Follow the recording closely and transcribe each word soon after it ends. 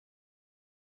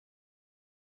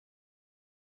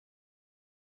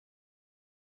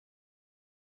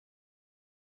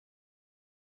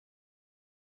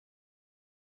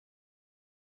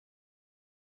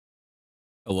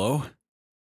Hello?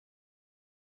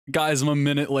 Guys, I'm a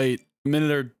minute late.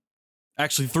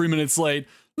 Actually 3 minutes late.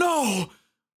 No!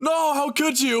 No, how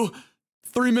could you?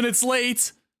 3 minutes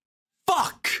late.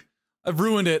 Fuck! I've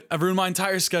ruined it. I've ruined my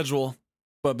entire schedule.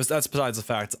 But that's besides the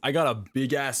fact. I got a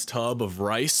big ass tub of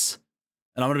rice,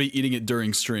 and I'm gonna be eating it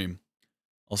during stream.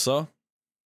 Also,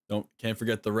 can't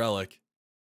forget the relic.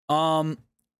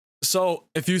 So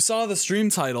if you saw the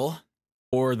stream title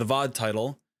or the VOD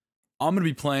title, I'm gonna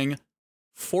be playing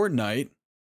Fortnite,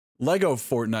 LEGO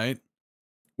Fortnite,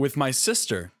 with my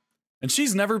sister, and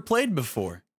she's never played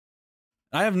before.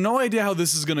 I have no idea how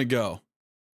this is gonna go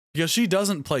because she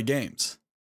doesn't play games.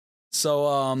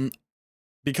 So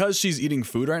because she's eating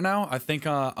food right now, I think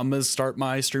I'm gonna start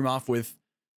my stream off with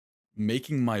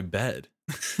making my bed.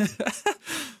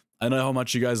 I know how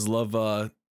much you guys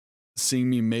love seeing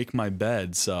me make my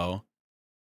bed, so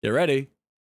get ready.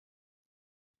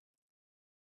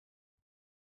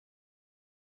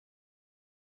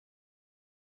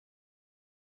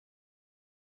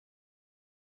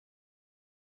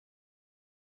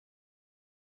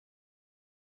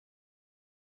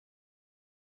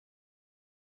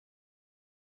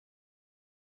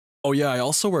 Oh yeah, I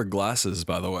also wear glasses,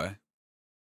 by the way.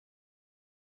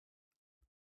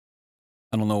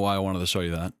 I don't know why I wanted to show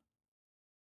you that.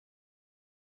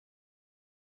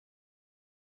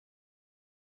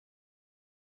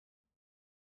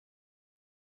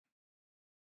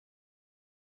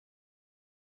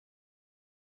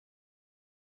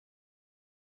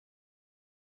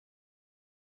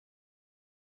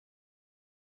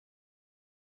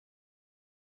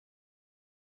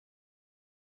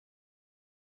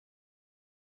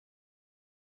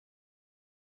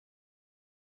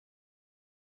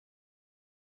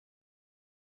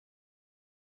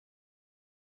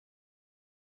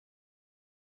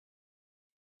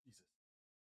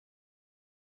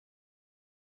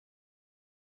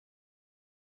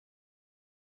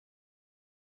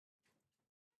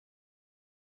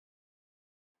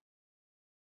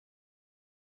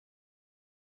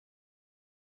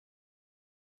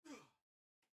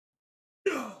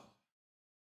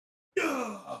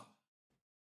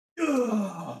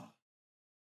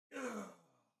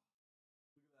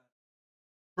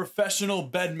 Professional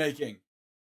bed making.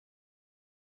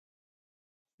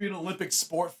 Be an Olympic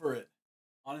sport for it,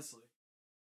 honestly.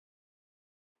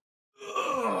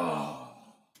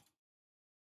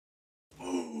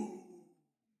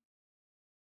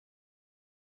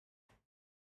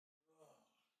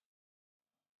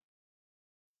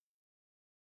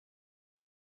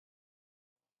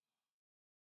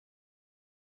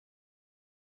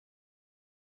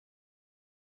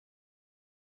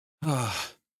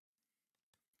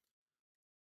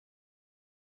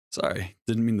 Sorry,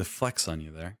 didn't mean to flex on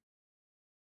you there.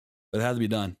 But it had to be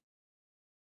done.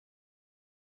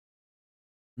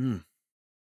 So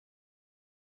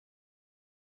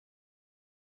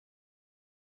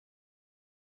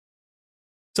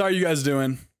how are you guys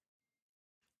doing?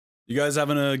 You guys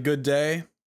having a good day?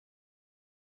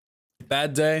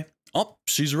 Bad day? Oh,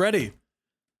 she's ready.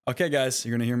 Okay, guys,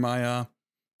 you're gonna hear my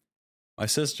my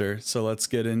sister. So let's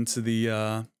get into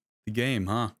the game,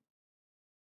 huh?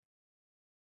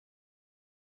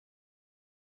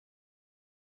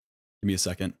 Give me a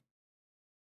second.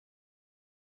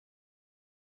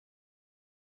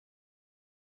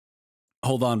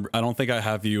 Hold on, I don't think I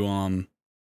have you on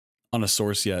a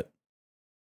source yet.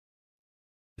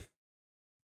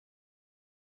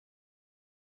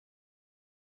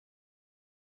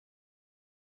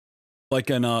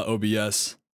 Like an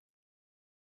OBS.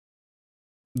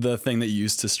 The thing that you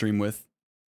used to stream with.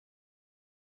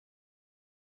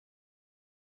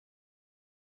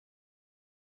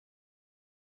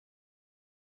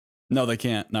 No, they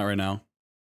can't. Not right now.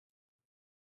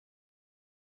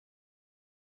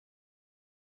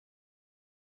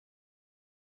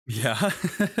 Yeah.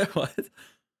 What?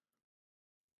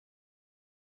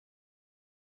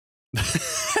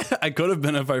 I could have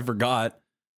been if I forgot.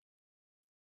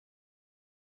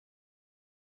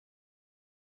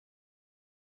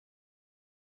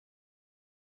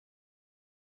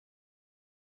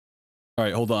 All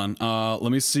right, hold on.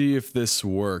 Let me see if this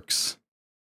works.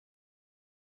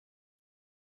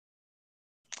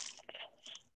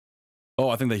 Oh,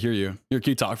 I think they hear you. Here,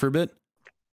 can you talk for a bit?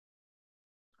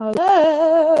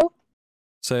 Hello.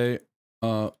 Say,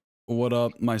 what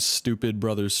up, my stupid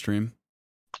brother's stream?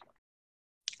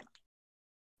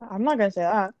 I'm not gonna say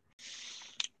that.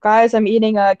 Guys, I'm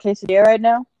eating a quesadilla right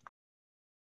now.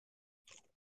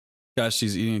 Guys,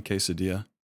 she's eating a quesadilla.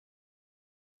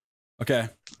 Okay.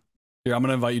 Here, I'm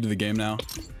gonna invite you to the game now.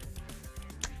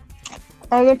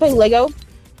 Are we gonna play Lego?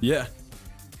 Yeah.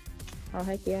 Oh,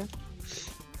 heck yeah.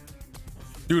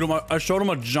 Dude, I showed him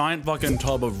a giant fucking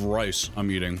tub of rice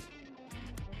I'm eating.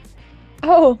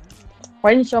 Oh,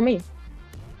 why didn't you show me?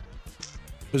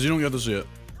 Because you don't get to see it.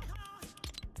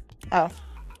 Oh.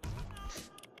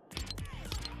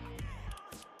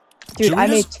 Dude, I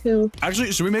made two.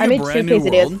 Actually, should we make a brand new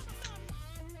world?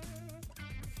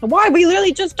 Why? We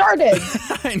literally just started.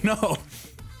 I know.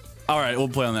 All right, we'll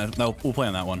play on that. No, we'll play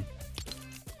on that one.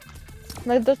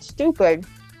 Like, that's stupid.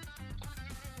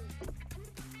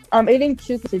 I'm eating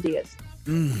 2 quesadillas.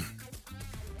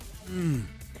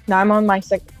 Now I'm on my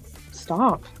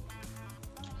Stop.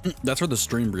 That's for the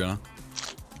stream, Brianna.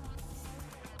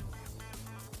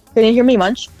 Can you hear me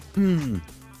munch?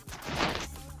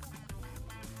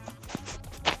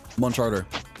 Munch harder.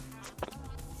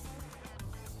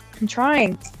 I'm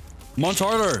trying. Munch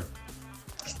harder.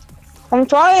 I'm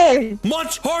trying.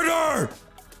 Munch harder.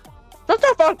 Shut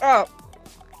the fuck up.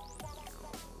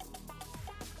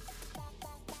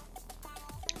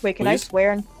 Wait, can I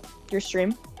swear on your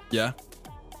stream? Yeah.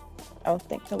 Oh,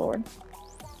 thank the Lord.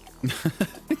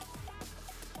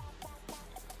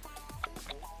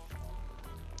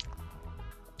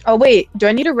 Oh, wait. Do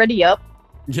I need to ready up?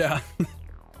 Yeah.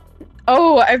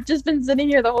 Oh, I've just been sitting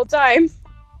here the whole time.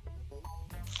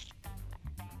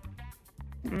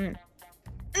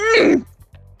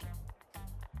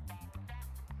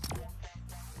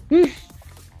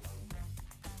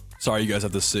 Sorry you guys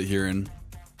have to sit here and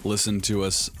listen to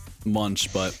us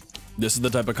munch, but this is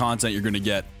the type of content you're gonna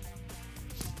get.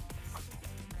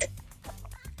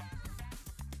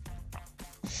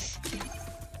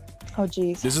 Oh,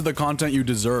 jeez. This is the content you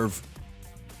deserve.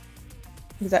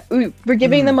 Ooh, we're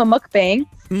giving them a mukbang.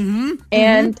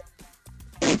 And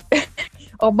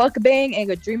a mukbang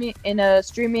and a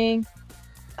streaming.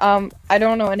 I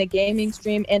don't know, in a gaming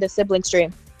stream and a sibling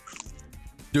stream.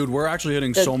 Dude, we're actually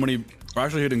hitting so many. We're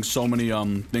actually hitting so many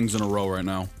things in a row right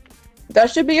now. That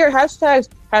should be your hashtags.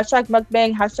 Hashtag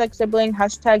mukbang, hashtag sibling,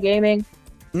 hashtag gaming.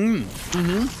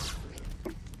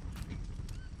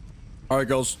 All right,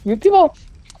 girls. You people.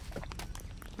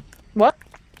 What?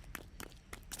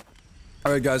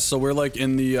 All right, guys. So we're like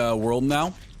in the world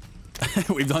now.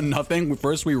 We've done nothing.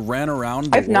 First, we ran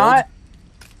around the world. Not.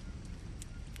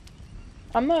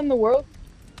 I'm not in the world.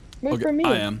 Wait Okay, for me.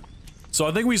 I am. So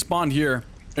I think we spawned here,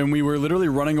 and we were literally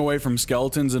running away from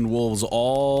skeletons and wolves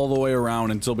all the way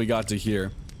around until we got to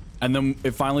here. And then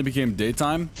it finally became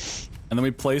daytime, and then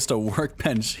we placed a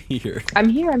workbench here. I'm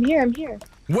here, I'm here, I'm here.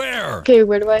 Where? Okay,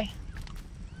 where do I...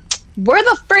 Where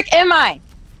the frick am I?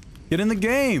 Get in the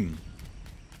game.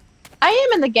 I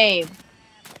am in the game.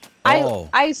 Oh.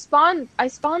 I spawned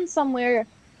somewhere.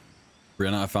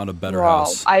 Brianna, I found a better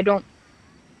house. I don't...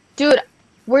 Dude,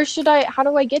 where should I... How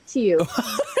do I get to you?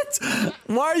 What?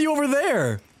 Why are you over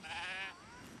there?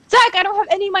 Zach, I don't have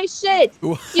any of my shit.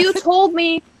 You told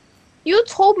me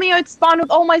I'd spawn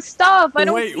with all my stuff. I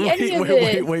don't see any of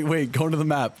it. Wait. Go to the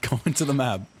map. Go into the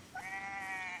map.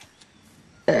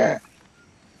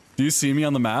 Do you see me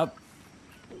on the map?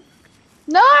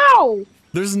 No!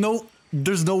 There's no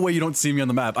way you don't see me on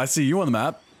the map. I see you on the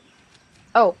map.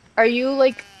 Oh, are you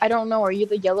like... I don't know. Are you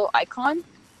the yellow icon?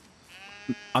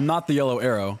 I'm not the yellow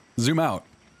arrow. Zoom out.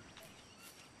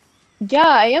 Yeah,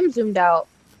 I am zoomed out.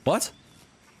 What?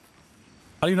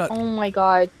 How do you not? Oh my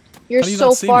god. You're How do you so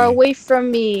not see far me? away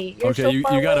from me. You're Okay, so you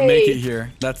far gotta away. make it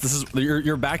here.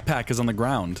 Your backpack is on the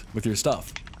ground with your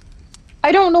stuff.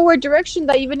 I don't know where direction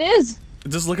that even is.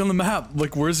 Just look on the map.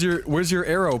 Like, where's your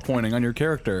arrow pointing on your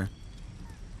character?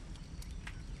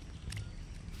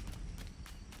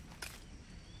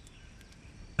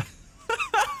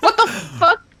 What the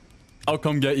fuck? I'll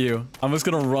come get you. I'm just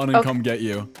gonna run and come get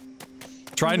you.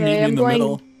 Try and meet me in the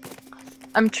middle.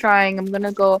 I'm trying. I'm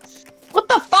gonna go. What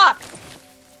the fuck?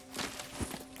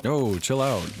 Yo, chill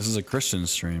out. This is a Christian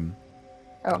stream.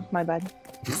 Oh, my bad.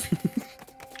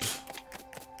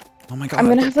 Oh my god. I'm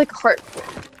gonna have like a heart.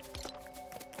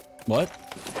 What?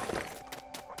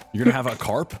 You're gonna have a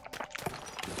carp?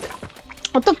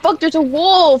 What the fuck? There's a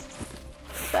wolf.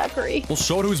 Zachary. Well,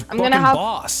 show it who's fucking have,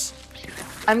 boss.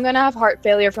 I'm gonna have heart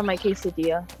failure from my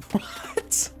quesadilla.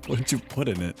 What? What did you put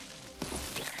in it?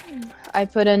 I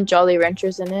put in Jolly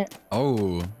Ranchers in it.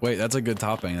 Oh, wait, that's a good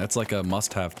topping. That's like a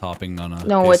must-have topping on a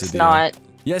No, quesadilla. it's not.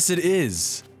 Yes, it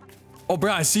is. Oh,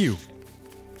 bro, I see you.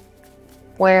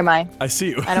 Where am I? I see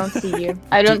you. I don't see you.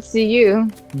 I don't see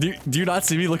you. Do you not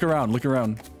see me? Look around. Look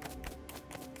around.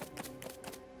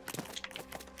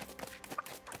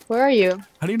 Where are you?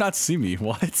 How do you not see me?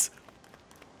 What?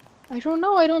 I don't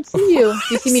know. I don't see you.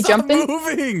 You see me Stop jumping?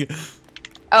 moving.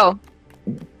 Oh.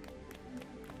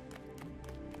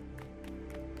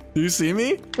 Do you see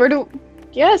me?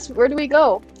 Yes, where do we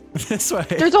go? This way.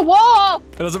 There's a wall!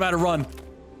 It doesn't matter. Run.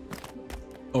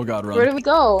 Oh God, run. Where do we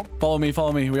go? Follow me,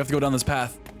 follow me. We have to go down this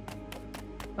path.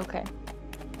 Okay.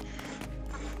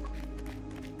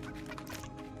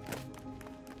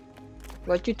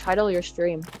 What'd you title your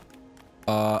stream?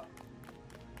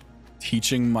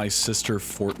 Teaching my sister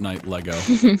Fortnite Lego.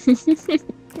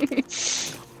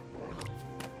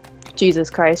 Jesus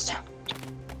Christ.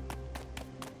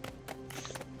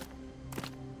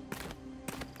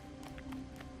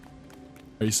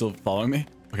 Are you still following me?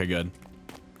 Okay, good.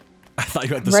 I thought you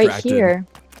got distracted. Right here.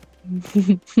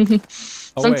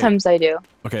 Oh, Sometimes I do.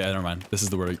 Okay, never mind. This is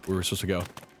the where we're supposed to go.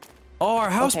 Oh, our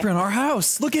house, Okay. Brian, our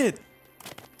house. Look it.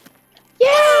 Yay!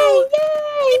 Yay!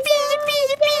 Yippee!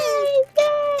 Yippee!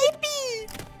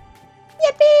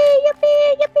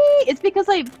 Yippee! Yippee! It's because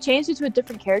I changed it to a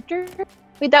different character.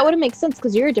 Wait, that wouldn't make sense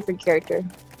because you're a different character.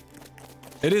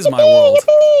 It is my world.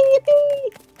 Yippee!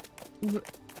 Yippee!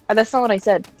 That's not what I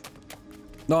said.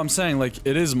 No, I'm saying, like,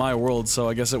 it is my world, so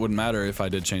I guess it wouldn't matter if I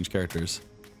did change characters.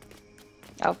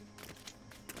 Oh.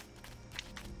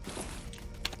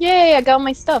 Yay, I got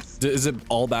my stuff. Is it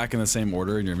all back in the same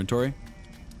order in your inventory?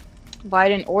 Well, I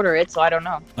didn't order it, so I don't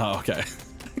know. Oh, okay.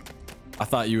 I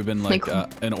thought you had been, like,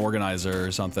 an organizer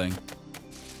or something.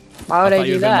 Why would I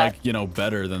do been, that? like, you know,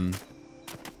 better than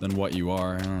what you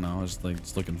are. I don't know. I was, like,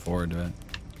 just looking forward to it.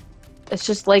 It's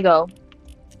just Lego.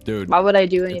 Dude. Why would I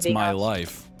do anything It's my else?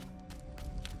 life.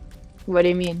 What do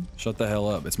you mean? Shut the hell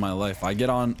up. It's my life. I get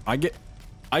off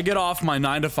my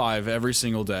 9 to 5 every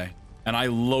single day, and I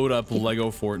load up Lego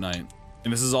Fortnite.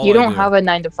 And this is all You I don't do. have a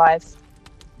 9 to 5.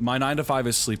 My 9 to 5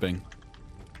 is sleeping.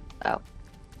 Oh.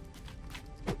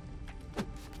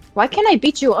 Why can't I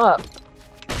beat you up?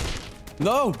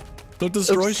 No! Don't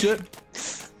destroy Oops. shit.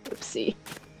 Oopsie.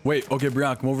 Wait, okay,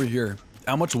 Brianna, come over here.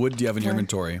 How much wood do you have in your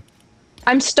inventory?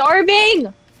 I'm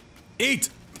starving! Eat!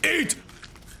 Eat!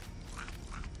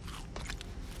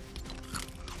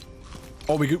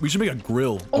 Oh, we should make a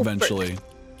grill eventually.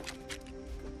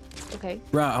 Okay.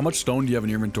 Brianna, how much stone do you have in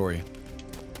your inventory?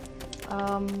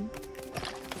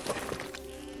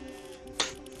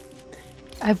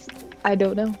 I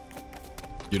don't know.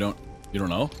 You don't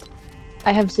know?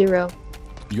 I have 0.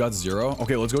 You got 0?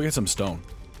 Okay, let's go get some stone.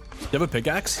 Do you have a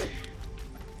pickaxe?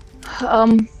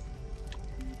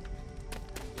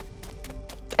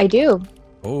 I do.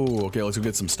 Oh, okay, let's go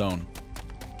get some stone.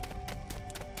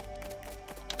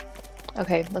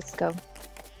 Okay, let's go.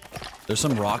 There's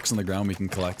some rocks on the ground we can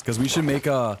collect because we should make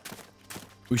a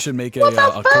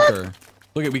cooker.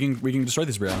 Look at we can destroy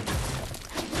this, Brianna.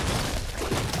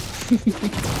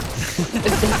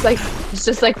 It's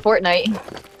just like Fortnite.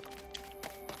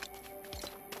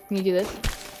 Can you do this?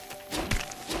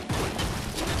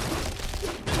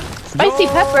 Spicy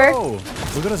pepper.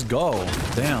 Look at us go.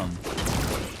 Damn.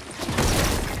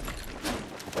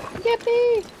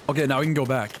 Yippee! Okay, now we can go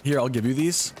back. Here, I'll give you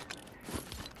these.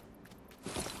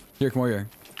 Here, come over here.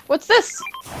 What's this?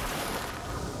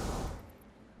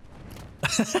 I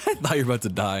thought you were about to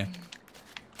die.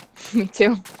 Me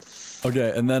too.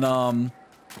 Okay, and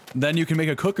then you can make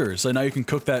a cooker. So now you can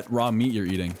cook that raw meat you're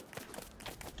eating.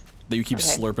 That you keep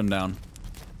slurping down.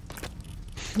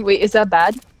 Wait, is that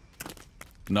bad?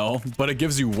 No, but it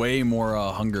gives you way more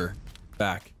hunger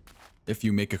back if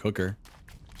you make a cooker.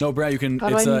 No, Brad, you can.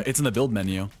 It's in the build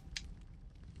menu.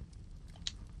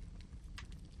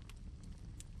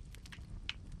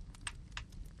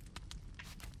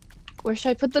 Where should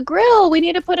I put the grill? We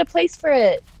need to put a place for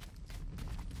it.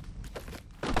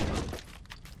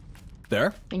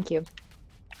 There? Thank you.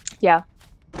 Yeah.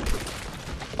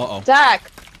 Uh-oh.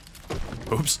 Zach!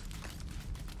 Oops.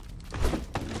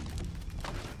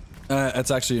 That's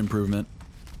actually improvement.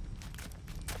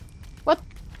 What?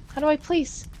 How do I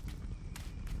place?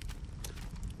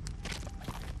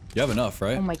 You have enough,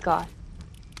 right? Oh my god.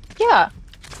 Yeah.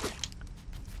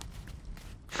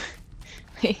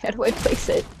 Wait, how do I place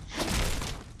it?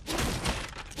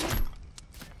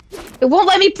 It won't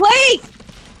let me place!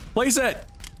 Place it!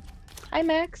 Hi,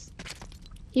 Max.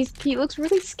 He looks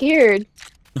really scared.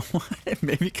 What?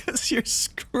 Maybe because you're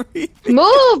screaming.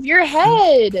 Move your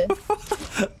head!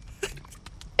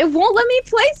 It won't let me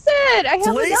place it! I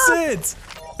have Place enough! it!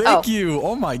 Thank you!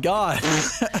 Oh my god.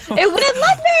 It wouldn't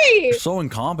let me! So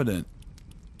incompetent.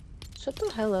 Shut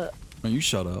the hell up. No, you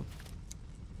shut up.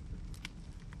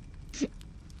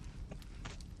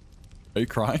 Are you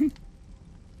crying?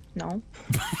 No.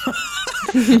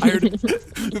 I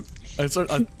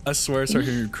swear I started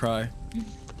hearing you cry.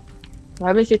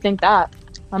 Why would you think that?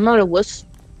 I'm not a wuss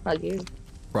like you.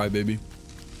 Cry, baby.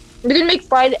 We're gonna make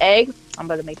fried egg. I'm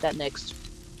gonna make that next.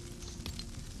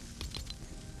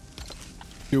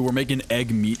 Dude, we're making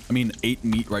 8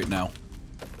 meat right now.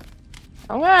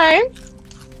 Okay.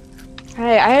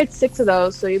 Hey, I had 6 of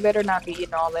those, so you better not be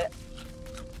eating all of it.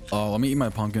 Oh, let me eat my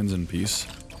pumpkins in peace.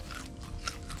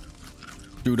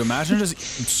 Dude, imagine just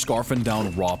scarfing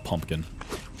down raw pumpkin.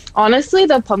 Honestly,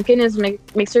 the pumpkin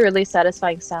makes a really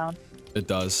satisfying sound. It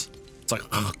does. It's like.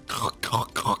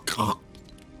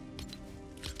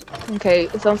 Okay,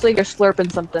 it sounds like you're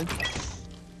slurping something.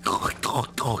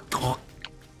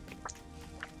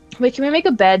 Wait, can we make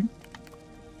a bed?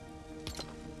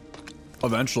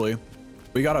 Eventually.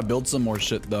 We gotta build some more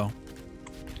shit though.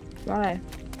 Why?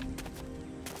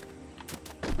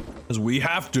 Because we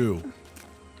have to.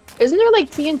 Isn't there like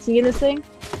TNT in this thing?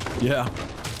 Yeah.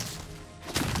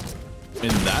 In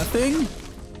that thing?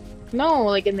 No,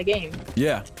 like in the game.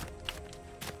 Yeah.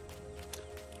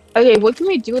 Okay, what can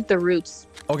we do with the roots?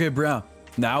 Okay, bro.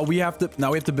 Now we have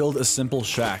to build a simple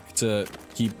shack to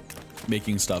keep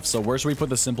making stuff. So where should we put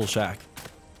the simple shack?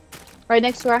 Right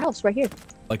next to our house, right here.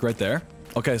 Like right there?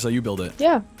 Okay, so you build it.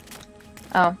 Yeah.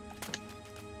 Oh.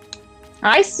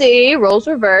 I see. Roles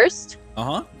reversed.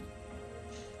 Uh-huh.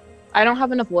 I don't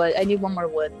have enough wood. I need 1 more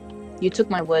wood. You took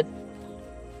my wood.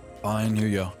 Fine, here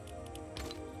you go.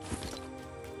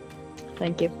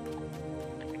 Thank you.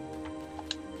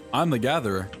 I'm the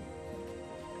gatherer.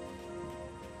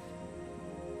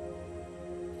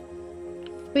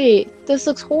 Wait, this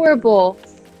looks horrible.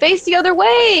 Face the other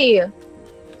way!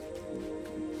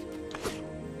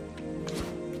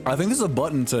 I think there's a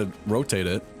button to rotate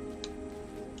it.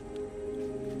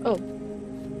 Oh.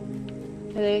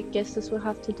 I guess this will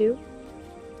have to do.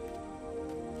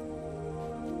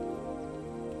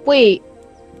 Wait.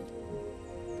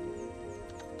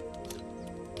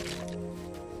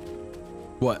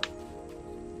 What?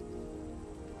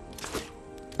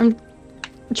 I'm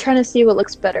trying to see what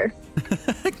looks better.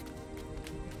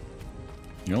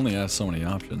 You only have so many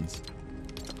options.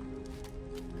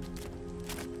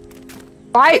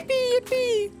 Why?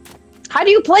 How do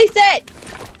you place it?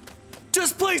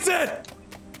 Just place it!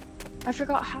 I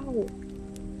forgot how.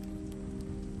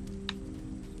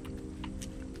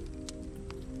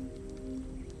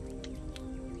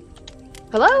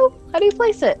 Hello? How do you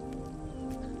place it?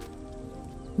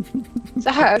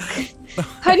 Zach,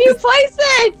 how do you place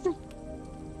it?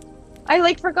 I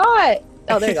like forgot.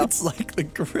 Oh, there you go. It's like the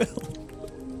grill.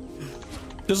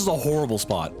 This is a horrible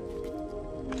spot.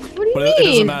 What do you But mean? it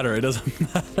doesn't matter. It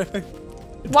doesn't matter.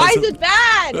 Why is it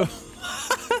bad?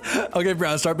 Okay,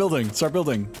 Brown, start building. Start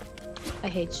building. I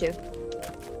hate you.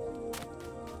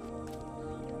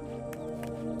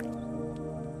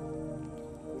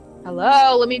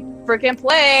 Hello, let me freaking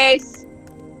place.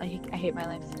 I hate my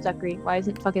life. Zachary, why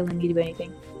isn't fucking letting me do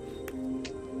anything?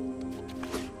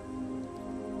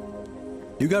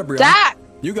 You got it, Brianna. Zach!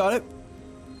 You got it.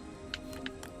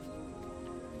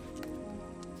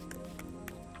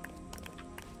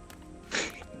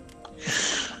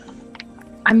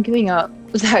 I'm giving up.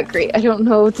 Zachary, I don't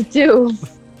know what to do.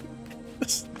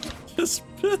 Just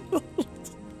build.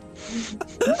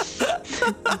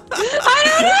 I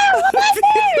don't know!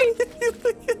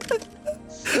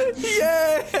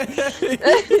 Yay!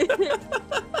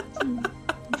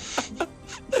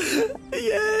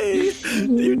 Yay!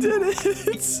 You did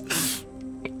it!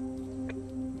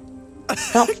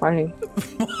 Not funny.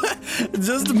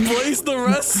 Just place the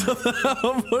rest of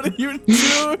them. What are you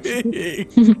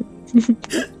doing?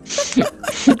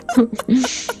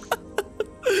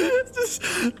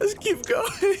 just keep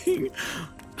going.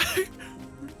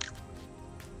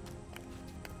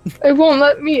 It won't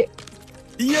let me.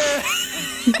 Yeah!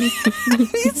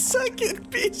 Second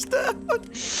piece down.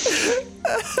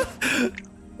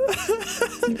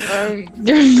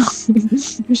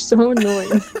 You're so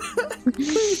annoying.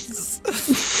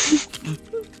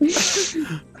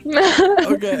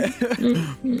 Okay.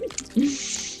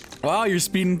 Wow, you're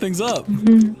speeding things up.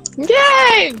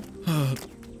 Yay!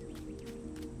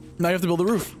 Now you have to build a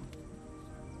roof.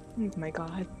 Oh my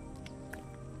god.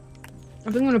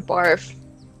 I think I'm gonna barf.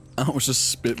 I almost just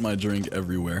spit my drink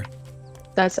everywhere.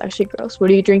 That's actually gross. What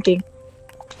are you drinking?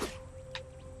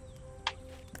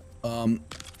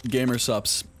 Gamer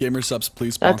Subs. Gamer Subs,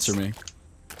 please sponsor me.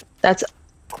 That's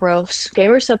gross.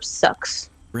 Gamer Sub sucks.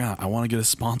 Yeah, I want to get a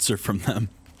sponsor from them.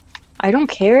 I don't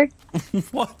care.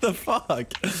 What the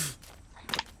fuck?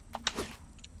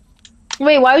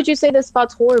 Wait, why would you say this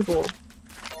spot's horrible?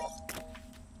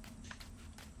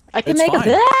 I can It's make fine. a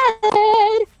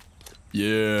bed!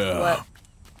 Yeah. What?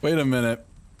 Wait a minute.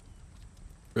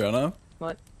 Brianna?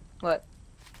 What? What?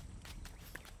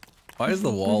 Why is the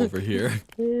wall over here?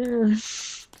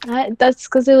 That's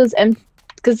because it was empty.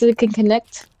 Because it can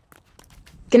connect.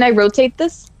 Can I rotate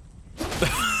this?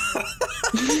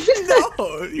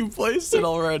 No, you placed it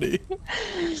already.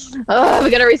 Oh, we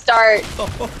gotta restart.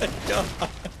 Oh my god.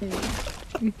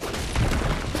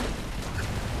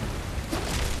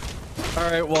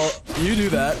 Alright, well, you do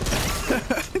that.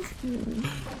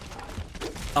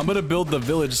 I'm gonna build the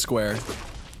village square.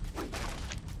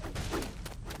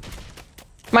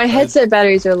 My headset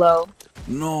batteries are low.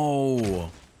 No.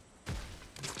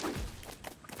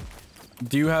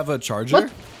 Do you have a charger?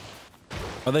 What?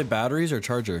 Are they batteries or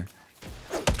charger?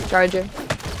 Charger.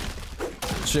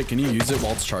 Shit, can you use it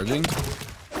while it's charging?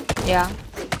 Yeah.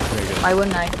 Okay, good. Why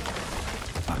wouldn't I?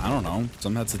 I don't know.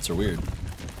 Some headsets are weird.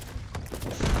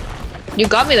 You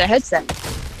got me the headset.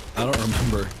 I don't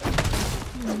remember.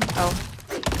 Oh.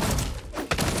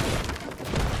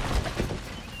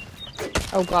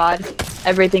 Oh god.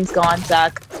 Everything's gone,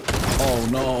 Zach. Oh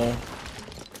no.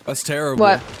 That's terrible.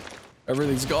 What?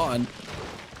 Everything's gone.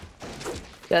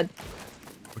 Good.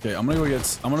 Okay, I'm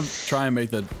gonna try and make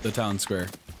the town square.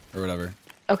 Or whatever.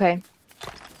 Okay.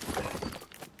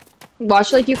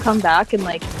 Watch like you come back and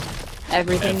like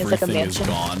everything is like a mansion. Is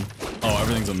gone. Oh,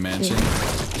 everything's a mansion.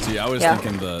 See, I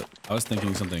was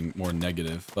thinking something more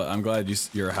negative, but I'm glad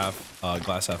you're a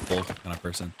glass half full kind of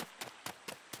person.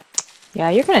 Yeah,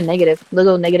 you're kind of negative.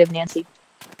 Little negative Nancy.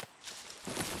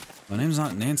 My name's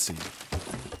not Nancy.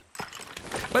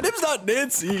 My name's not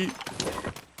Nancy.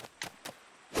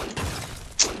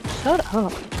 Shut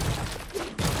up.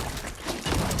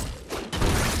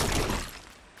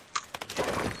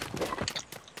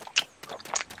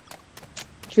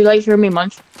 Do you like hear me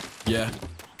munch? Yeah.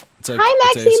 It's like,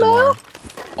 hi, Maximo.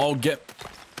 Oh,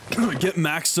 get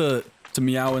Max to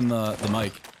meow in the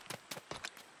mic.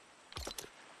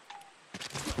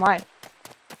 Why?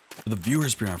 For the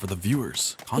viewers, Brianna. For the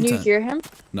viewers. Content. Can you hear him?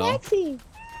 No. Maxie.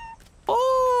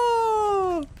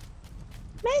 Oh.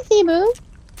 Maximo.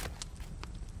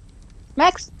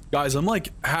 Max. Guys, I'm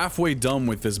like halfway done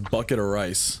with this bucket of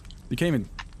rice. You can't even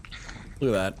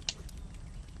look at that.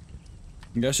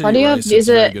 You guys should eat rice. It's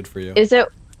very good for you. Is it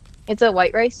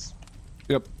white rice?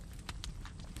 Yep.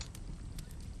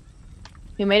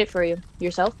 Who made it for you?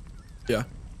 Yourself? Yeah.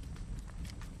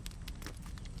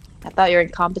 I thought you were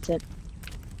incompetent.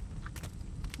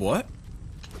 What?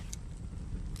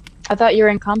 I thought you were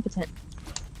incompetent.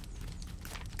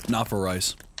 Not for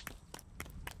rice.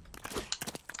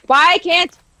 Why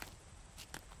can't?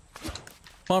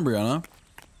 Come on, Brianna.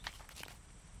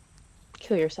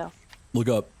 Kill yourself. Look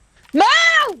up.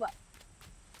 Move!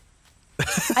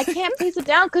 I can't place it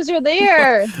down because you're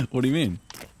there. What do you mean?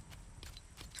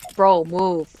 Bro,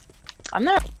 move. I'm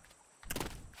not.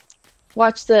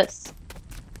 Watch this.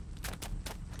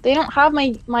 They don't have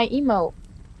my emote.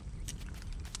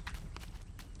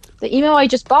 The emote I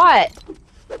just bought.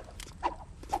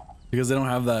 Because they don't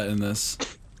have that in this.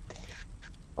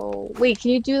 Oh, wait,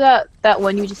 can you do that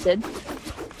one you just did?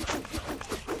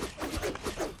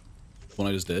 One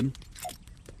I just did?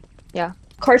 Yeah.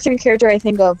 Cartoon character I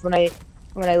think of when I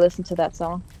listen to that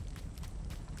song.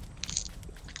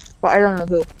 But I don't know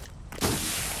who.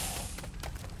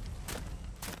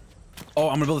 Oh,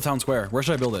 I'm gonna build a town square. Where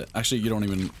should I build it? Actually, you don't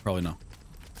even probably know.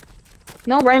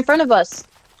 No, right in front of us.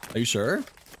 Are you sure?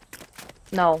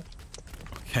 No.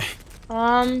 Okay.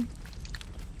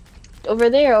 Over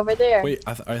there. Wait,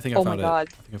 I think I found it. God.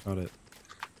 I think I found it.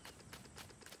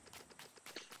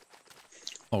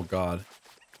 Oh god.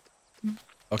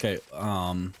 Okay,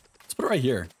 let's put it right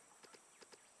here.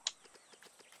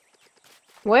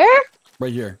 Where?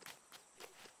 Right here.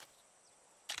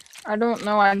 I don't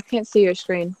know. I can't see your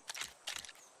screen.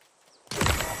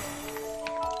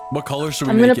 What color should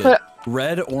we I'm make gonna it?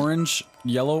 Red, orange,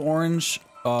 yellow, orange,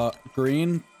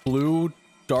 green, blue,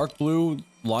 dark blue,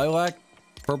 lilac,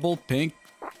 purple, pink.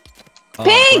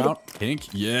 Pink! Brown, pink.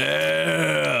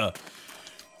 Yeah!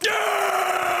 Yeah!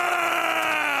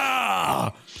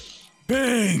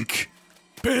 Pink!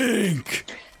 Pink!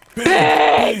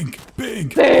 Pink!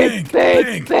 Pink! Pink! Pink!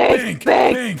 Pink!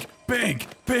 Pink! Pink!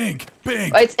 Pink!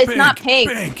 Pink! It's not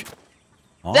pink. Pink!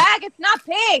 Huh? Zach, it's not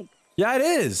pink! Yeah, it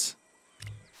is!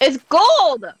 It's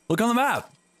gold! Look on the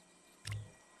map!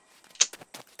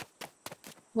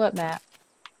 What map?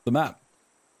 The map.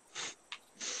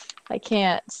 I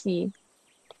can't see.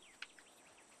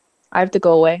 I have to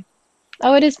go away.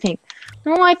 Oh, it is pink.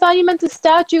 No, I thought you meant the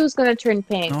statue was gonna turn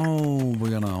pink. No,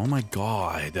 Brianna. Oh my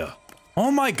god.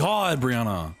 Oh my god,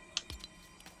 Brianna.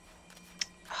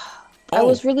 I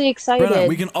was really excited. Brianna,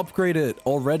 we can upgrade it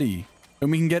already. And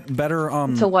we can get better,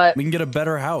 To what? We can get a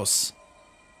better house.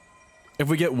 If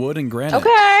we get wood and granite.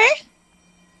 Okay.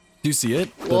 Do you see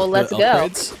it? Well, let's go.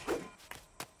 Upgrades?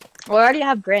 Well, I already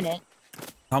have granite.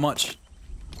 How much?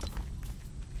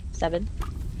 7.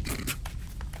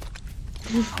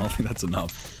 I don't think that's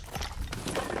enough.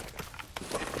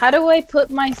 How do I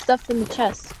put my stuff in the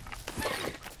chest?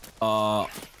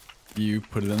 You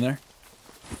put it in there?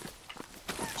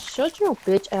 Shut your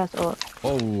bitch ass up.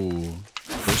 Oh,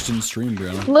 first in stream,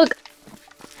 Brianna. Look,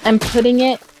 I'm putting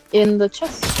it in the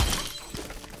chest.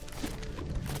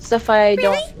 Stuff I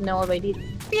don't know if I need.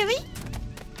 Really?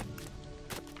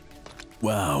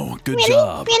 Wow, good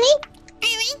job. Really?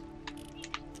 Really?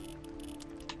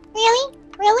 Really?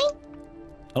 Really?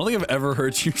 I don't think I've ever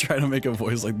heard you try to make a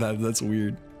voice like that. That's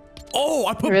weird. Oh,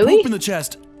 I put Really? poop in the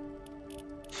chest.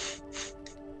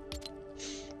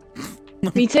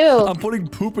 Me too. I'm putting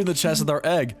poop in the chest with our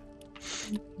egg.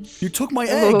 You took my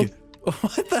egg.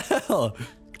 What the hell?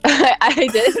 I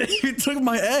did. You took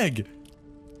my egg.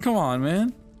 Come on,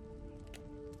 man.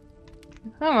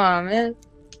 Come on, man.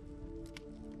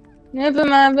 Never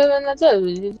mind, but that's it.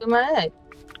 You took my egg.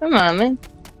 Come on, man.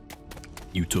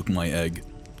 You took my egg.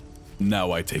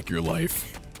 Now I take your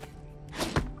life.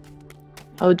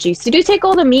 Oh, jeez. Did you take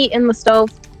all the meat in the stove?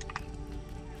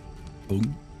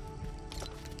 Boom.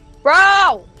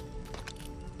 Bro!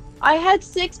 I had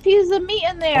 6 pieces of meat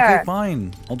in there. Okay,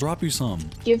 fine. I'll drop you some.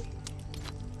 You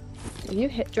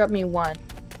drop me 1.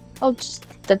 Oh,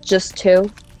 that's just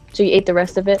 2. So you ate the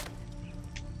rest of it?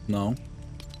 No.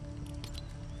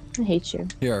 I hate you.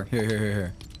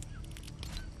 Here.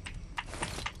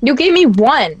 You gave me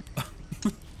 1.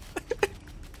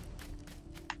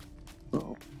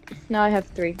 Now I have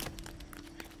 3.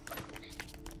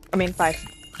 I mean 5.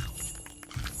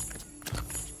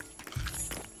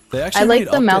 They actually I like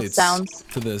made the mouth updates sounds.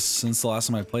 to this since the last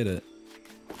time I played it.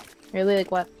 Really? Like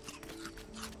what?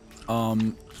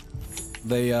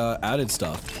 They added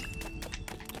stuff.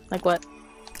 Like what?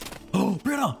 Oh,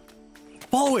 Brianna!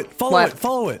 Follow it! Follow What? it!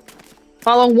 Follow it!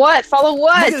 Follow what? Follow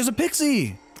what? Look, there's a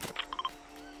pixie!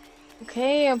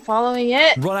 Okay, I'm following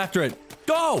it. Run after it!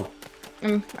 Go!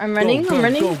 I'm running. Go, I'm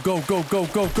running.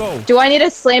 Go! Do I need to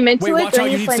slam into Wait, it? watch Do I out!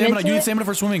 need You to need slam stamina. into You need it? stamina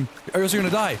for swimming, or else you're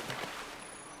gonna die.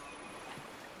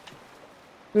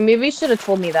 Maybe you should have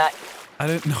told me that. I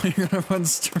didn't know you were gonna run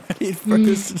straight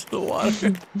first into the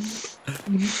water.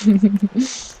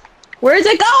 Where is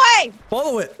it going?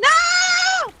 Follow it! No!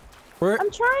 Where?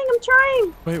 I'm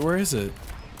trying. Wait, where is it?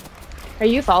 Are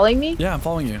you following me? Yeah, I'm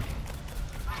following you.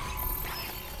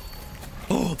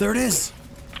 Oh, there it is!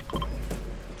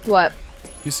 What?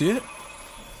 You see it?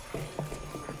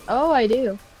 Oh, I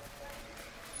do.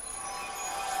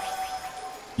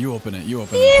 You open it. You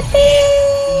open it.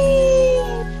 Yippee!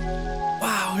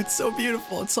 Wow, it's so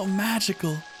beautiful. It's so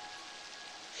magical.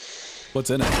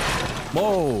 What's in it?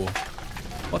 Whoa.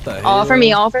 What the hell? All for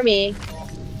me. All for me.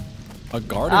 A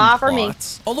garden All for me.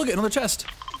 plot. Oh, look, another chest.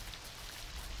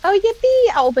 Oh,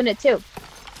 yippee! I'll open it too.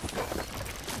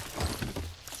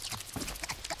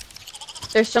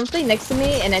 There's something next to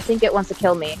me, and I think it wants to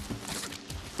kill me.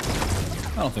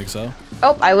 I don't think so.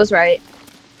 Oh, I was right.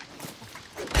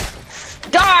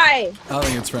 Die! I don't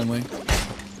think it's friendly.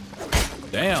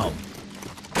 Damn.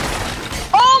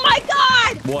 Oh my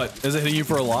god! What? Is it hitting you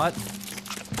for a lot?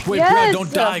 Wait, Yes. Brad,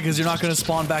 don't die because you're not going to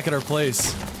spawn back at our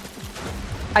place.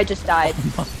 I just died.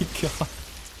 Oh my god.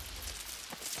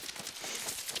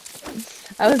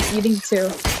 I was eating too.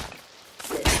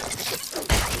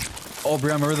 Oh,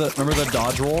 Brian, remember the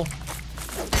dodge roll?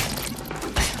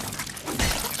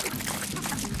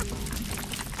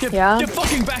 Get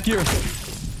fucking back here!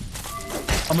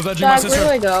 I'm avenging my Jack, sister. where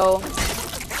do I go?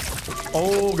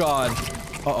 Oh god.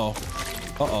 Uh-oh.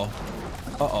 Uh-oh.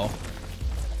 Uh-oh.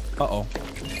 Uh-oh.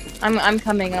 I'm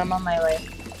coming. I'm on my way.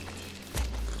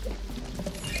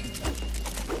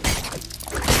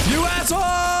 You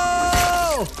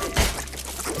asshole!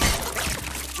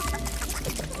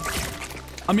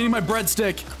 I'm eating my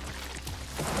breadstick.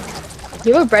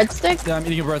 You have a breadstick? Yeah, I'm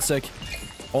eating a breadstick.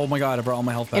 Oh my god, I brought all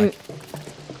my health back.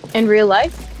 In real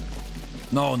life?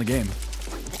 No, in the game.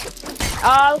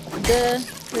 All the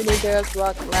pretty girls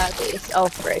walk like this. Oh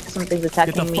frick, something's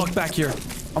attacking Get the me. fuck back here.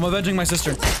 I'm avenging my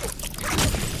sister.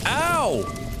 Ow!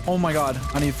 Oh my god,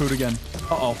 I need food again.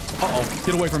 Uh-oh. Uh-oh.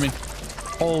 Get away from me.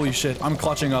 Holy shit, I'm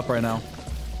clutching up right now.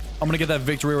 I'm gonna get that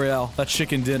victory royale, that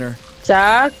chicken dinner.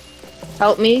 Jack,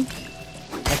 help me.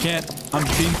 I can't. I'm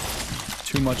being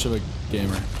too much of a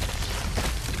gamer.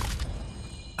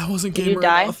 I wasn't Did gamer you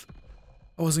die? enough.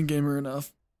 I wasn't gamer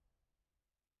enough.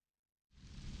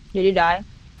 Did you die?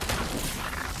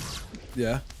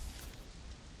 Yeah.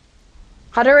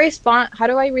 How do I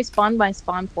respawn my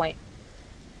spawn point?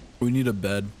 We need a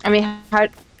bed. I mean, how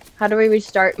do I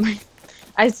restart my?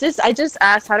 I just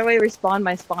asked, how do I respawn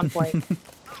my spawn point?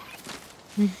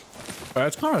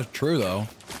 That's kind of true though.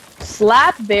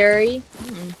 Slapberry.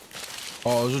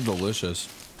 Oh, those are delicious.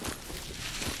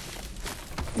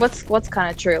 What's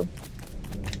kind of true?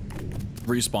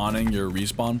 Respawning your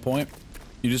respawn point.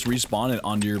 You just respawn it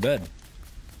onto your bed.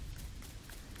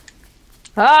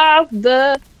 Ah,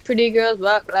 the pretty girls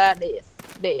walk like this.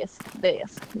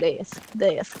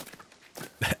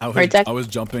 I was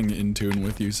jumping in tune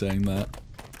with you saying that.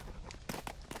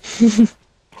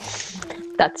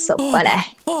 That's so funny.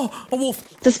 Oh, a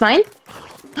wolf! Is this mine?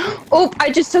 Oh,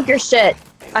 I just took your shit.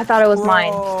 I thought it was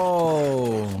mine.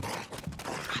 Oh.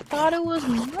 I thought it was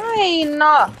mine.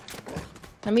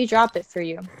 Let me drop it for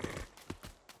you.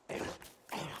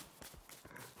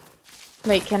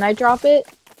 Wait, can I drop it?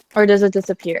 Or does it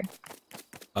disappear?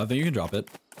 I think you can drop it.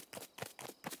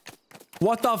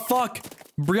 What the fuck?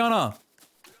 Brianna!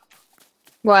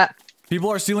 What? People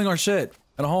are stealing our shit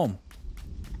at home.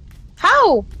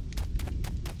 How?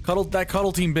 That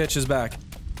cuddle team bitch is back.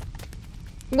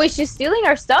 Wait, she's stealing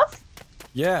our stuff?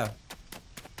 Yeah.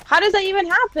 How does that even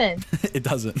happen? It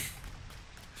doesn't.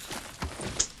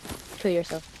 Kill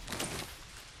yourself.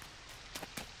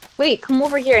 Wait, come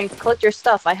over here and collect your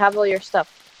stuff. I have all your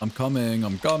stuff. I'm coming.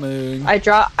 I'm coming. I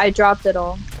dropped it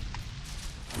all.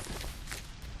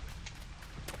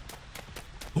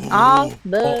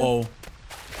 Uh-oh.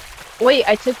 Wait,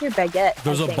 I took your baguette.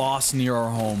 There's a boss near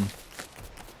our home.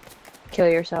 Kill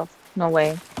yourself. No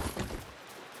way.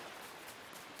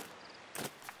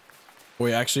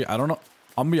 Wait, actually, I don't know.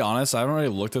 I'm gonna be honest, I haven't really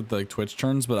looked at the Twitch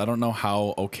turns, but I don't know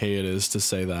how okay it is to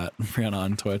say that, Brianna,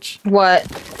 on Twitch. What?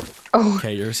 Oh.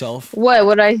 Okay yourself. What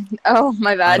would I? Oh,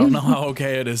 my bad. I don't know how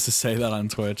okay it is to say that on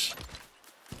Twitch.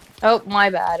 Oh, my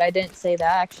bad. I didn't say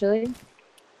that, actually.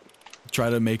 Try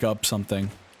to make up something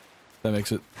that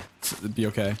makes it be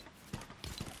okay.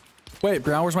 Wait,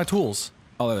 Brianna, where's my tools?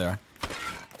 Oh, there they are.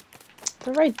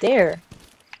 They're right there.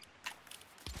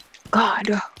 God.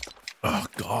 Oh,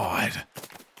 God.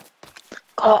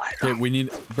 God. Okay, we need...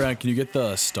 Brianna, can you get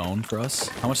the stone for us?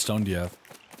 How much stone do you have?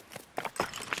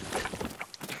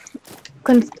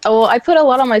 Oh, I put a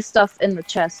lot of my stuff in the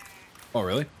chest. Oh,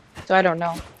 really? So I don't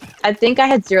know. I think I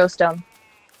had 0 stone.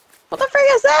 What the frick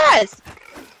is this?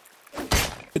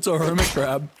 It's a hermit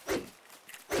crab.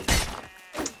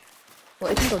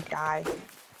 Well, it can go die.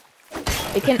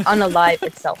 It can unalive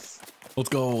itself. Let's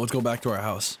go back to our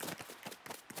house.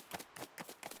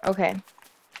 Okay.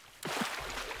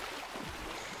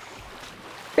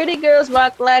 Pretty girls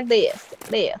walk like this.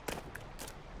 There.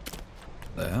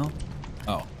 The hell?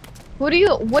 Oh. What do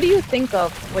you think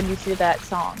of when you hear that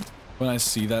song? When I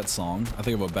see that song, I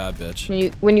think of a bad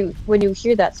bitch. When you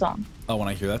hear that song? Oh, when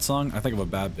I hear that song, I think of a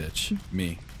bad bitch.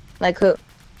 Me. Like who?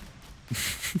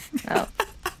 Oh.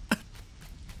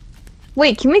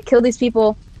 Wait, can we kill these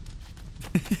people?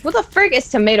 What the frick is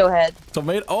Tomato Head?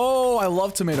 Tomato. Oh, I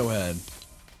love Tomato Head.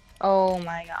 Oh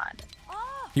my god.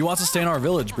 He wants to stay in our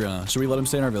village, Brianna. Should we let him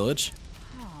stay in our village?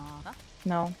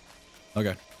 No.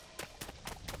 Okay.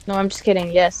 No, I'm just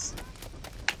kidding. Yes.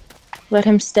 Let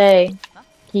him stay.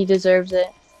 He deserves it.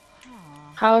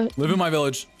 How? Live in my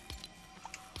village.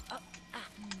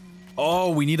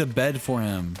 Oh, we need a bed for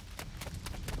him.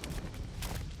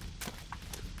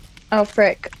 Oh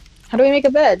frick. How do we make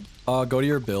a bed? Go to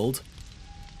your build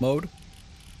mode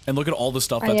and look at all the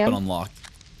stuff that's been unlocked.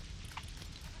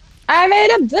 I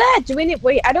made a bed! Do we need-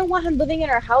 wait, I don't want him living in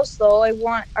our house though. I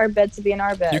want our bed to be in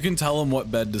our bed. You can tell him what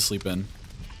bed to sleep in.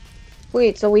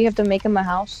 Wait, so we have to make him a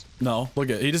house? No, look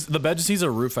at the bed just needs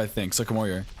a roof, I think. So come over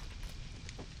here.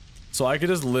 So I could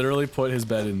just literally put his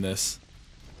bed in this.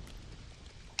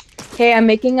 Okay, I'm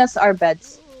making us our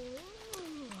beds.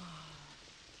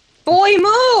 Boy,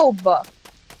 move!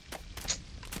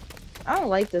 I don't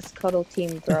like this cuddle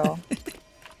team girl.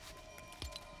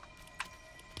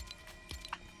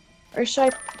 Or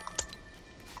should I...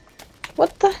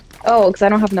 What the... Oh, because I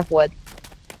don't have enough wood.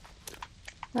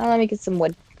 Now let me get some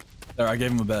wood. There, I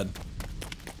gave him a bed.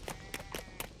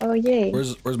 Oh, yay.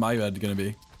 Where's my bed gonna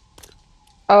be?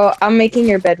 Oh, I'm making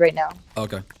your bed right now.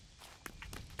 Okay.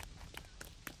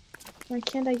 Why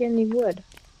can't I get any wood?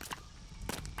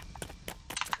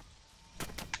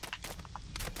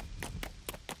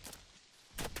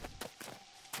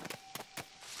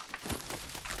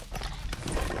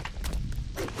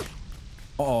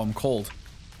 Oh, I'm cold.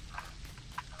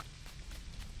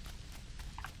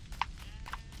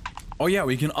 Oh yeah,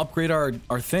 we can upgrade our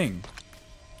thing.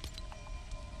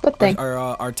 What thing?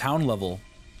 Our town level.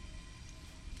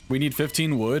 We need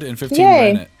 15 wood and 15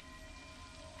 Yay. granite.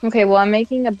 Okay, well I'm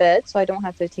making a bed, so I don't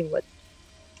have 15 wood.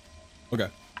 Okay.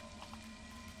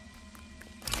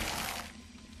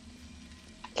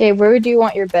 Okay, where do you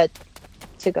want your bed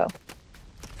to go?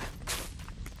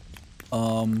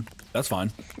 That's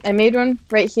fine. I made one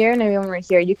right here and I made one right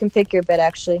here. You can pick your bed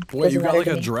actually. Wait, you Doesn't got matter like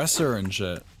to a me. dresser and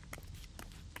shit.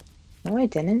 No, I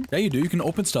didn't. Yeah, you do. You can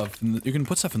open stuff. And you can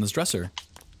put stuff in this dresser.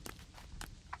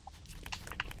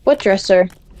 What dresser?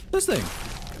 This thing.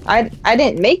 I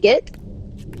didn't make it.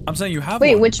 I'm saying you have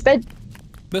Wait, one. which bed?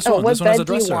 This Oh, one. what This one has a bed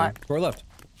do you dresser. want? To our left.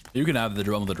 You can have the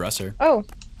one with the dresser. Oh.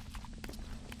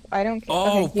 I don't care.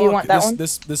 Oh, okay, do you want that one?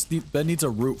 This bed needs a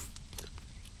roof.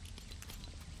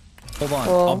 Hold on.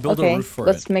 Well, I'll build okay. a roof for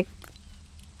Let's it. make.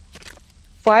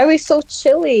 Why are we so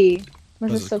chilly?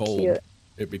 This is It's so cold. cute.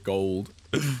 It'd be cold.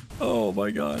 Oh my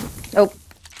god. Oh.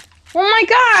 Oh my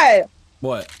god!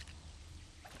 What?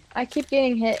 I keep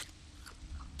getting hit.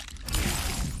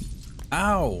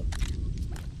 Ow.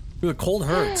 Dude, the cold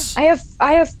hurts. I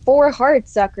have 4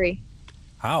 hearts, Zachary.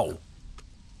 How?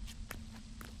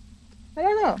 I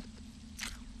don't know.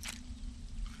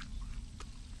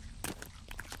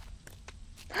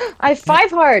 I have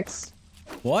 5 hearts.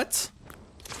 What?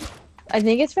 I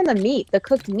think it's from the meat, the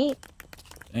cooked meat.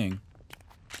 Dang.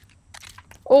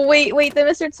 Oh wait, the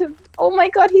Mr. Oh my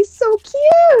god, he's so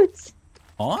cute.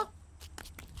 Huh?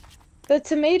 The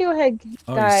tomato head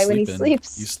Oh, guy he's when he sleeping.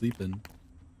 sleeps. He's sleeping.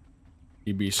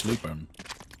 He be sleeping.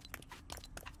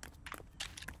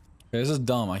 Okay, this is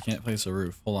dumb. I can't place a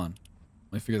roof. Hold on.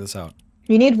 Let me figure this out.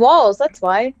 You need walls, that's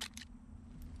why.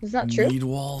 Is that true? Need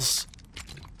walls.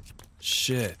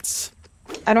 Shit.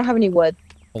 I don't have any wood.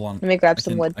 Hold on. Let me grab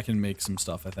some wood. I can make some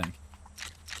stuff, I think.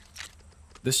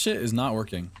 This shit is not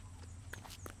working.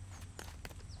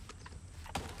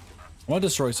 I want to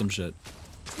destroy some shit.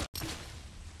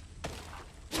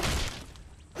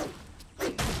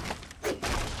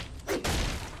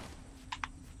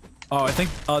 Oh, I think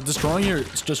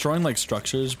destroying like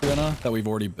structures, Brianna, that we've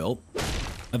already built.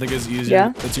 I think it's easier.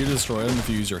 Yeah? It's easier to destroy them if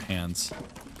you use your hands.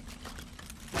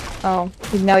 Oh,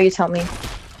 now you tell me.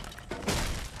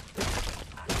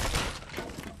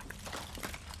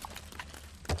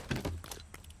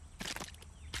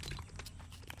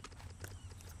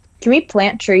 Can we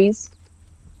plant trees?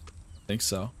 I think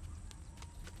so.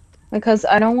 Because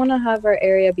I don't want to have our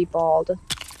area be bald.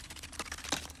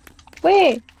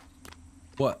 Wait,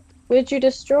 What? what did you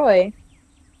destroy?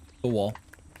 The wall.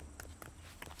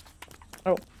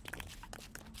 Oh.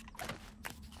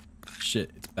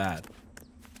 Shit, it's bad.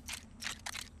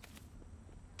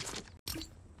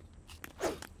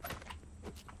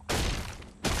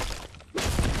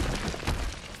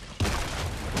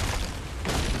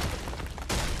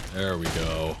 There we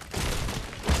go.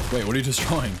 Wait, what are you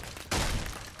destroying?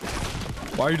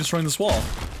 Why are you destroying this wall?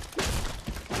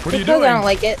 What are you Because doing? I don't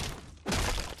like it.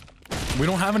 We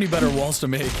don't have any better walls to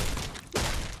make.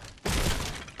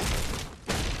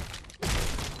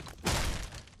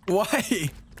 Why?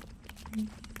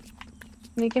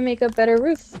 We can make a better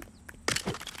roof.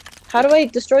 How do I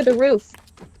destroy the roof?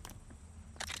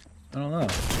 I don't know.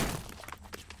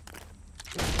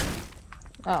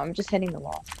 Oh, I'm just hitting the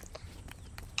wall.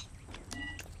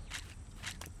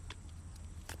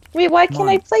 Wait, why Come can't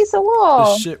on. I place a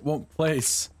wall? This shit won't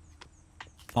place.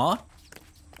 Huh?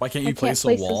 Why can't you I can't place a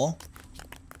place wall?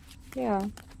 Yeah.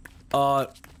 I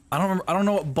don't remember. I don't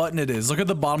know what button it is. Look at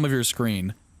the bottom of your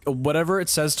screen. Whatever it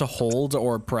says to hold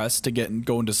or press to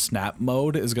go into snap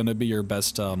mode is gonna be your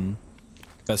best choice.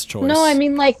 No, I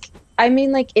mean like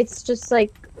it's just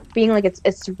like being like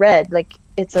it's red, like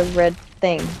it's a red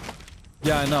thing.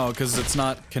 Yeah, I know, because it's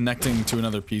not connecting to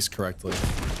another piece correctly.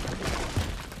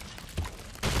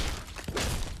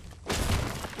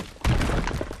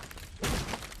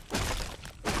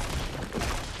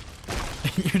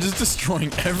 You're just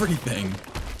destroying everything.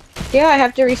 Yeah, I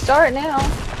have to restart now.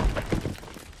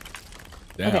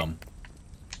 Damn. Okay.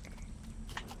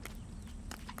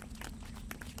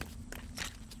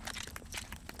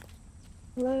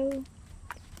 Hello?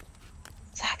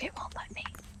 Zach, it won't let me.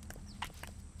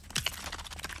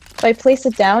 If I place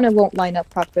it down, it won't line up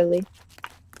properly.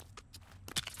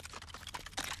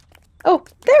 Oh,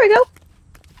 there we go.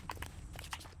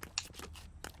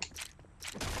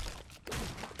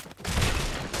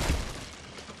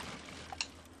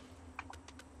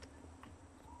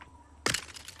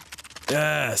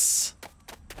 Yes.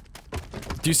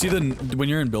 Do you see when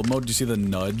you're in build mode, do you see the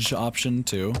nudge option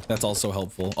too? That's also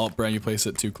helpful. Oh, Brian, you place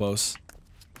it too close.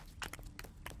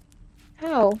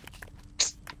 How?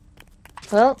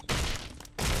 Well,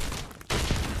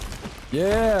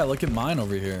 Yeah, look at mine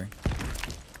over here.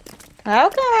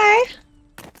 okay.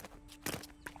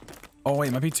 Oh wait,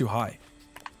 it might be too high.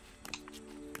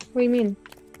 What do you mean?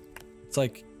 It's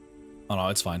like, oh no,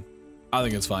 it's fine. I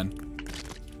think it's fine.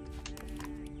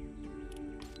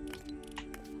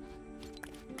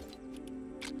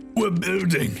 We're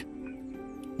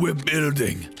building. We're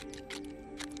building.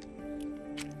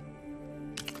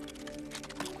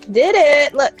 Did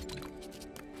it! Look.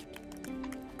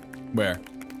 Where?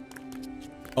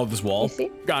 Oh, this wall? You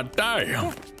see? God damn.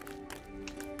 Yeah.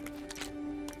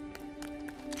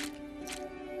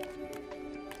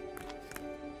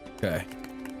 Okay.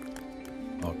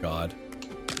 Oh god.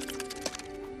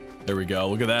 There we go.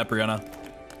 Look at that, Brianna.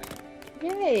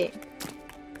 Yay.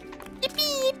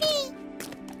 Yippee, yippee.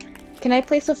 Can I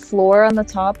place a floor on the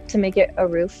top to make it a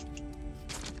roof?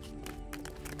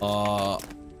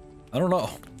 I don't know.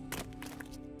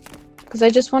 Because I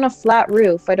just want a flat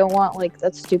roof. I don't want like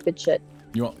that stupid shit.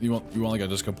 You want like a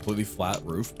just completely flat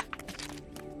roof?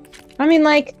 I mean,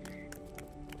 like,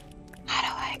 how do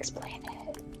I explain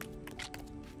it?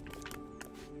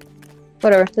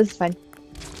 Whatever, this is fine.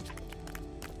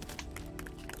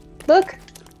 Look!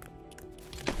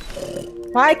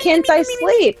 Why can't I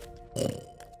sleep?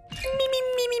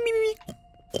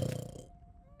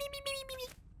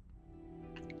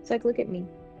 It's like, look at me.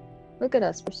 Look at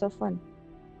us, we're so fun.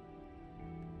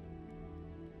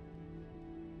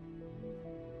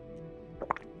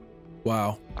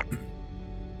 Wow.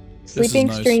 Sleeping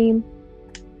nice. stream.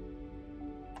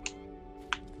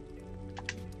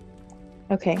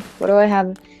 Okay, what do I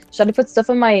have? Should I put stuff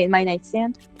on my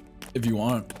nightstand? If you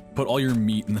want, put all your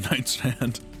meat in the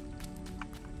nightstand.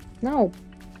 No.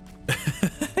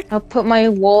 I'll put my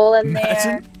wool in there.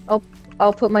 Imagine-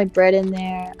 I'll put my bread in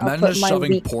there. I'll Imagine put just my shoving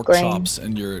wheat pork grain. chops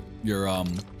in your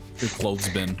clothes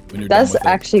bin when you're That's done with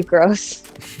actually gross.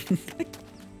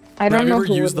 I don't Have know you ever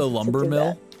who used would the lumber do mill?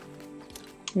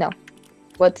 that. No.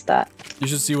 What's that? You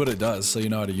should see what it does so you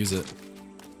know how to use it.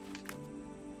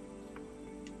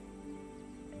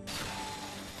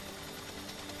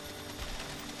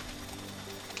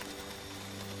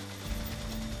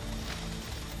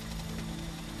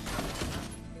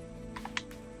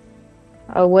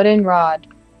 A wooden rod.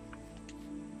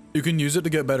 You can use it to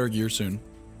get better gear soon.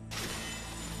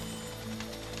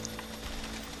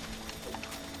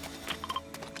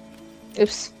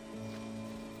 Oops.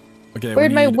 Okay,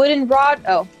 Where'd we my need- wooden rod?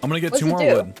 Oh, I'm gonna get what's 2 it more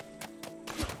do? wood.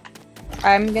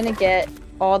 I'm gonna get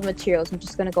all the materials. I'm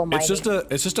just gonna go mining. It's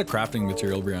just a crafting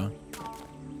material, Brianna.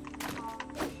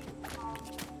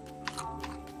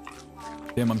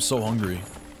 Damn, I'm so hungry.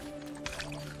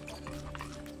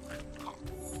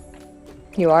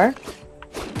 You are?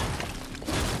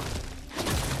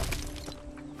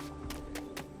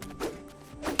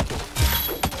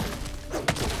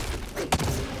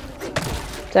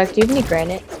 Zach, do you have any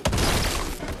granite?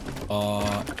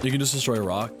 You can just destroy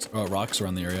rocks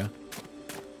around the area.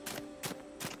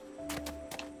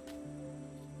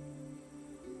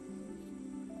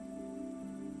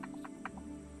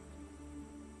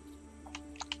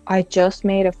 I just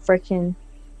made a freaking.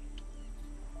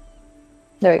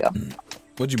 There we go.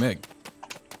 What'd you make?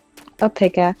 A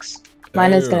pickaxe.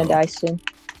 Mine is gonna Ew. die soon.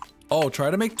 Oh, try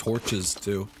to make torches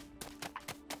too.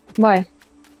 Why?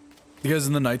 Because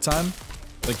in the nighttime,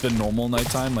 like the normal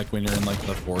nighttime, like when you're in like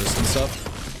the forest and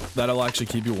stuff, that'll actually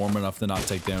keep you warm enough to not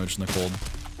take damage in the cold.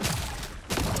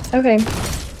 Okay.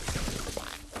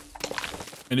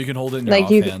 And you can hold it in your Like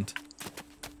you- offhand.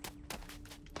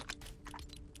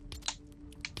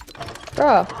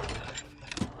 Bro.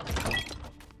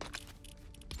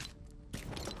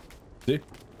 See?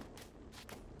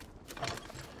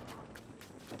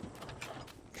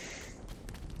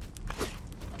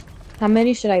 How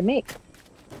many should I make?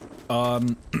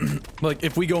 Like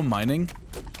if we go mining,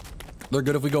 they're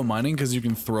good if we go mining because you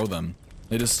can throw them.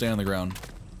 They just stay on the ground.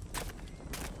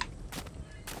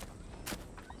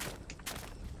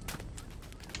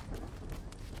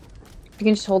 You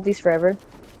can just hold these forever.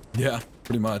 Yeah,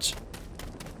 pretty much.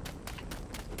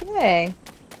 Yay.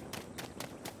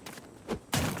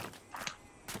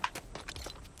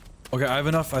 Okay, I have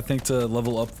enough, I think, to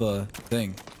level up the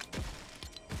thing.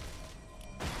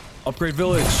 Upgrade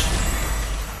village.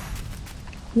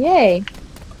 Yay.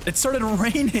 It started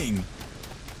raining.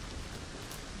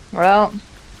 Well,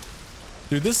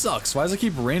 Dude, this sucks. Why does it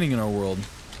keep raining in our world?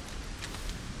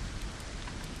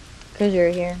 because you're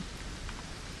here.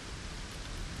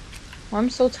 I'm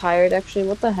so tired, actually.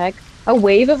 What the heck? A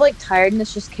wave of, like,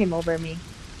 tiredness just came over me.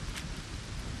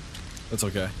 That's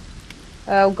okay.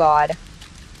 Oh, God.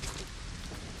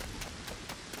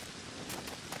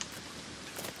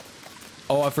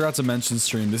 Oh, I forgot to mention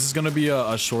stream. This is gonna be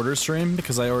a shorter stream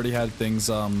because I already had things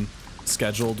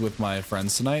scheduled with my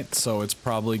friends tonight, so it's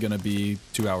probably gonna be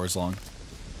 2 hours long.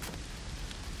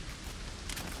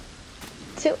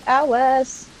 2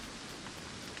 hours.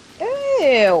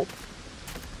 Ew.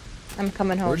 I'm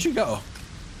coming home. Where'd you go?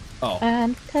 Oh.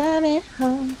 I'm coming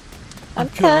home. I'm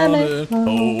coming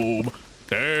home. home.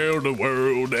 Tell the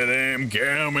world that I'm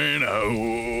coming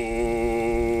home.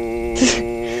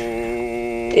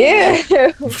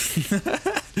 Ew.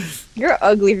 You're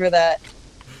ugly for that.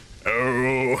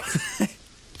 Oh.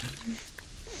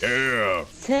 Yeah.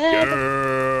 Sad.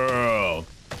 Girl.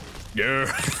 Girl.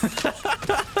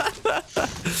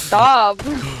 Stop.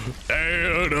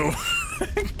 I don't know.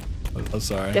 I'm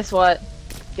sorry. Guess what?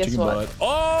 Guess Chicken what? butt.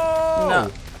 Oh!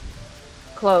 No.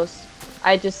 Close.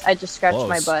 I just scratched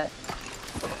my Close. butt.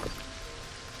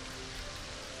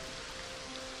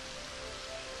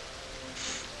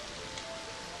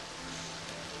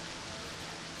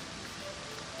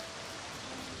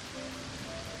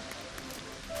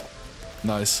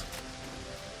 Nice.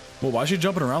 Well, why is she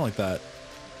jumping around like that?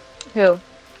 Who?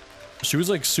 She was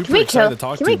like super Can we excited kill- to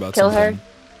talk can to you we about kill her? something.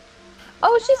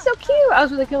 Oh, she's so cute. I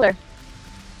was gonna kill her.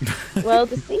 Well,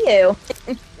 to see you.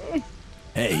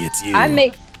 Hey, it's you. I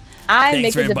make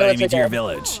Thanks for the inviting me village to your good.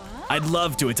 village. I'd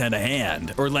love to attend a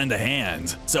hand or lend a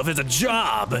hand. So if there's a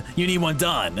job you need one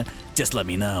done, just let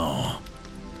me know.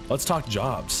 Let's talk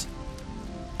jobs.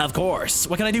 Of course.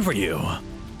 What can I do for you?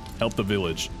 Help the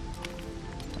village.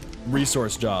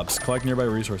 Resource jobs. Collect nearby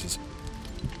resources.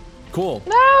 Cool.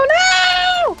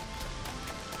 No!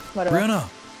 Whatever. Brianna,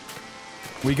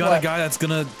 we got What? a guy that's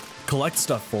gonna collect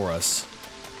stuff for us.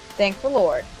 Thank the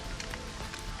Lord.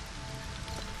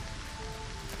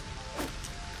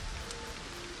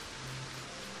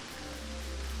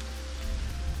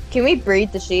 Can we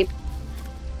breed the sheep?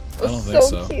 I don't think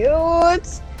so.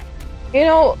 Cute. You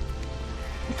know,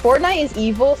 Fortnite is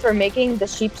evil for making the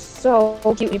sheep so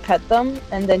cute. You pet them,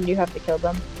 and then you have to kill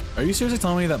them. Are you seriously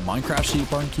telling me that Minecraft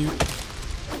sheep aren't cute?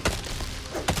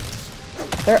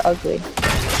 They're ugly.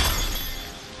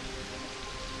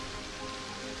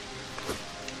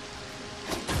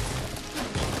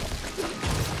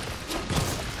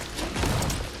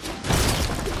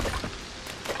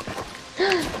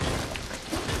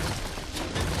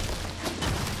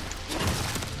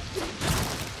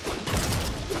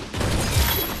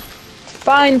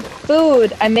 Find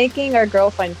food. I'm making our girl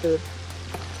find food.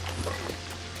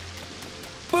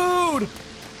 Food!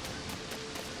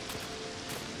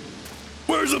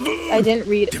 Where's the food? I didn't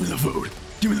read. Give me the food.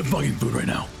 Give me the fucking food right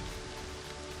now.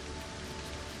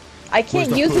 I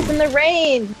can't the use this food? in the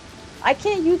rain. I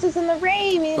can't use this in the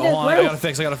rain. We need Hold this on, I roof. gotta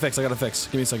fix.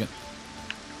 Give me a second.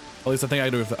 At least I think I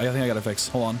do. I think I gotta fix.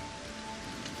 Hold on.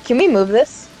 Can we move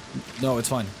this? No, it's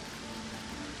fine.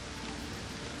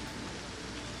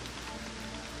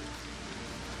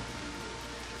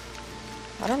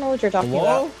 I don't know what you're talking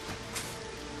Hello? about.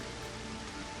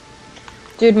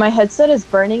 Dude, my headset is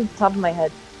burning the top of my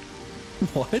head.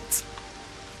 What?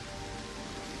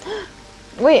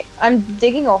 Wait, I'm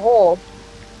digging a hole.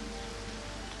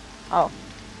 Oh.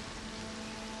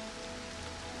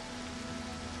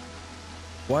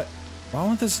 What? Why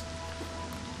won't this?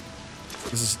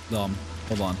 This is dumb.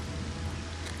 Hold on.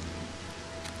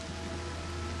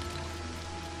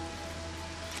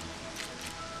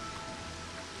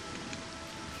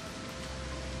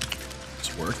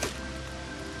 This work.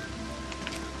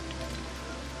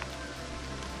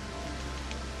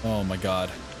 Oh my god.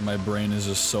 My brain is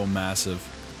just so massive.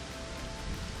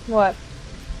 What?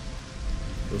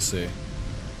 We'll see.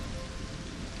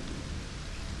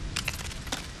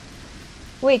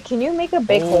 Wait, can you make a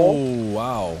big hole? Oh,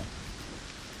 wow.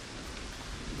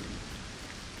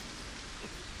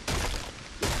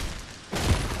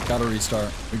 Gotta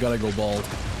restart. We gotta go bald.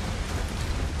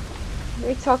 What are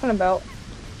you talking about?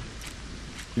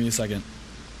 Give me a second.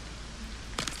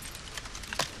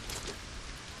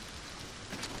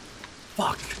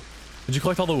 Fuck. Did you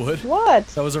collect all the wood What?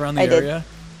 that was around the I did. area?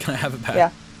 Can I have it back?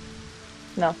 Yeah.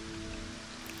 No.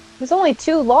 There's only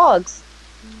 2 logs.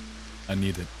 I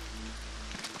need it.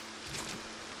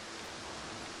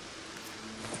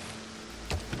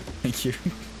 Thank you.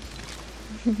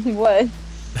 What?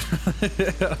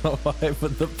 I don't know why,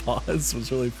 but the pause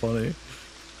was really funny.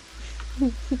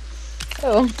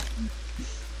 Oh.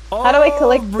 How do I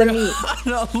collect the meat?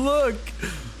 Now look!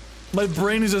 My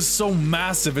brain is just so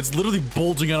massive, it's literally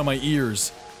bulging out of my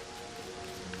ears.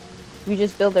 You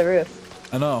just build a roof.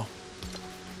 I know.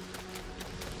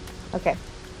 Okay.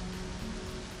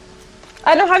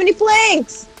 I don't have any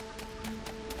planks!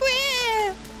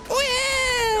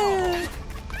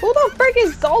 Who the frick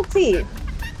is salty?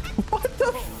 What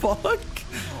the fuck?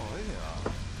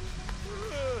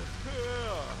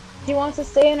 He wants to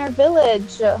stay in our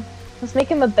village. Let's make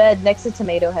him a bed next to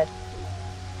Tomato Head.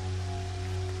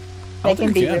 I They don't can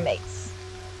think we be can. roommates.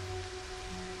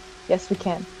 Yes, we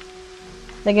can.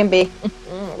 They can be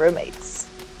roommates.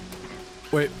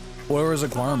 Wait, what were his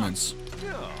requirements?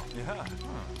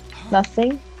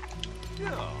 Nothing?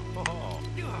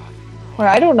 Well,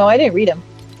 I don't know. I didn't read them.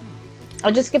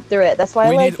 I'll just skip through it. That's why I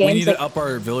like We games need like... to up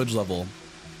our village level.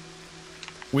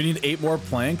 We need 8 more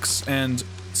planks and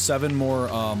 7 more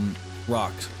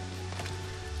rocks.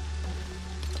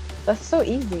 That's so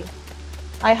easy.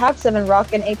 I have 7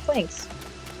 rock and 8 planks.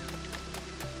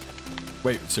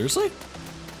 Wait, seriously?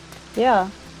 Yeah.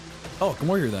 Oh, come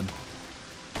over here then.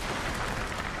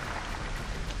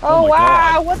 Oh, my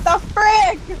wow! God. What the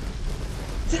frick?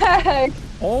 Tag!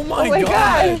 Oh my, Oh my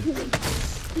God.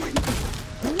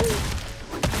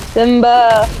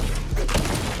 Simba!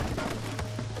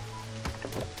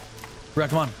 Brett,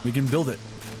 come on. We can build it.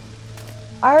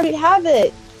 I already have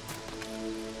it!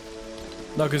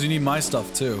 No, because you need my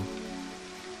stuff too.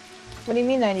 What do you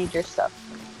mean I need your stuff?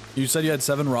 You said you had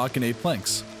 7 rock and 8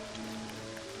 planks.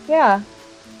 Yeah.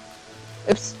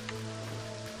 Oops.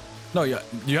 No, yeah,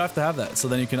 you have to have that, so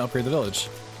then you can upgrade the village.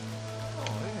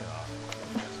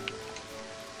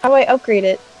 How do I upgrade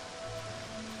it?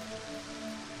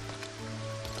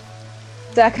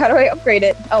 Zach, how do I upgrade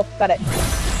it? Oh, got it.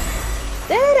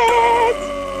 Did it!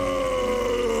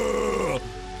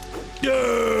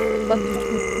 Look,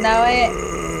 now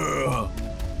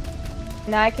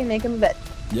I can make him a bed.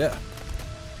 Yeah.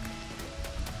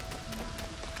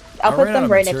 I'll I put ran out them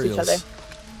of right next to each other.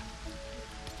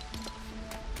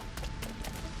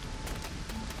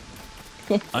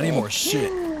 materials. I need more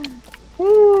shit.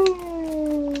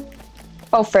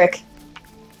 Oh, frick.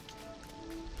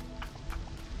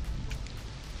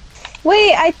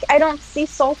 Wait, I don't see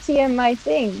salty in my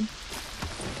thing.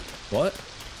 What?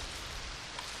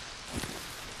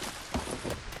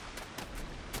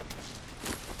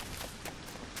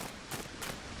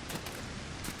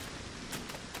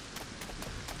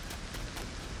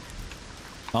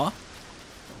 Huh?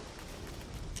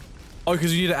 Oh,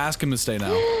 because you need to ask him to stay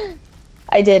now.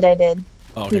 I did. Oh, okay,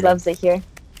 He good. loves it here.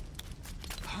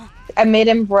 I made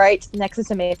him right next to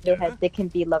Tomato Head. They can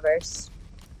be lovers.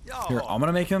 Here, I'm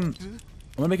gonna make him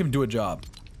do a job.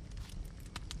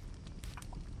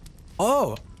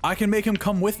 Oh, I can make him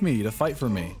come with me to fight for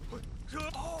me.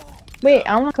 Wait,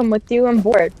 I wanna come with you. I'm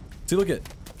bored. See, look at.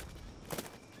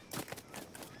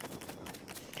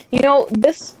 You know,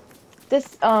 this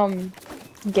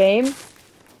game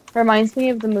reminds me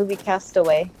of the movie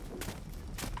Castaway.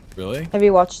 Really? Have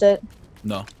you watched it?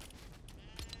 No.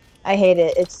 I hate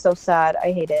it. It's so sad.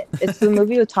 I hate it. It's the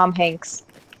movie with Tom Hanks.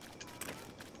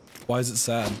 Why is it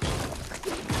sad?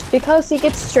 Because he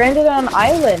gets stranded on an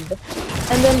island.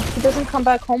 And then he doesn't come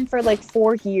back home for like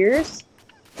 4 years.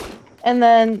 And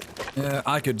then Yeah,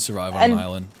 I could survive on an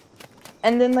island.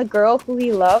 the girl who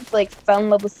he loved like fell in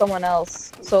love with someone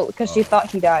else. So because she thought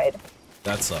he died.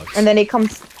 That sucks. And then he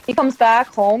comes back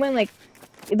home and like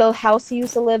the house he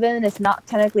used to live in is not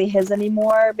technically his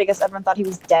anymore because everyone thought he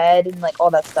was dead and like all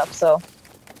that stuff. So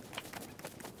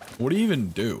What do you even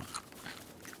do?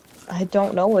 I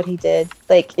don't know what he did.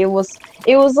 Like it was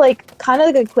like kind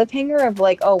of like a cliffhanger of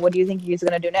like, oh, what do you think he's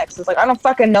gonna do next? It's like I don't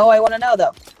fucking know. I want to know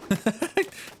though.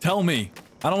 Tell me.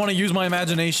 I don't want to use my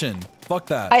imagination. Fuck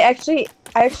that. I actually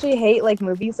hate like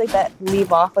movies like that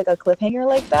leave off like a cliffhanger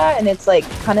like that, and it's like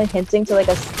kind of hinting to like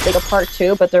a part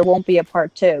 2, but there won't be a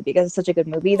part 2 because it's such a good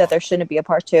movie that there shouldn't be a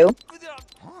part 2.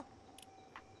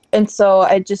 And so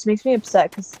it just makes me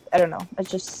upset because I don't know. I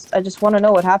just want to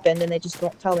know what happened, and they just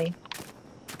won't tell me.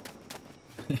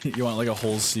 You want like a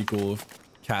whole sequel of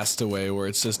Castaway where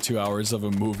it's just 2 hours of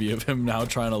a movie of him now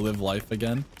trying to live life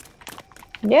again?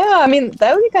 Yeah, I mean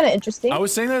that would be kind of interesting. I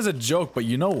was saying that as a joke, but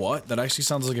you know what? That actually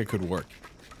sounds like it could work.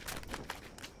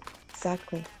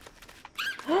 Exactly.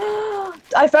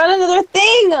 I found another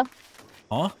thing.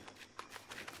 Huh?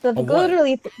 The what?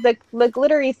 the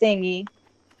glittery thingy.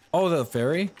 Oh, the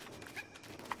fairy?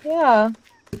 Yeah.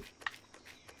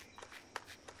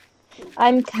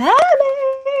 I'm coming.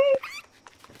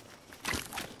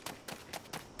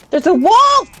 There's a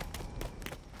wolf!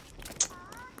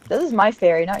 This is my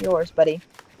fairy, not yours, buddy.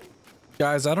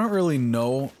 Guys, I don't really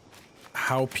know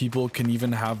how people can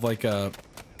even have like a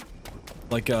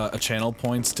channel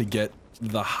points to get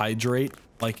the hydrate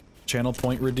like channel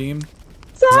point redeem.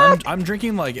 'Cause I'm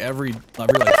drinking like every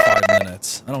like 5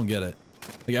 minutes. I don't get it.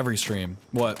 Like every stream.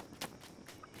 What?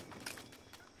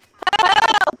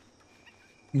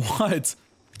 What?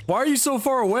 Why are you so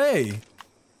far away?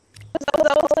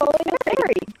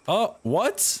 Oh,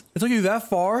 what? It took you that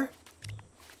far?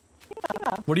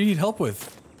 Yeah. What do you need help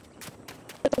with?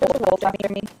 There's a wolf down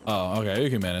near me. Oh, okay, you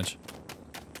can manage.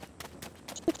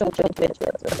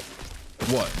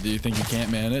 What? Do you think you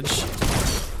can't manage?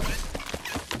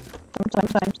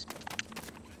 Sometimes.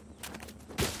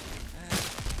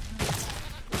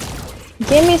 It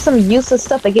gave me some useless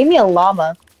stuff. It gave me a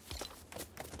llama.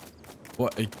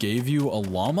 What? It gave you a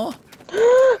llama?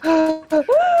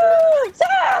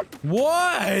 Sam!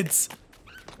 What?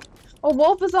 A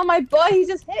wolf is on my butt. He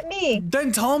just hit me.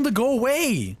 Then tell him to go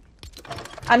away.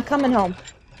 I'm coming home.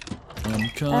 I'm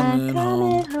coming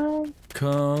home.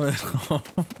 Coming home.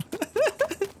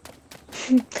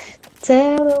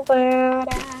 Tell the world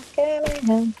I'm coming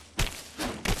home.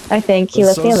 I think he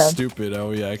That's left me so alone. stupid how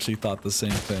we actually thought the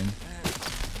same thing.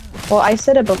 Well, I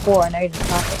said it before, now you're just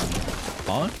copying me.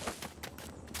 Huh?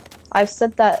 I've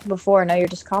said that before, now you're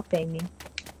just copying me.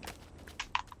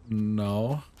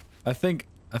 No. I think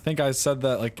I said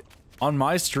that like on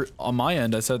my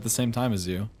end I said it at the same time as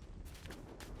you.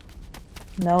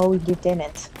 No, you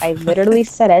didn't. I literally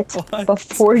said it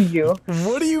before you.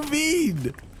 What do you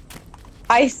mean?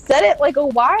 I said it like a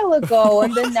while ago,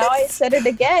 and then now I said it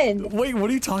again. Wait, what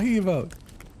are you talking about?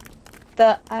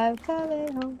 The I'm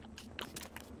coming home.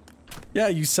 Yeah,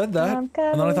 you said that, and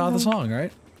then I thought of the song,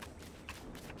 right?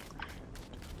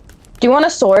 Do you want a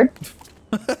sword?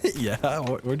 Yeah,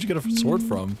 where'd you get a sword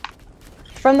from?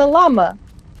 From the llama.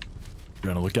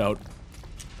 You're gonna look out.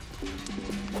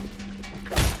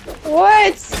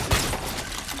 What?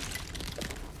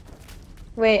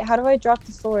 Wait, how do I drop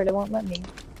the sword? It won't let me.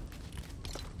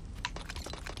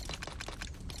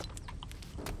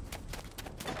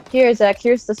 Here, Zach,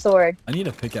 here's the sword. I need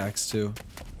a pickaxe too.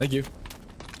 Thank you.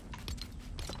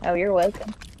 Oh, you're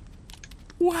welcome.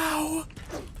 Wow.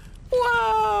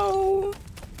 Wow.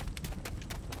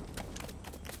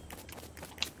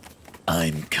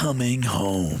 I'm coming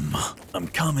home. I'm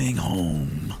coming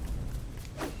home.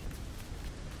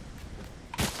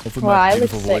 Hopefully Wow, my I look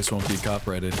beautiful voice sick. won't be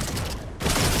copyrighted.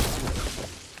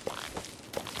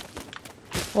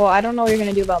 Well, I don't know what you're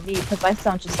gonna do about me, because I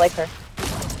sound just like her.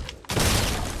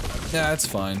 Yeah, that's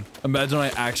fine. Imagine I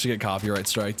actually get copyright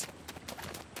striked.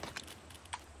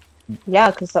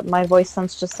 Yeah, because my voice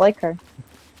sounds just like her.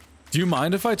 Do you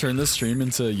mind if I turn this stream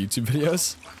into YouTube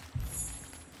videos?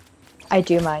 I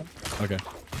do mind. Okay.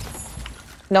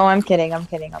 No, I'm kidding, I'm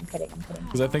kidding, I'm kidding, I'm kidding.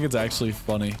 Because I think it's actually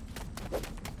funny.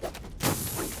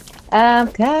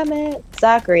 I'm coming.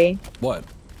 Zachary, What?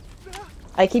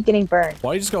 I keep getting burned.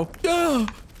 Why do you just go, yeah?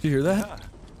 Do you hear that?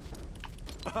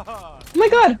 Oh my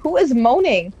god, who is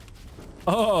moaning?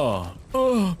 Oh.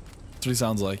 Oh. That's what he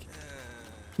sounds like.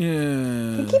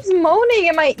 Yeah. He keeps moaning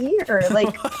in my ear,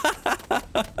 like...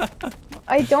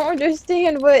 I don't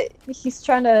understand what he's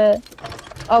trying to...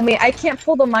 Oh man, I can't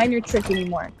pull the miner trick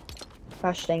anymore.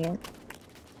 Gosh dang it.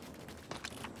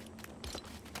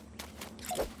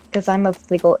 Because I'm of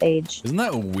legal age. Isn't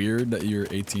that weird that you're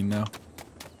 18 now?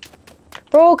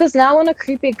 Bro, because now when a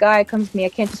creepy guy comes to me, I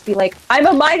can't just be like, I'm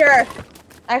a miner!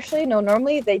 Actually, no,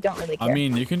 normally they don't really care. I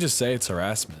mean, you can just say it's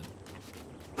harassment.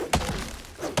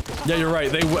 Yeah, you're right.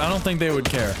 I don't think they would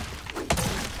care.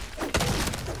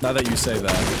 Now that you say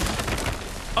that.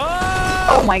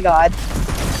 Oh my god.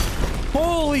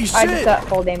 Holy shit! I just got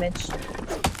full damage.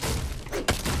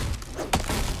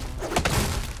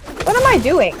 What am I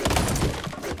doing?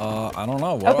 I don't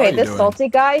know. What are Okay, you this doing? salty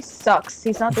guy sucks.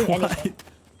 He's not doing anything.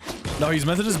 No, he's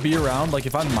meant to just be around. Like,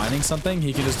 if I'm mining something,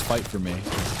 he can just fight for me.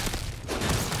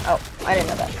 Oh, I didn't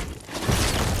know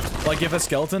that. Like, if a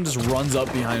skeleton just runs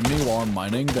up behind me while I'm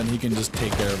mining, then he can just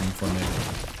take care of him for me.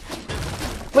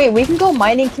 Wait, we can go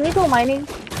mining. Can we go mining?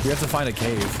 We have to find a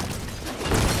cave.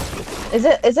 Is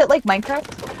it like Minecraft?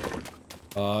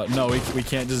 No, we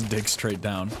can't just dig straight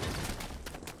down.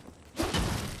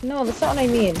 No, that's not what I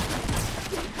mean.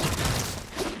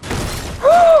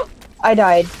 I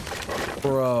died.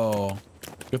 Bro.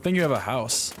 Good thing you have a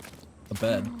house. A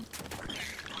bed.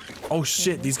 Oh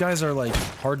shit, these guys are like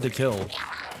hard to kill.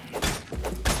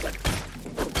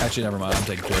 Actually, never mind, I'm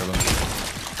taking care of them.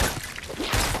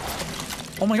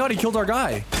 Oh my god, he killed our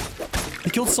guy.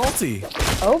 He killed Salty.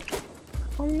 Oh.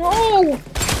 Oh no!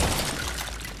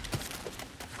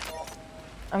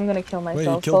 I'm gonna kill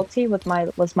myself. killed- Salty was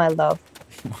my love.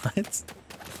 What?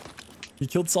 He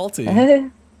killed Salty.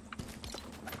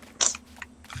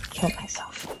 Killed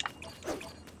myself.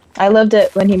 I loved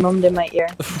it when he moaned in my ear.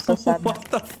 I'm so sad. What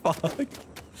the fuck?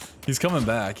 He's coming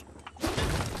back.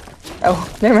 Oh,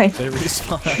 never mind. They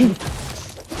respawn.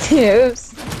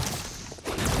 Oops.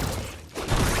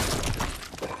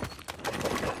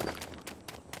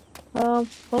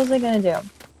 What was I gonna do?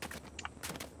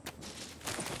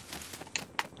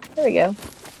 There we go.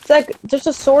 Zach, there's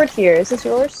a sword here. Is this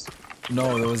yours?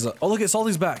 No, there was a... Oh, look,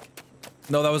 Salty's back.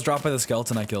 No, that was dropped by the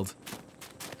skeleton I killed.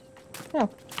 No.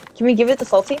 Can we give it to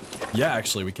Salty? Yeah,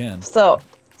 actually, we can. So,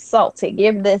 Salty,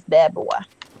 give this bad boy.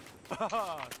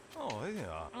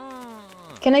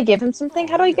 Can I give him something?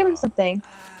 How do I give him something?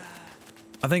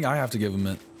 I think I have to give him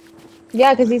it.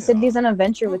 Yeah, because he said he's on an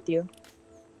adventure with you.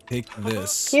 Take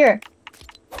this. Here.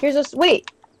 Here's a...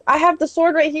 Wait! I have the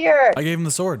sword right here! I gave him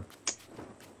the sword.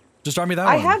 Just drop me that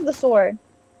I one. have the sword.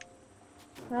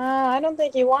 I don't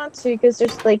think you want to because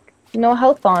there's like no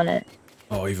health on it.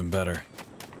 Oh, even better.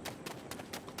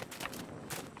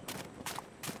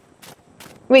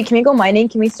 Wait, can we go mining?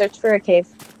 Can we search for a cave?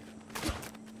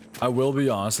 I will be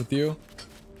honest with you.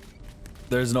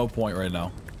 There's no point right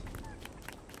now.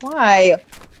 Why?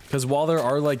 Because while there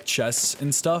are like chests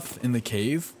and stuff in the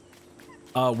cave,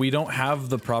 we don't have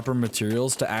the proper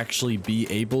materials to actually be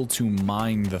able to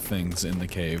mine the things in the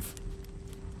cave.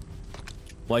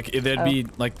 Like it'd be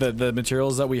like the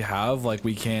materials that we have, like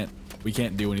we can't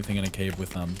do anything in a cave with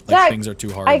them. Like Zach, things are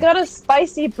too hard. I got a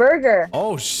spicy burger.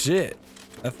 Oh shit.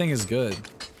 That thing is good.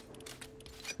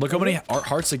 Look how many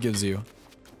hearts it gives you.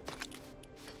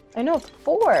 I know,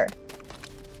 4.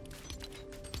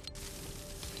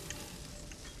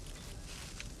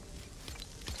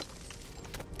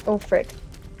 Oh frick.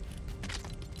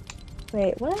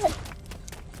 Wait, what?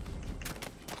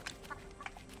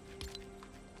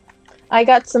 I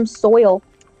got some soil.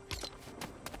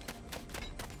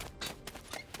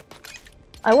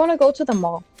 I want to go to the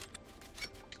mall.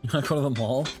 You wanna go to the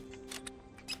mall?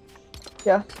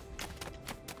 Yeah.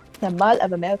 The Mall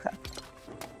of America.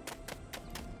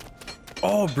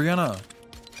 Oh, Brianna.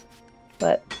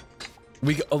 But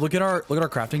Look at our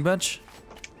crafting bench.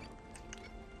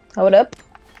 hold up.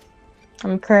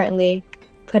 I'm currently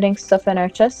putting stuff in our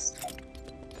chest.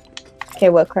 Okay,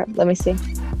 what crap? Let me see.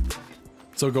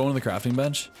 So go into the crafting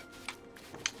bench.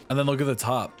 And then look at the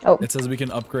top. Oh. It says we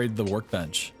can upgrade the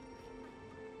workbench.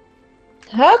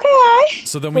 Okay.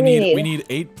 So then What do you we need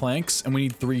 8 planks and we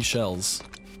need 3 shells.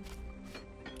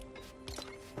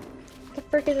 What the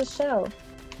frick is a shell?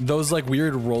 Those like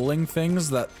weird rolling things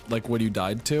that like what you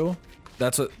died to,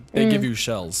 that's what they give you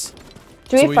shells.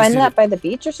 Do So we we find just need that to- by the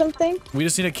beach or something? We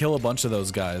just need to kill a bunch of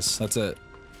those guys. That's it.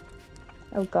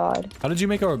 Oh god. How did you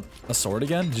make a sword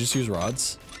again? Did you just use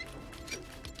rods?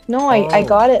 No, I Oh,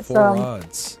 got it 4 from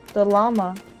rods. the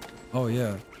llama. Oh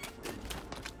yeah.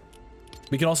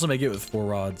 We can also make it with 4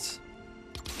 rods.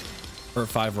 Or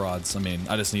 5 rods. I mean,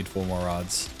 I just need 4 more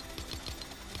rods.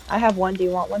 I have one. Do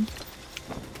you want one?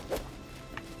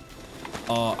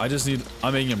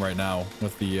 I'm making them right now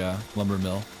with the lumber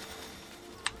mill.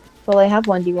 Well, I have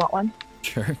one. Do you want one?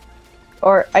 Sure.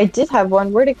 Or I did have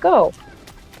one. Where'd it go?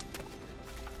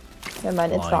 Never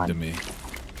mind, it's Lying to gone. me.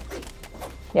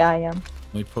 Yeah, I am.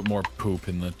 Let me put more poop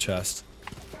in the chest.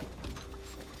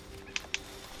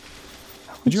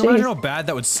 Could you imagine Jeez. how bad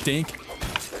that would stink?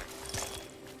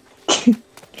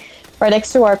 Right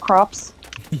next to our crops.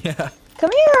 Yeah. Come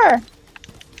here!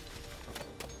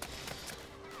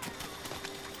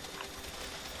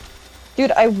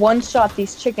 Dude, I one-shot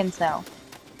these chickens now.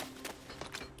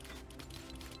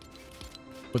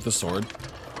 With the sword.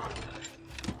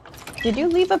 Did you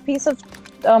leave a piece of,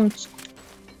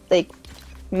 like,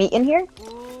 meat in here?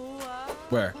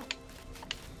 Where?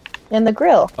 In the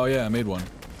grill. Oh yeah, I made one.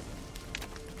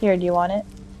 Here, do you want it?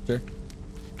 Sure.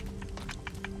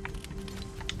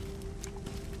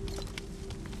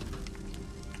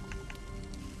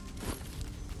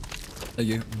 Thank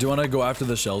you. Do you want to go after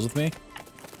the shells with me?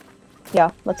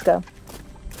 Yeah, let's go.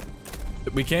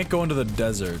 We can't go into the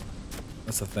desert.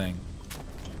 That's the thing.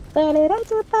 We We have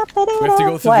to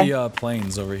go through Why? the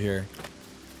plains over here.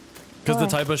 Because the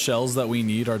type of shells that we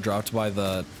need are dropped by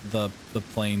the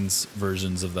plains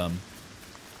versions of them.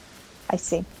 I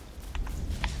see.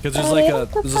 Because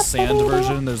there's a sand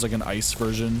version, there's like an ice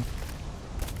version.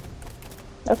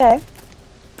 Okay.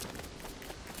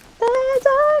 There's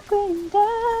a green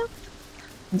dove.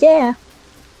 Yeah.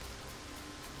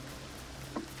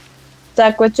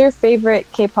 Zach, what's your favorite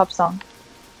K-pop song?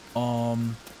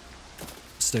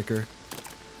 Sticker.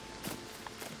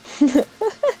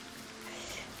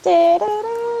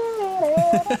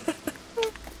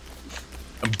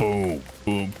 Boom,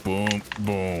 boom, boom,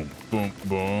 boom, boom,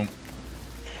 boom.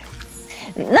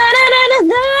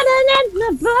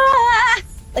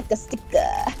 Like a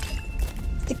sticker.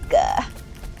 Sticker.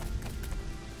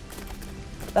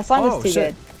 That song is too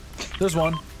shit. good. There's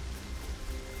one.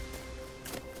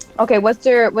 Okay, what's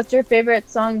your favorite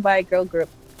song by a girl group?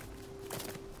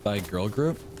 By a girl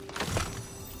group?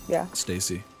 Yeah.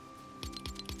 Stacy.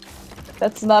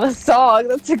 That's not a song,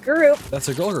 that's a group. That's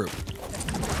a girl group.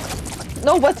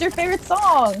 No, what's your favorite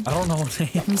song? I don't know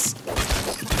names.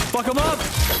 Fuck him up!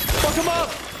 Fuck him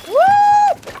up! Woo!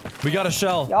 We got a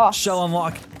shell. Yes. Shell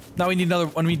unlock. Now we need another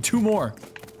one. We need 2 more.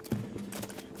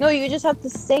 No, you just have to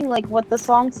sing like what the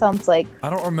song sounds like. I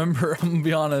don't remember. I'm gonna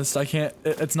be honest. I can't.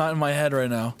 It's not in my head right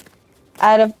now.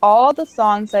 Out of all the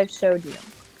songs I've showed you,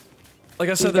 Like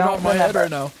I said, You they're not don't in my head remember. right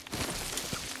now.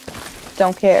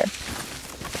 don't care.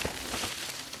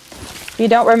 You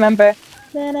don't remember.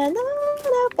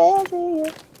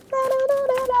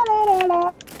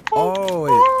 Oh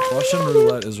wait, Russian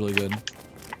roulette is really good.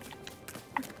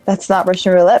 That's not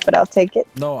Russian roulette, but I'll take it.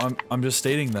 No, I'm just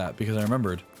stating that because I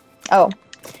remembered. Oh.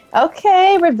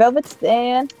 Okay, Red Velvet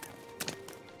Stand.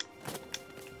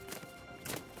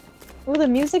 Oh, the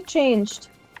music changed.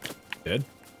 Did?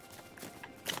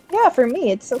 Yeah, for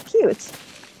me, it's so cute.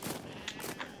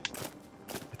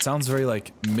 It sounds very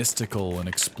like mystical and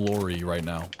explory right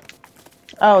now.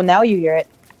 Oh, now you hear it.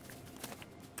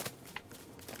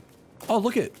 Oh,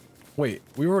 look at. Wait,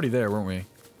 we were already there, weren't we?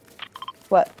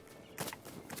 What?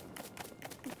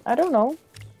 I don't know.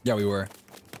 Yeah, we were.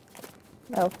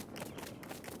 Oh.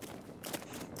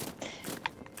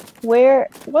 Where?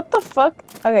 What the fuck?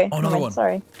 Okay. Oh, another never mind, one.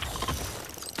 Sorry.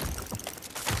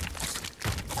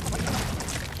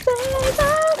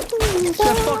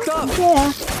 Get fucked up!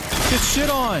 Yeah. Get shit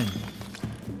on!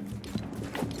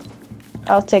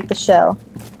 I'll take the shell.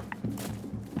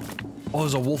 Oh,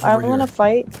 there's a wolf I over want to here.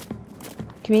 fight.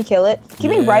 Can we kill it? Can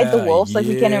we ride the Yeah, wolves like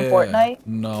we can in yeah. Fortnite?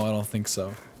 No, I don't think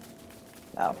so.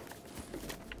 Oh.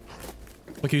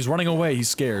 Look, he's running away. He's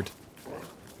scared.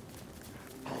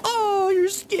 Oh, you're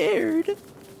scared.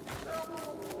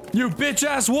 You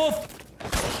bitch-ass wolf!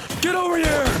 Get over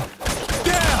here!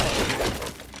 Yeah!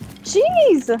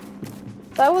 Jeez!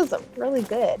 That was really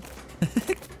good.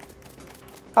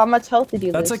 How much health did you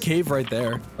lose? That's a cave right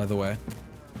there, by the way.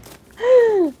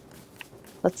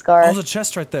 Let's go. Oh, there's a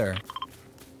chest right there.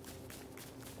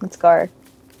 Let's go.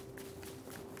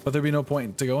 But there'd be no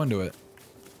point to go into it.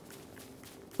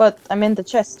 But I'm in the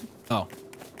chest. Oh.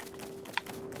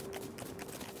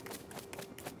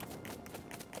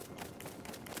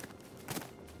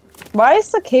 Why is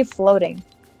the cave floating?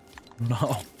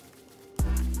 No.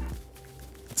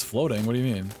 It's floating? What do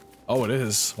you mean? Oh, it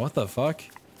is. What the fuck?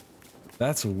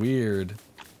 That's weird.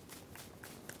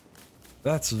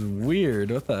 That's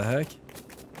weird. What the heck?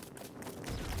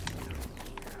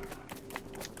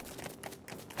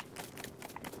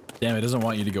 Damn, it doesn't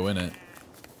want you to go in it.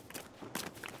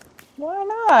 Why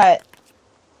not?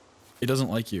 It doesn't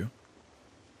like you.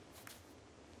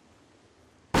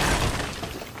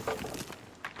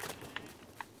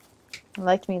 It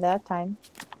liked me that time.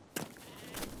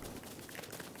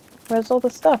 Where's all the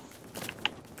stuff?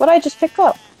 What'd I just pick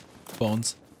up?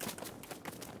 Bones.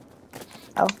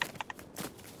 Oh.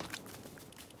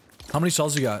 How many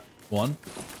shells you got? One?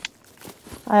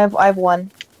 I have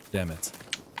one. Damn it.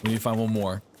 We need to find one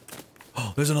more.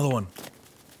 Oh, there's another one.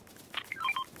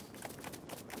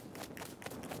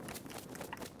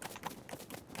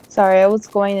 Sorry, I was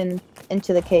going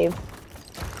into the cave.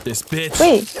 This bitch.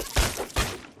 Wait,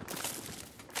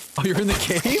 Oh, you're in the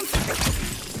cave?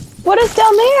 what is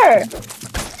down there?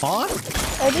 Huh?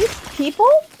 Are these people?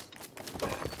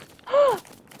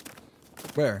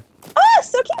 Where? Ah,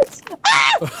 so cute!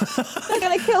 Ah! They're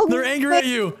gonna kill me. They're angry at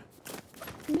you.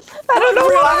 I don't know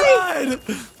why. Run!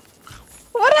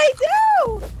 What'd I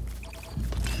do?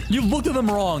 You looked at them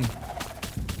wrong.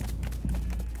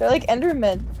 They're like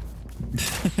Endermen.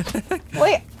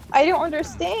 Wait, I don't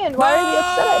understand. Why are they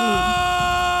upset at me?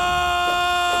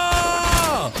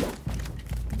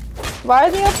 Why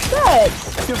are they upset?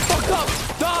 Get fucked up!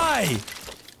 Die!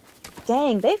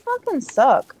 Dang, they fucking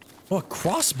suck. Oh, a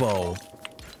crossbow.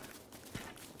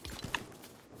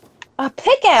 A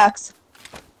pickaxe!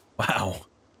 Wow.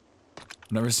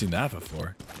 I've never seen that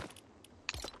before.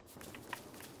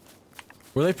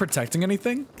 Were they protecting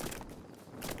anything?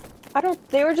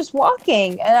 They were just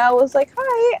walking, and I was like,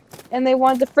 hi! And they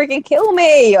wanted to freaking kill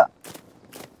me!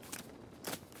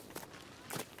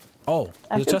 Oh,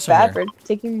 I there's a feel chest over bad there. for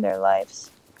taking their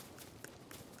lives.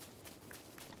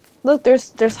 Look,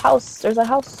 there's house. There's a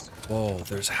house. Whoa,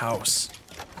 there's a house.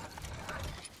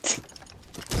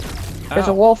 There's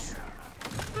a Ow. wolf.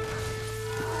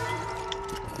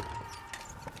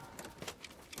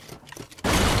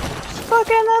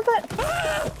 Fucking love it.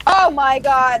 Oh my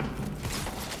god.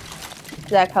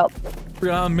 Zach, help.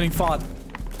 I'm being fought.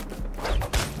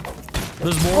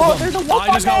 There's more Whoa, of them. there's a wolf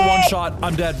I just on got me! one shot.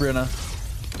 I'm dead, Brianna.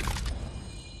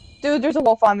 Dude, there's a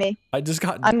wolf on me. I just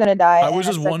got. I'm gonna die. I was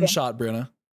in a just one second. shot, Brianna.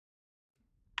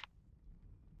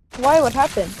 Why? What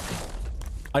happened?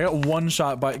 I got one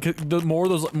shot by. The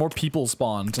more people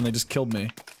spawned and they just killed me.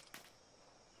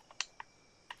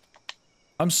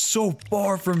 I'm so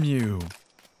far from you.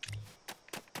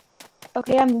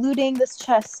 Okay, I'm looting this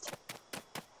chest.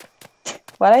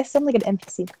 Why'd I sound like an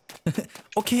NPC?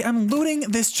 Okay, I'm looting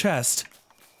this chest.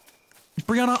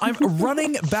 Brianna, I'm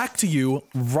running back to you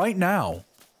right now.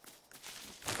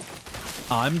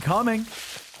 I'm coming.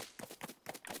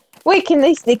 Wait,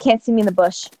 they can't see me in the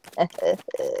bush.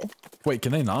 Wait,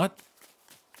 can they not?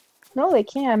 No, they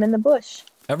can't. I'm in the bush.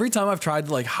 Every time I've tried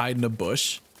to like hide in a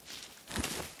bush,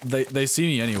 they see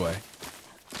me anyway.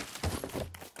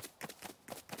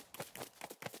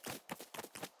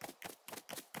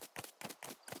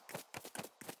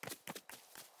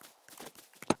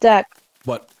 Zach,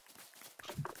 What?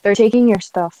 they're taking your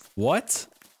stuff. What?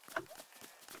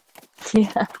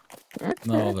 Yeah.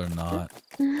 No, they're not.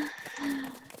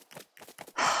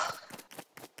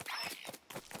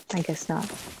 I guess not.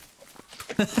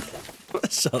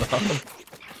 Shut up.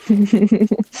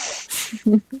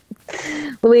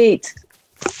 Wait.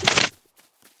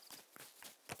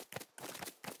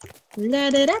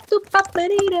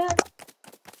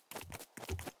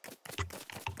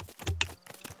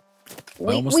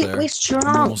 Wait, strong.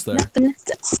 I'm almost there.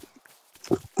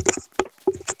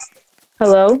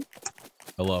 Hello?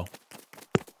 Hello.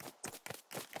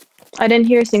 I didn't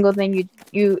hear a single thing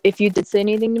if you did say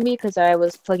anything to me because I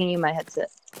was plugging in my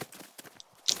headset.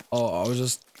 Oh,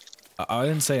 I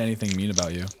didn't say anything mean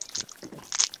about you.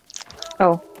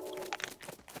 Oh.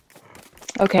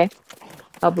 Okay.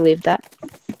 I'll believe that.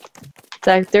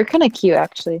 They're kind of cute,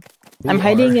 actually. I'm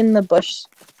hiding in the bush.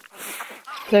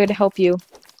 They're to help you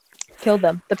kill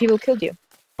them. The people who killed you.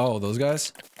 Oh, those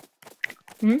guys?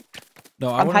 Hmm? No,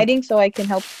 I'm hiding so I can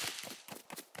help.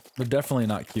 They're definitely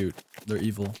not cute. They're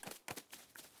evil.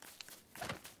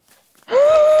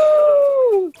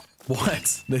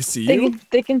 What? They see you?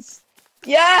 They can.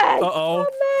 Yes! Uh-oh.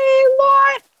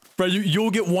 Lord! Bro,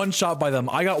 you'll get one shot by them.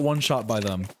 I got one shot by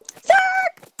them.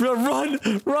 Bro, run!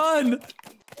 Run!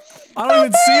 I don't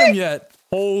even see them yet.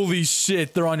 Holy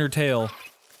shit, they're on your tail.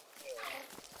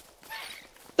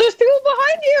 There's people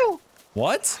behind you!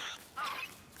 What?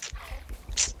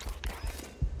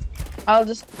 I'll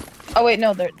just... Oh wait,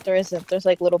 no, there isn't. There's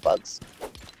like little bugs.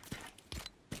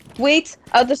 Wait,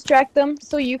 I'll distract them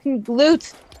so you can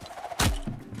loot.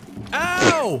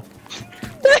 Ow!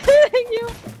 you...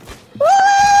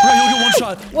 Bro, you'll get one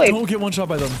shot. Wait. Don't get one shot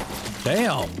by them.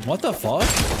 Damn, what the fuck?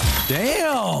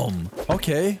 Damn!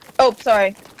 Okay. Oh,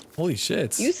 sorry. Holy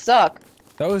shit. You suck.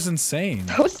 That was insane.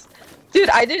 Dude,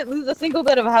 I didn't lose a single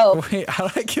bit of health. Wait, how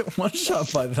did I get one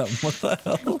shot by them? What the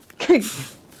hell?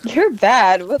 You're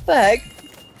bad. What the heck?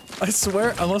 I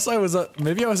swear, unless I was at,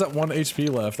 maybe I was at 1 HP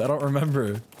left. I don't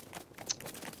remember.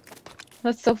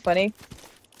 That's so funny.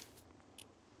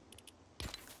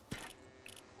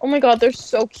 Oh my god, they're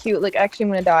so cute. Like, actually,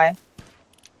 I'm gonna die.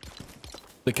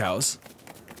 The cows.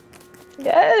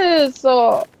 Yes!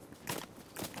 Oh.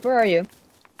 Where are you?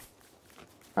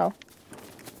 Oh.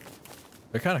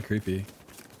 They're kind of creepy.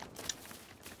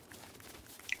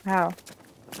 How?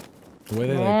 The way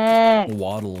they like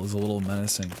waddle is a little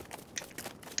menacing.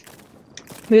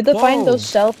 Who'd find Whoa! those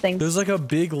shell things? There's like a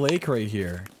big lake right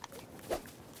here.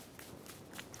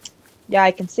 Yeah,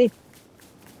 I can see.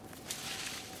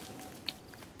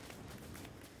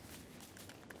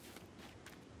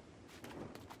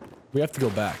 We have to go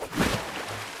back.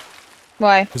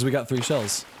 Why? Because we got 3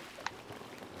 shells.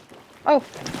 Oh.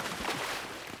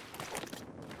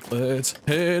 Let's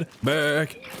head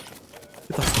back. Get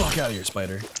the fuck out of here,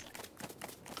 spider.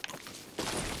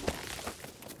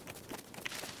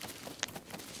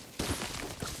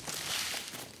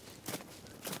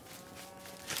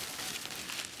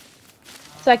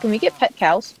 So can we get pet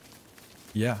cows?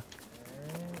 Yeah.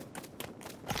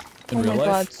 In Oh real my life?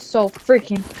 god, so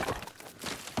freaking...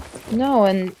 No,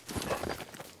 and...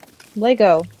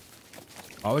 Lego.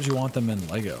 Why would you want them in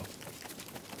Lego?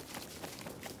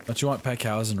 Don't you want pet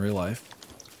cows in real life?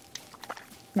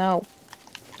 No.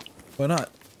 Why not?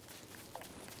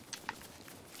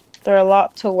 They're a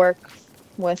lot to work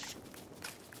with.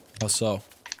 How so?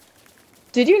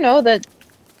 Did you know that,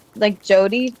 like,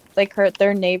 Jody, like,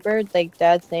 their neighbor, like,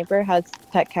 Dad's neighbor, has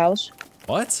pet cows?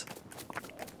 What?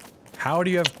 How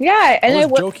do you have... Yeah, and I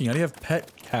was joking. How do you have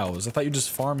pet cows? I thought you just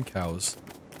farm cows.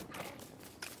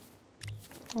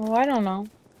 Oh, I don't know.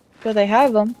 But they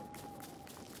have them.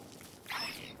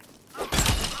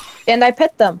 And I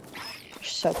pet them. They're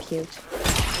so cute.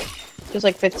 There's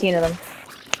like 15 of them.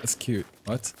 That's cute.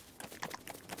 What?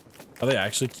 Are they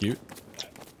actually cute?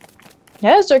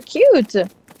 Yes, they're cute.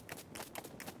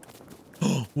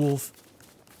 Wolf.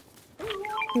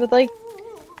 With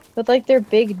like their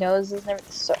big noses and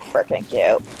everything. So freaking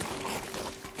cute.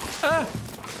 Ah!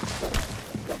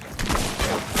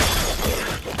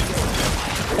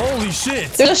 Holy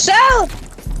shit! There's a shell!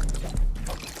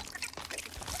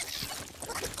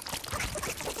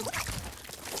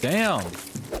 Damn!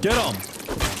 Get him!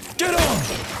 Get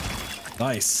him!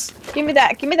 Nice. Give me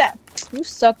that. Give me that. You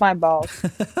suck my balls.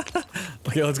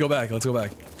 Okay, let's go back. Let's go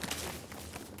back.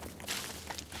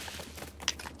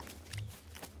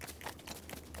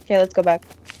 Okay, let's go back.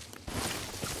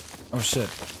 Oh shit.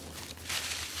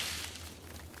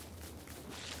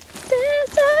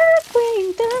 There's a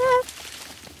queen dove.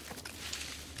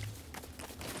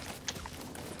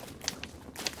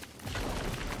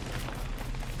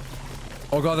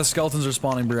 Oh god, the skeletons are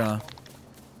spawning, Brianna.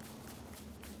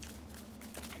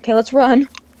 Okay, let's run.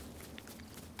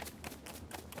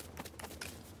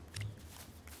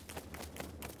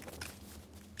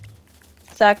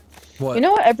 Zach, What? you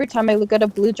know what? Every time I look at a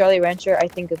blue Jolly Rancher, I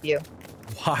think of you.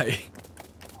 Why?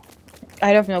 I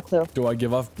have no clue. Do I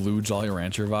give off blue Jolly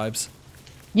Rancher vibes?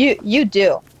 You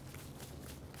do.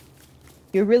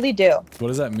 You really do. What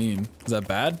does that mean? Is that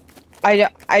bad?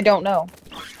 I don't know.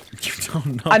 You don't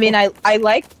know. I mean, I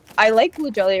like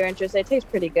blue Jolly Ranchers. They taste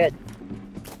pretty good.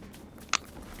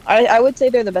 I would say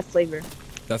they're the best flavor.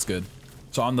 That's good.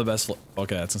 So I'm the best.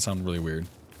 Okay, that's gonna sound really weird.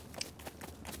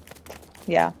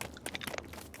 Yeah.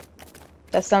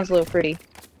 That sounds a little fruity.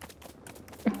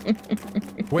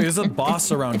 Wait, there's a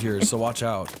boss around here, so watch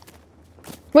out.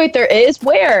 Wait, there is?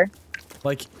 Where?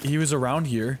 Like, he was around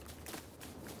here.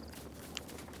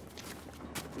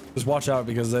 Just watch out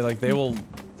because they will,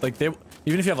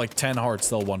 even if you have like 10 hearts,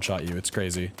 they'll one-shot you. It's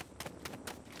crazy.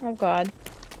 Oh god.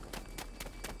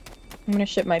 I'm gonna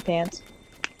shit my pants.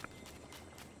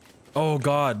 Oh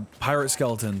god, pirate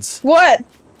skeletons. What?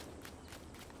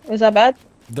 Was that bad?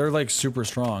 They're like super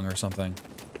strong or something.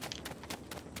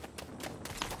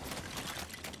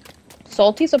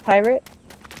 Salty's a pirate?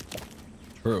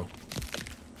 True.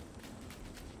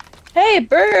 Hey,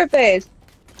 Burger Face!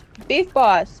 Beef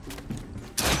Boss!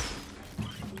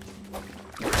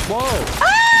 Whoa!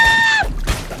 Ah!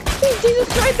 He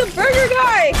destroyed the burger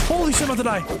guy! Holy shit, I'm about to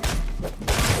die!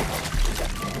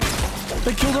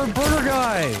 They killed our burger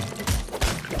guy!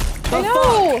 I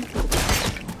know!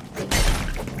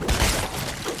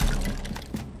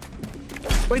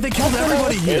 Wait, they killed That's what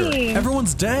I everybody was here! saying.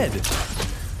 Everyone's dead!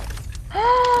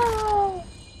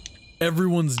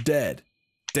 Everyone's dead.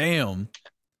 Damn.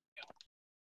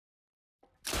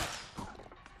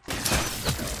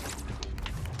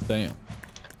 Damn.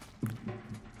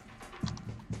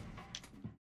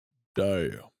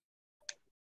 Damn.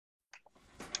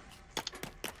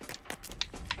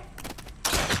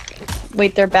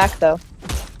 Wait, they're back though.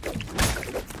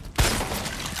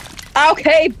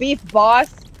 Okay, Beef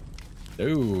Boss!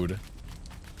 Dude.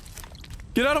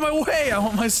 Get out of my way! I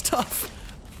want my stuff!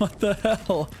 What the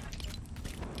hell?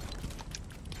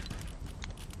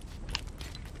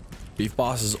 Beef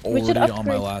Boss is already on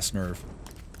my last nerve.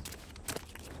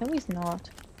 No, he's not.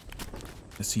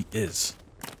 Yes, he is.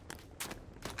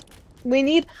 We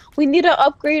need to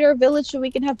upgrade our village so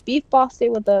we can have Beef Boss stay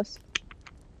with us.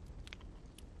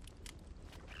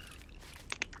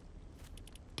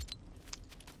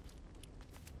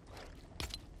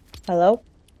 Hello?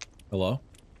 Hello?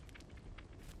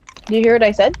 Do you hear what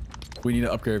I said? We need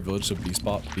to upgrade our village so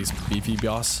Beefy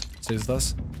Boss stays with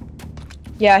us.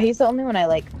 Yeah, he's the only one I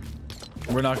like.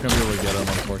 We're not gonna be able to get him,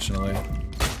 unfortunately.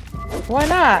 Why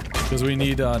not? Because we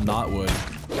need knotwood.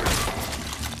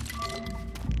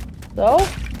 So?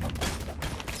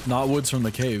 Knotwood's from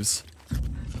the caves.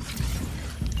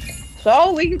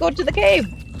 So we can go to the cave.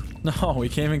 No, we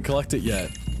can't even collect it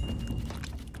yet.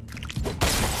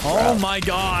 Oh my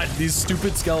god, these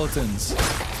stupid skeletons.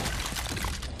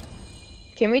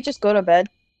 Can we just go to bed?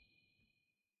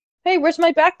 Hey, where's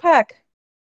my backpack?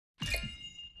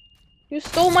 You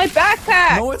stole my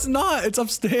backpack! No, it's not. It's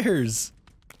upstairs.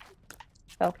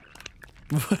 Oh.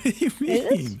 What do you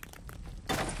mean?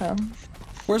 Oh.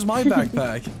 Where's my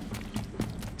backpack?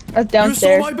 That's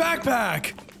downstairs. You stole my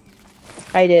backpack!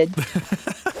 I did.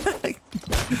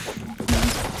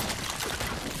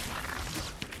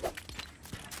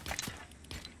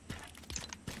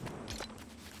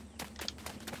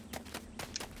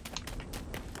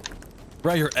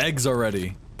 Right, your eggs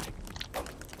already.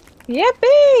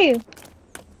 Yippee!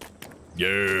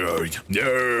 Yeah,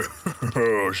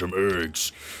 yeah, some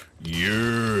eggs.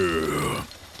 Yeah,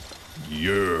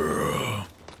 yeah,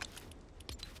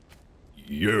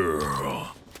 yeah,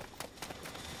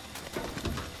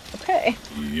 Okay.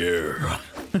 yeah.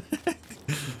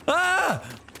 Ah!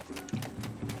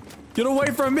 Get away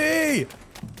from me!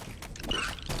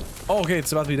 Oh, okay,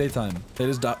 it's about to be daytime. They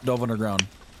just dove underground.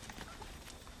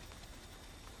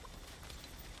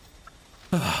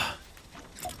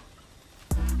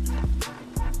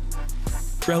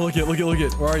 Brad, look it.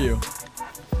 Where are you?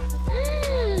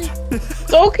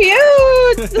 So cute!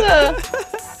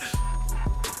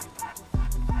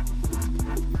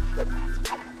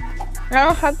 I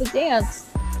don't have to dance.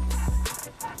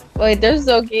 Wait, they're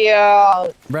so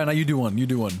cute. Brad, now you do one.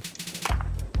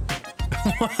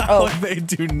 Wow, Oh. they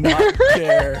do not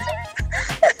care.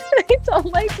 They don't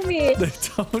like me. They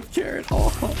don't care at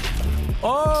all.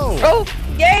 Oh! Oh,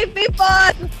 yay,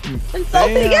 Beefos!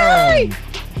 Insulting, yay!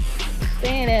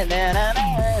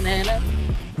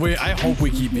 Wait, I hope we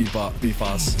keep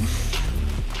Beefos.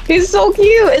 He's so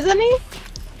cute, isn't he?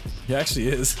 He actually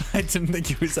is. I didn't think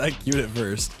he was that cute at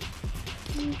first.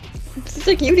 Such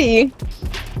a cutie.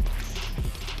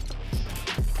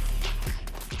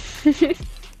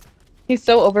 He's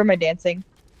so over my dancing.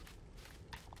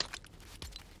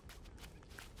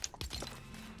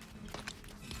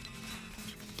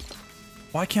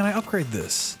 Why can't I upgrade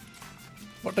this?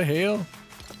 What the hell?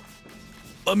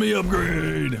 Let me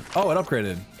upgrade. Oh, it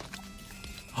upgraded.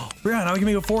 Oh, yeah, now we can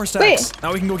make a 4 stacks. Wait.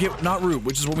 Now we can go get not root,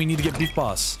 which is what we need to get beef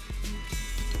boss.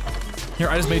 Here,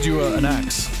 I just made you an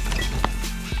axe.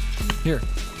 Here.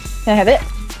 Can I have it?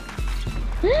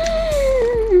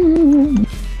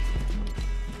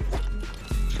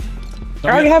 I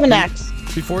already have an axe.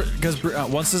 Because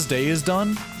once this day is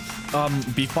done,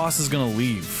 Beef Boss is gonna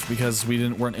leave because we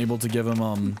weren't able to give him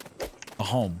a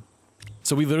home.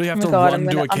 So we literally have to run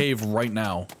to a cave right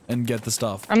now and get the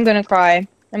stuff. I'm gonna cry.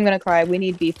 I'm gonna cry. We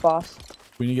need Beef Boss.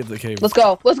 We need to get to the cave. Let's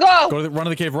go. Let's go. Go to run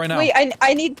to the cave right now. Wait,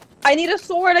 I need a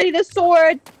sword. I need a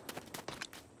sword.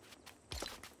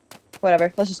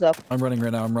 Whatever. Let's just go. I'm running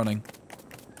right now. I'm running.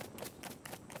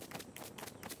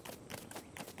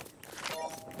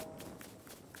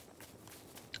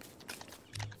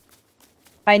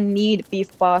 I need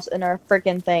Beef Boss in our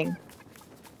freaking thing.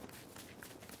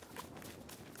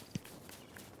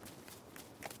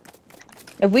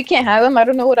 If we can't have him, I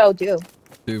don't know what I'll do.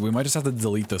 Dude, we might just have to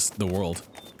delete the world.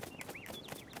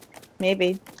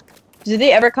 Maybe. Do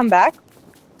they ever come back?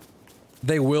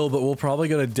 They will, but we'll probably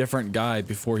get a different guy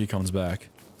before he comes back.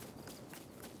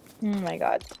 Oh my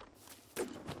god.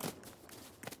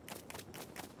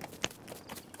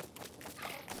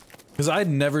 Because I'd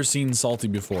never seen Salty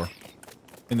before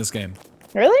in this game.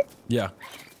 Really? Yeah.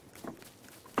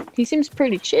 He seems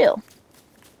pretty chill.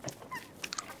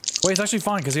 Wait, it's actually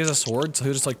fine because he has a sword, so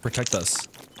he'll just like protect us.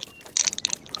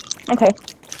 Okay.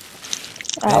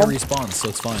 And he respawns, so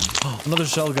it's fine. Another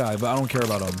shell guy, but I don't care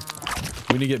about him.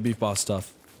 We need to get Beef Boss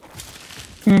stuff.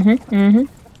 Have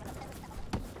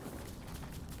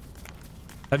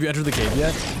you entered the cave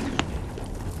yet?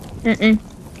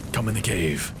 Come in the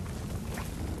cave.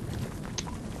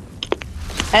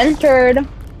 Entered.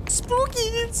 Spooky,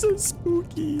 it's so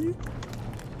spooky.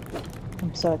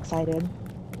 I'm so excited.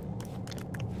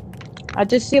 I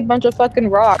just see a bunch of fucking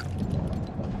rock.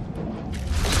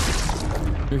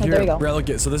 You're Oh, here. there you go.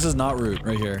 Relic, so this is not root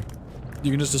right here.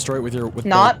 You can just destroy it with your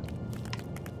Not?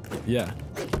 Yeah.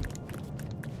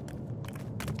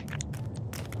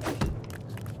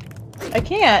 I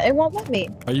can't. It won't let me.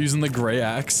 Are you using the gray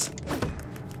axe?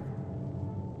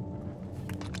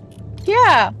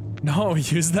 Yeah. No,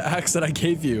 use the axe that I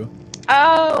gave you.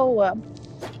 Oh.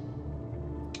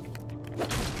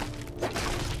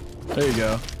 There you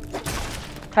go.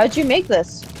 How'd you make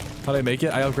this? How did I make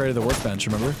it? I upgraded the workbench,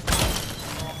 remember?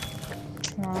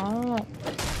 Oh.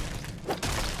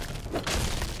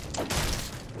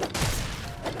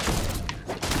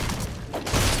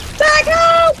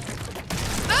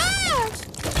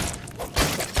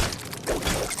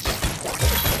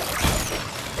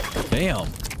 Damn.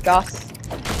 Goss.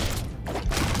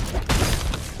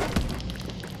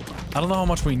 I don't know how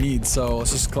much we need, so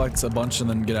let's just collect a bunch and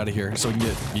then get out of here so we can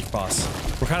get Beef Boss.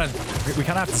 We kind of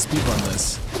have to speedrun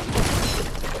this.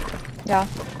 Yeah.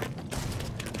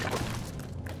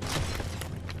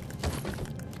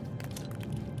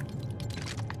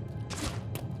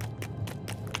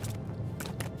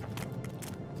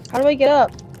 How do I get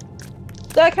up?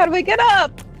 Zach, how do I get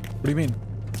up? What do you mean?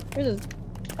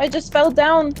 I just fell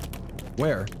down.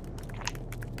 Where?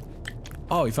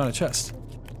 Oh, you found a chest.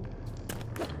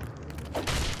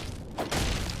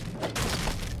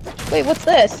 Wait, what's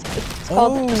this? It's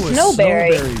called Oh, snowberry.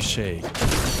 A snowberry shake.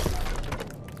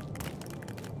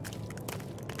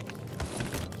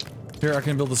 Here, I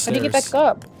can build the How stairs. do you get back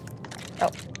up? Oh.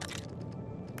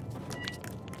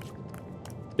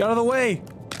 Get out of the way!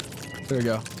 There we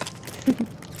go.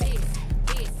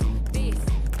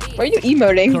 Why are you I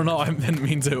emoting? don't know, I didn't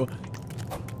mean to.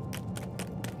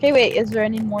 Okay, wait, is there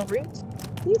any more roots?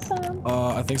 Please, some.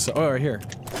 I think so. Oh, right here.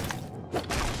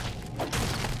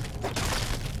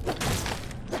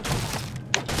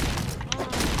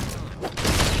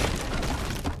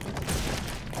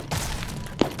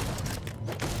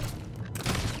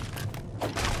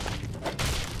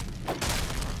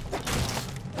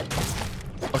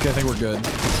 Okay, I think we're good.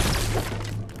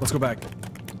 Let's go back.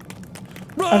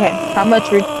 Okay, how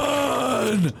much root?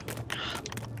 Run!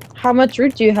 How much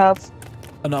root do you have?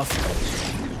 Enough.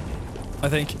 I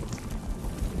think.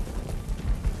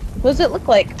 What does it look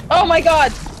like? Oh my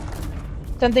god!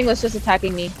 Something was just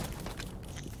attacking me.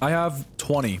 I have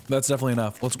 20. That's definitely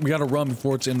enough. We gotta run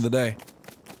before it's the end of the day.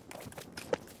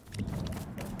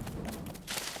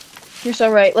 You're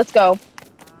so right. Let's go.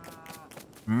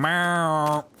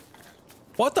 Meow.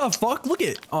 What the fuck? Look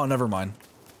at. Oh, never mind.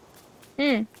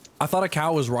 Hmm. I thought a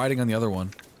cow was riding on the other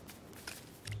one.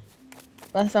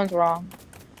 That sounds wrong.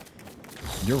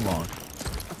 You're wrong.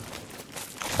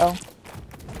 Oh.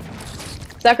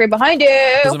 Zachary, behind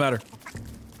you! Doesn't matter.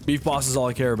 Beef boss is all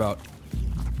I care about.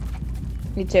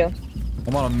 Me too.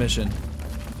 I'm on a mission.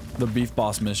 The beef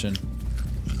boss mission.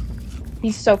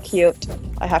 He's so cute.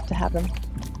 I have to have him.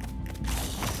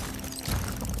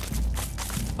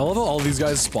 I love how all these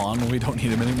guys spawn when we don't need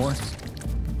them anymore.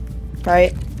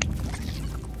 Right?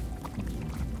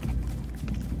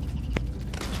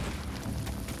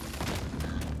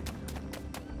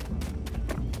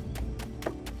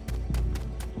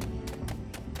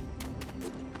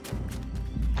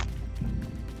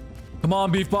 Come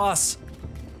on, beef boss.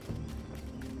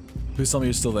 Please tell me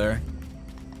you're still there.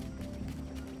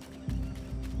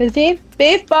 Is he?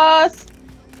 Beef boss!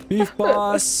 Beef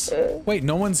boss. Wait,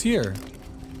 no one's here.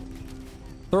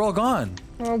 They're all gone.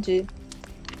 Oh, gee.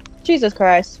 Jesus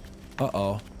Christ.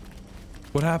 Uh-oh.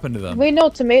 What happened to them? Wait, no,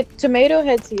 Tomato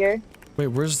Head's here. Wait,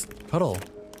 where's Cuddle?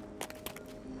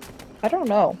 I don't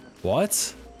know.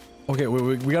 What? Okay,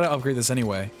 we gotta upgrade this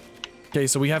anyway. Okay,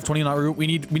 so we have 20 knot root. We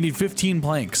need 15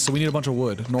 planks, so we need a bunch of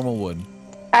wood, normal wood.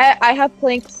 I have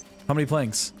planks. How many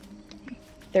planks?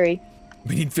 3.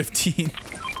 We need 15.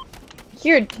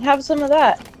 Here, have some of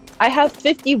that. I have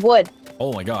 50 wood.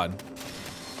 Oh my god.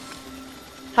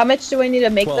 How much do I need to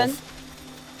make 12. then?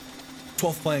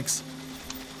 12 planks.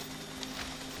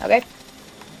 Okay.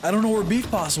 I don't know where Beef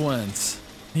Boss went.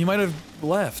 He might have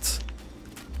left.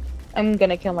 I'm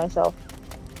gonna kill myself.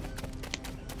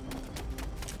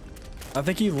 I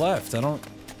think he left. I don't...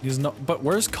 He's not... But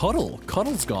where's Cuddle?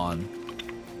 Cuddle's gone.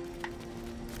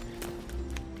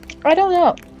 I don't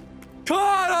know.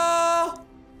 Cuddle!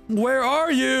 Where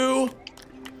are you?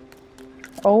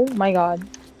 Oh my god.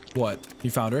 What?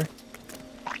 You found her?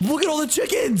 Look at all the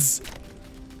chickens!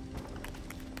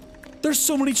 There's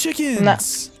so many chickens! Nah.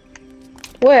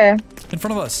 Where? In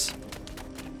front of us.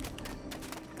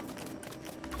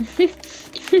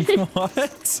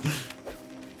 What?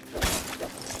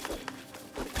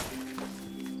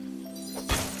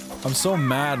 I'm so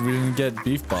mad we didn't get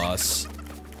Beef Boss.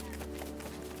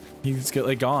 He's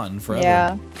like gone forever.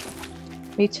 Yeah.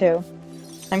 Me too.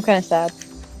 I'm kind of sad.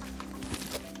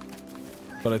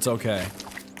 But it's okay.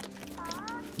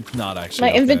 It's not actually. My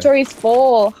okay. inventory's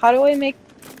full. How do we make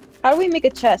a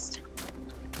chest?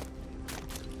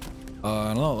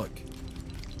 I don't know, look.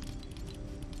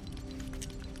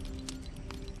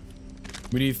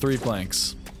 We need 3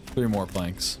 planks. 3 more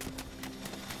planks.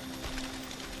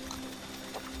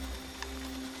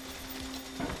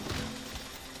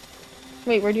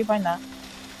 Wait, where do you find that?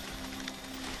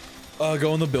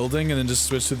 Go in the building and then just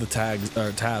switch to the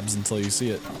tabs until you see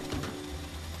it.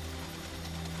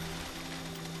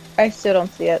 I still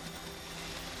don't see it.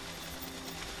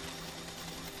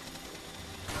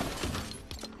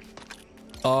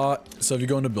 So if you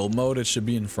go into build mode, it should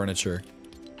be in furniture.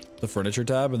 The furniture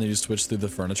tab, and then you switch through the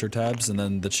furniture tabs, and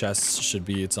then the chest should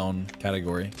be its own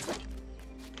category.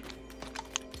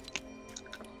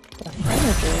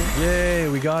 Yay,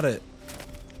 we got it.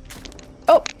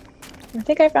 Oh, I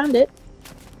think I found it.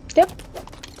 Yep.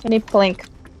 I need plank.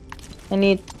 I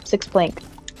need 6 plank.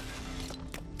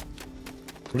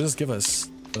 What does this give us?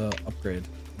 The upgrade.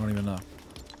 I don't even know.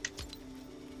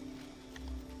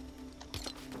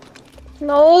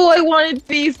 No, I wanted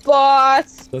Beef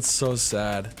Boss. That's so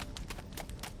sad.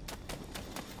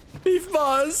 Beef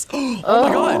Boss! Oh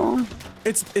my god!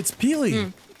 It's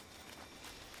Peely!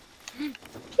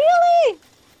 Peely!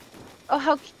 Oh,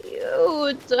 how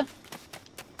cute!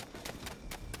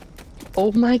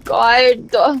 Oh my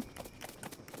god!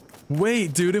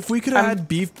 Wait, dude, if we could have had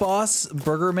Beef Boss,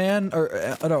 Burger Man,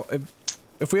 or no,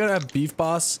 if we had had Beef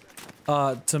Boss,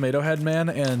 Tomato Head Man,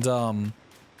 and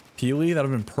Peely, that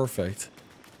would have been perfect.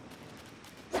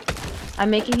 I'm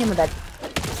making him a bed.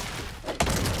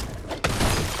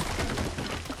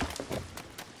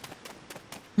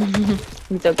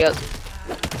 He's so cute.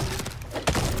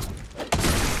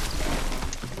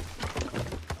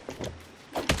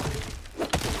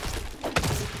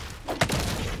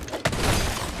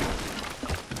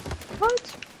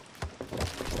 What?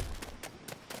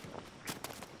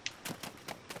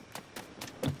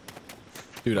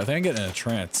 Dude, I think I get in a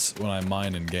trance when I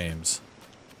mine in games.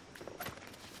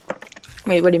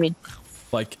 Wait, what do you mean?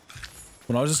 Like,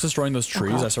 when I was just destroying those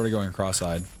trees, I started going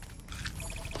cross-eyed.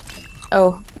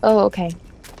 Oh, okay.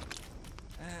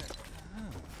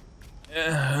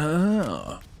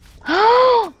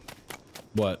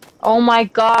 What? Oh my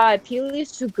God,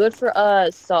 Peely's too good for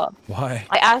us. So Why?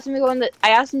 I asked him to go in the.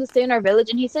 I asked him to stay in our village,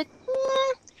 and he said, "No,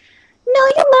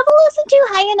 your level isn't too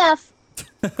high enough."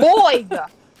 Boy,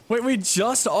 Wait, we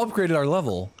just upgraded our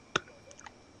level.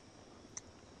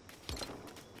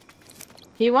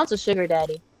 he wants a sugar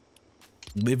daddy.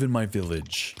 Live in my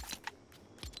village.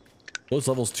 Those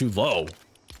levels too low.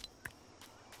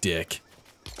 Dick.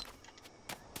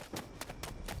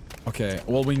 Okay,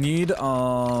 well we need,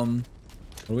 what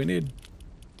do we need?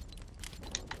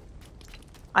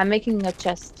 I'm making a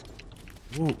chest.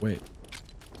 Ooh, wait.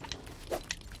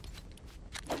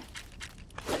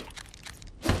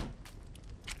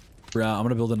 Yeah, I'm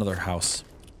gonna build another house.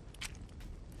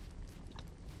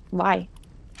 Why?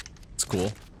 It's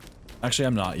cool. Actually,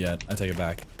 I'm not yet. I take it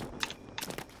back.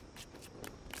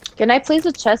 Can I place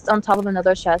a chest on top of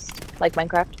another chest, like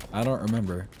Minecraft? I don't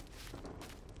remember.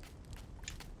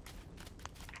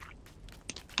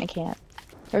 I can't.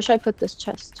 Where should I put this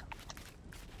chest?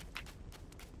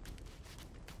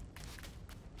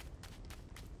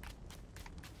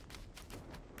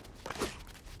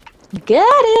 Got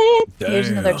it! Here's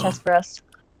another Damn. chest for us.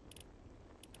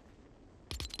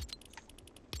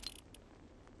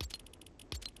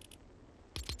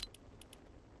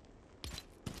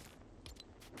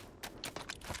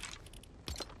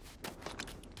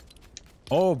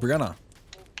 Oh, Brianna.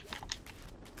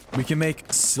 We can make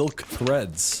silk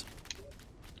threads.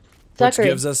 Which Zachary.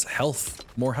 gives us health.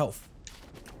 More health.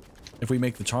 If we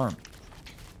make the charm.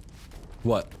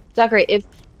 What? Zachary,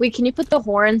 can you put the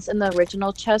horns in the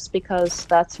original chest, because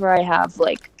that's where I have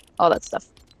like all that stuff.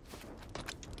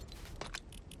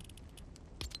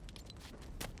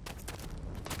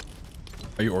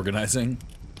 Are you organizing?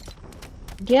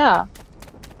 Yeah.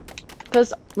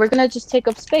 Because we're gonna just take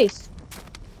up space.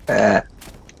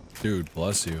 Dude,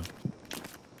 bless you.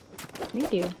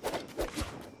 Thank you.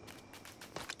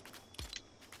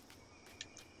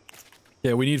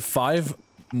 Yeah, we need 5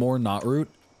 more knot root.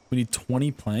 We need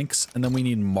 20 planks, and then we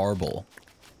need marble.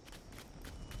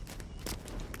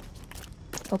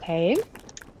 Okay.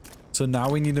 So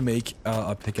now we need to make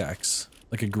a pickaxe.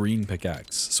 Like a green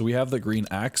pickaxe. So we have the green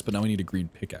axe, but now we need a green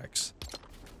pickaxe.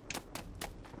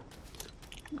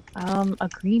 A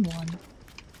green one.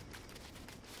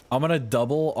 I'm gonna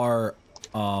double our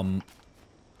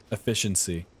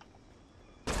efficiency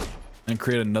and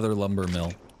create another lumber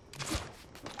mill.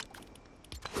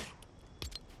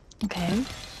 Okay.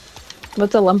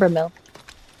 What's a lumber mill?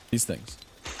 These things.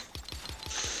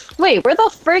 Wait, where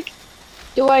the frick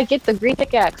do I get the green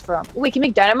pickaxe from? Wait, can we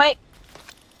make dynamite?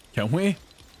 Can we?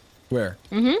 Where?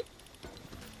 Mm-hmm.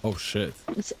 Oh shit.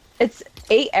 It's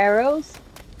 8 arrows.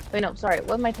 Wait, no, sorry.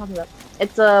 What am I talking about?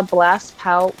 It's a blast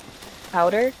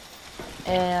powder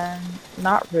and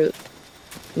not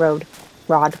rod.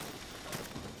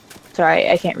 Sorry,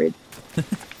 I can't read.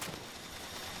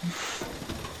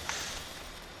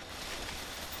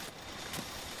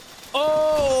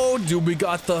 Oh, dude, we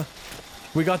got the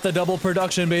double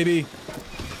production, baby.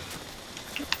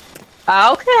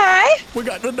 Okay. We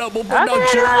got the double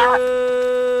production.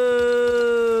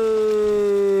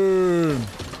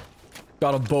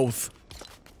 Got them both.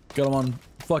 Got them on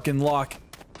fucking lock.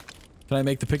 Can I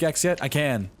make the pickaxe yet? I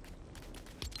can.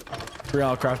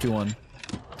 I'll craft you one.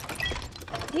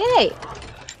 Yay.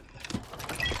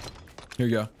 Here you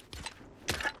go.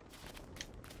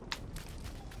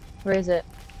 Where is it?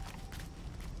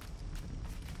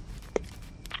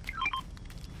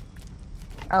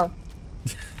 Oh.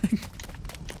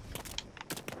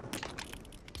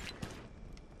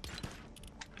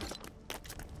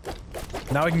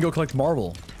 Now I can go collect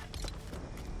marble.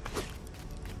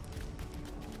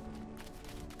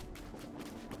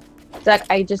 Zach,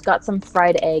 I just got some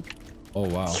fried egg. Oh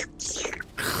wow.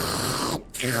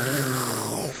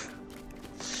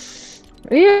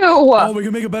 Ew! Oh, we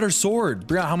can make a better sword.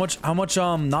 Bria, how much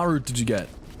knot root did you get?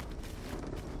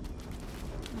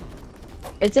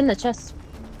 It's in the chest.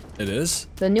 It is?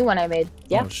 The new one I made.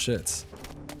 Yeah. Oh shit.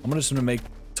 I'm just gonna make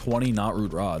 20 knot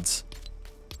root rods.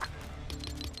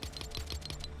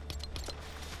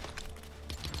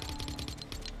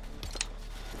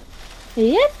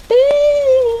 Yippee!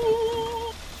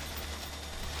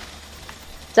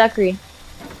 Zachary,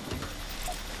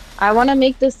 I want to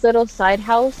make this little side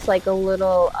house like a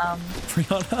little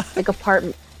Brianna, like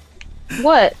apartment.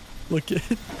 What? look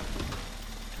at it.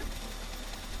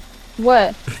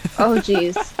 What? Oh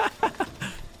jeez.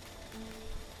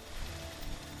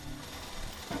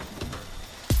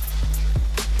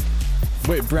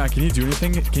 Wait, Brianna, can you do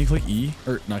anything? Can you click E?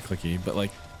 Or not click E, but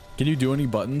like, Can you do any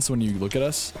buttons when you look at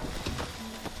us?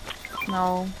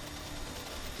 No.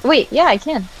 Wait, yeah, I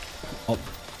can. Oh,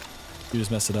 you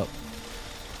just messed it up.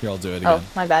 Here, I'll do it again. Oh,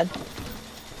 my bad.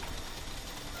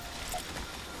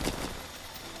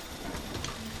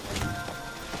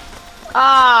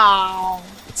 Oh.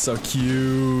 It's so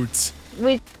cute.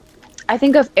 Wait, I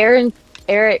think of Eric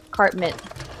Cartman.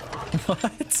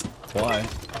 What? Why?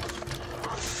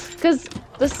 Because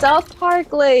the South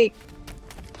Park, like,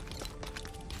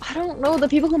 I don't know, the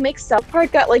people who make South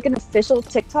Park got like an official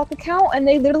TikTok account and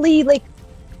they literally like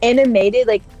animated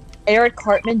like Eric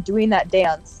Cartman doing that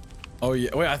dance. Oh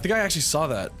yeah, wait, I think I actually saw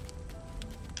that.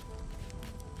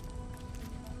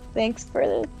 Thanks for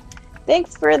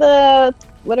the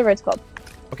whatever it's called.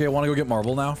 Okay, I want to go get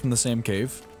marble now from the same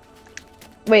cave.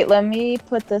 Wait, let me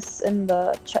put this in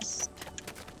the chest.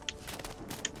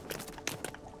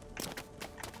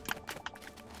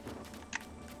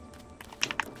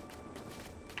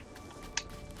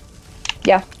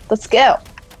 Yeah, let's go.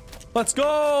 Let's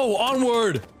go!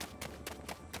 Onward!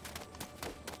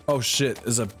 Oh shit,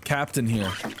 there's a captain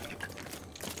here.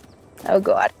 Oh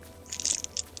god.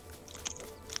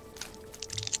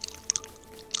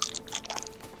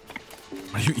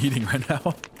 What are you eating right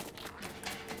now?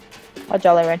 A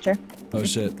Jolly Rancher. Oh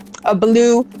shit. A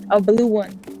blue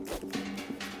one.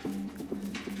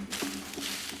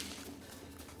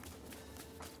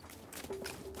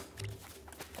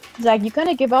 Zach, you kind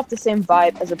of give off the same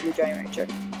vibe as a blue Jolly Rancher.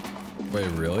 Wait,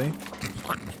 really?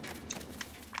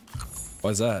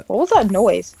 Why's that? What was that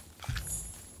noise?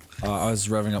 I was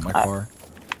revving up my car.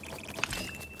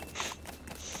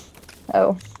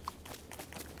 Oh.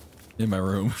 In my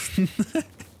room.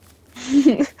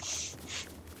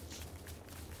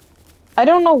 I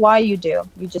don't know why you do.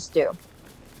 You just do.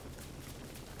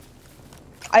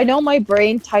 I know my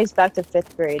brain ties back to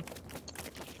 5th grade.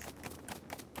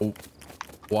 Oh.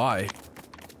 Why?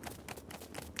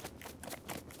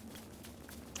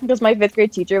 Because my 5th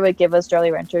grade teacher would give us Jolly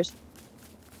Ranchers.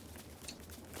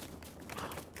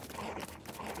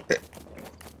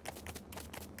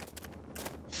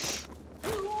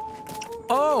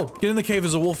 Oh! Get in the cave,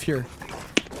 there's a wolf here.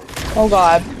 Oh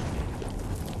god.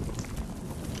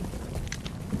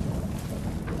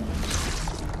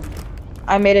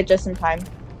 I made it just in time.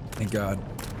 Thank God.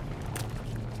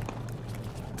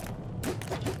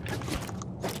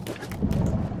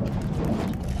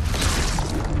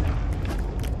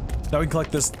 Now we can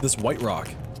collect this white rock.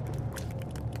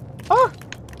 Oh!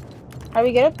 How do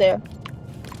we get up there?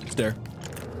 It's there.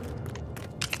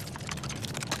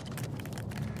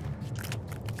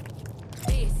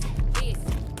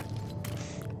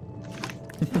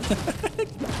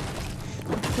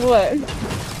 What?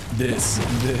 This.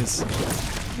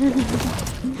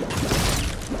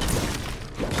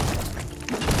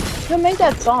 Who made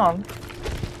that song?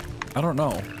 I don't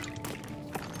know.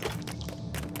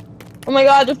 Oh my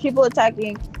god, there's people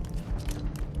attacking.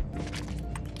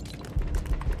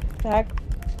 Attack.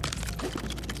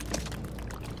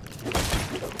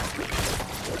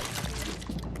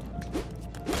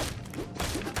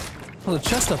 Oh, the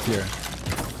chest up here.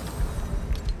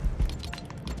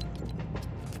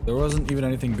 There wasn't even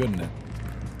anything good in it.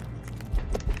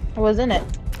 What was in it?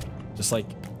 Just like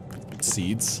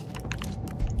seeds.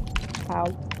 How?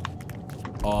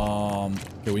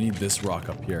 Okay, we need this rock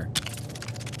up here.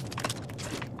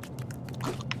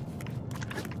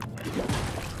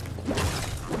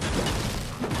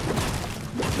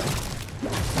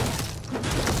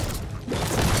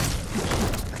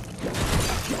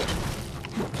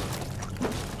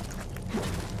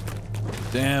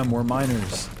 Damn, we're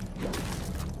miners.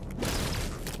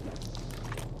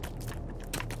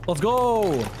 Let's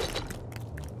go!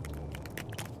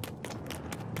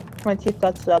 My teeth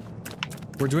got stuck.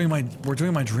 We're doing my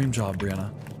dream job,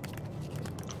 Brianna.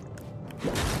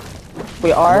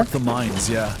 We are? Work the mines,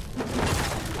 yeah.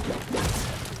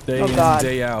 Day in, God.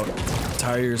 day out.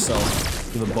 Tire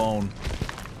yourself to the bone.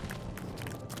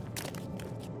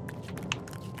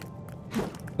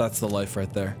 That's the life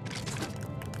right there.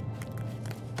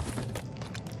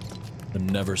 And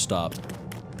never stop.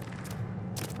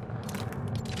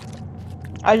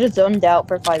 I just zoned out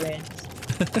for 5 minutes.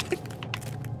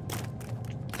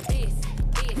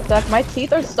 Zach, my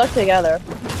teeth are stuck together.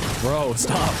 Bro,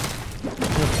 stop. I'm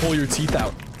gonna pull your teeth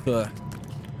out. The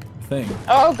thing.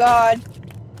 Oh god.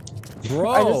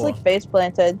 Bro! I just like face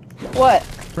planted. What?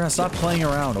 Brianna, stop playing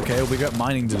around, okay? We got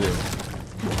mining to do.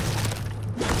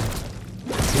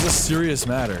 This is a serious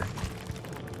matter.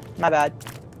 My bad.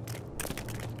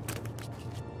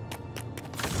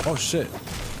 Oh shit.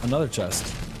 Another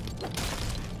chest.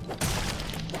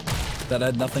 That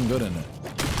had nothing good in it.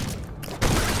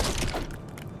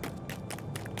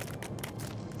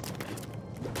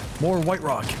 More white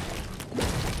rock.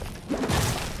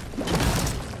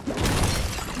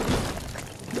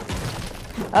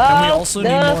 And we also need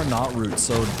more knot roots,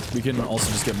 so we can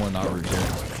also just get more knot root here.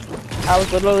 I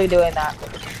was literally doing that.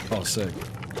 Oh, sick.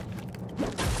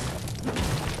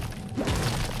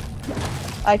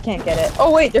 I can't get it.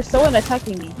 Oh wait, there's someone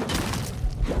attacking me.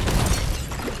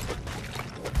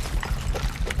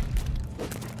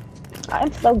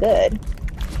 I'm so good.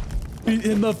 Beat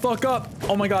him the fuck up!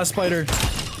 Oh my god, spider.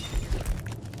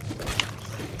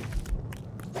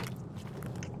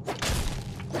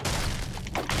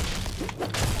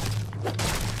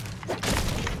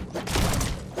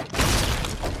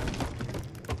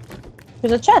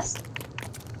 There's a chest.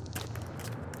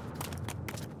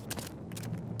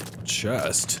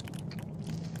 Chest?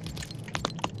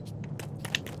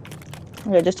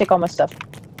 Okay, just take all my stuff.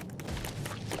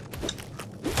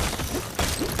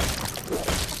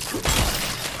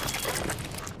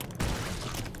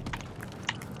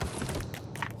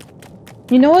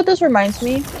 You know what this reminds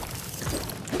me?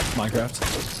 Minecraft?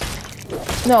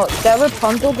 No, that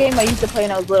Rapunzel game I used to play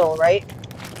when I was little, right?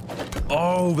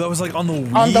 Oh, that was like on the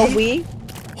Wii? On the Wii?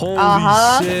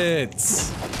 Holy shit.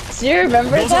 Do you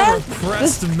remember Those that? are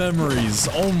repressed memories.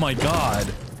 Oh my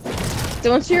god.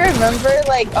 Don't you remember,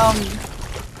 like,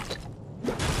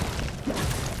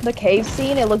 the cave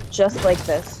scene? It looked just like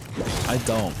this. I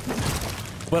don't.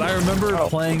 But I remember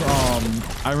playing,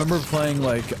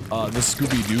 like, the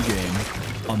Scooby-Doo game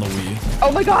on the Wii.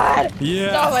 Oh my god!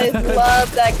 Yeah. No, I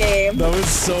love that game. That was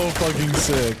so fucking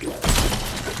sick.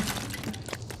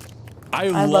 I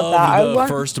love loved that. the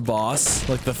first boss,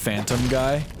 like the Phantom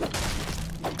guy.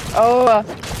 Oh,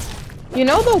 you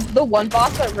know the one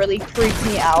boss that really freaked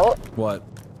me out? What?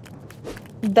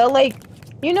 The like,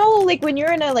 you know, like when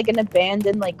you're in a an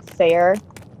abandoned like fair.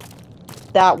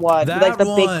 That one, That like the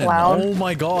one. big clown. Oh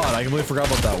my god, I completely forgot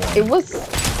about that one.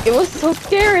 It was so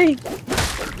scary.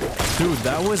 Dude,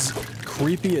 that was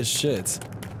creepy as shit.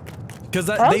 Because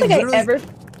that I don't think I ever.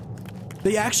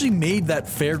 They actually made that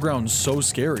fairground so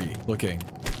scary looking.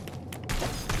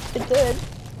 It did.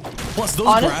 Plus, those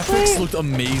Honestly, graphics looked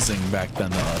amazing back then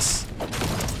to us.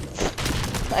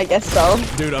 I guess so.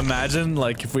 Dude, imagine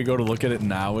like if we go to look at it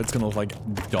now, it's gonna look like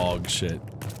dog shit.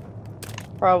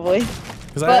 Probably.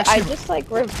 But I just like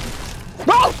Bro,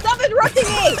 stop interrupting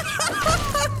me!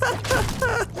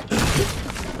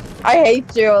 I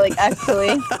hate you, like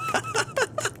actually.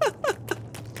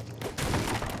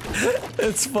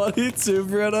 It's funny too,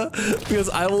 Brianna, because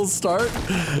I will start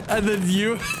and then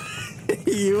you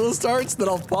will start, so then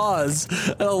I'll pause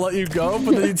and I'll let you go,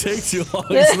 but then you take too long,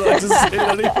 so then I just say it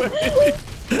anyway.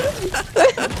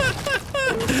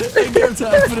 It keeps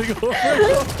happening over and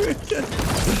over again.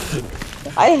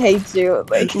 I hate you.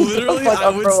 Like, literally, I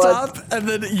would stop, and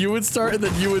then you would start, and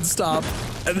then you would stop,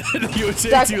 and then you would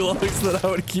take too long, so then I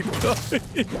would keep going.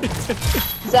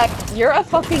 Zach, you're a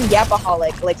fucking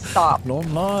yapaholic. Like, stop. No,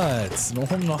 I'm not. No,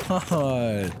 I'm not.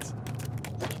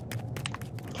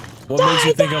 What makes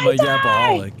you think I'm a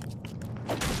yapaholic?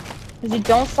 Because you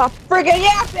don't stop friggin'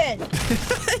 yapping!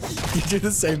 You do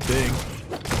the same thing.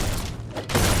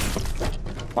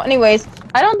 Well, anyways,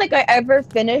 I don't think I ever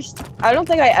finished. I don't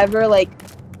think I ever, like,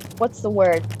 what's the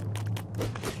word?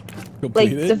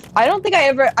 Completed? Like, I don't think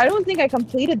I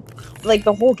completed, like,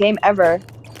 the whole game ever.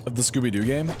 Of the Scooby-Doo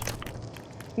game?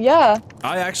 Yeah.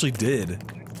 I actually did.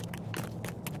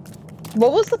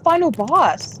 What was the final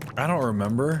boss? I don't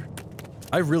remember.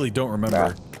 I really don't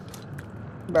remember.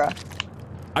 Bruh.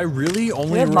 I really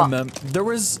only remember. There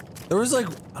was like,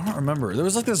 I don't remember. There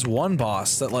was like this one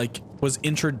boss that like was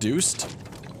introduced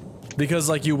because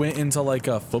like you went into like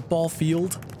a football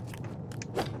field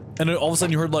and all of a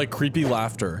sudden you heard like creepy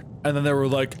laughter. And then they were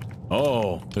like,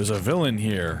 oh, there's a villain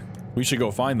here. We should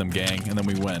go find them, gang. And then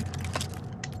we went.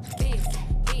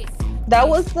 That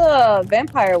was the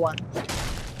vampire one.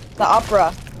 The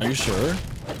opera. Are you sure?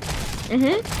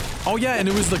 Mm-hmm. Oh yeah, and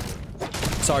it was the...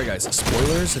 Sorry guys,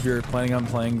 spoilers if you're planning on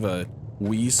playing the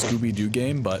Wii Scooby-Doo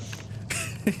game, but...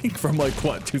 from like,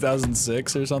 what,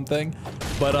 2006 or something?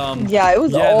 But, yeah, it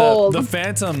was old. The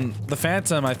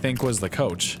Phantom, I think, was the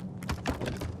coach.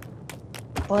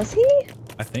 Was he?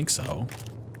 I think so.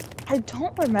 I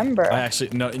don't remember.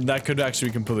 No, that could actually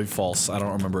be completely false. I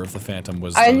don't remember if the Phantom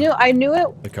was I knew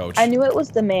it. The coach. I knew it was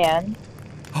the man.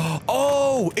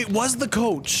 Oh, it was the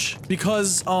coach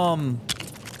because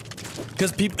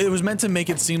it was meant to make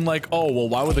it seem like, oh, well,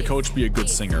 why would the coach be a good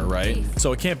singer, right?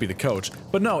 So it can't be the coach.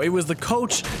 But no, it was the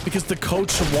coach because the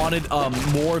coach wanted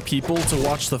more people to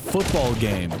watch the football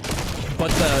game.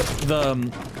 But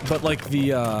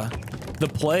the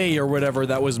play or whatever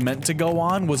that was meant to go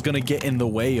on was gonna get in the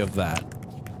way of that.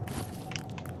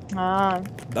 Ah,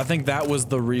 I think that was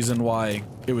the reason why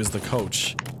it was the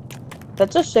coach.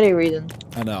 that's a shitty reason.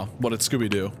 I know. What did Scooby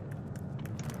do?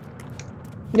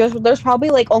 There's probably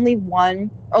like only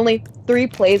 3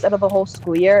 plays out of the whole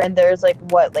school year, and there's like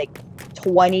what, like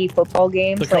 20 football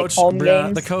games, The like coach, home yeah,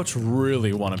 games. the coach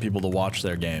really wanted people to watch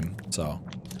their game, so.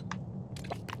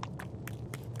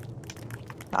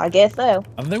 I guess so.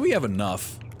 I think we have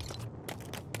enough.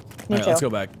 Me Alright, too. let's go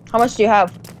back. How much do you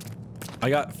have? I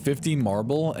got 50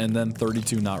 marble and then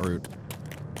 32 knot root.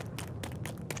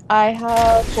 I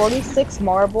have 46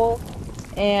 marble,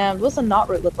 and what's a knot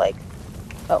root look like?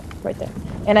 Oh, right there.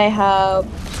 And I have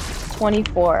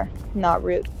 24 knot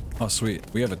root. Oh, sweet.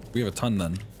 We have a ton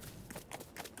then.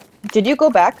 Did you go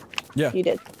back? Yeah. You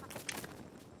did.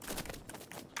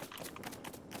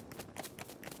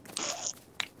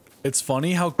 It's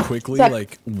funny how quickly Zach.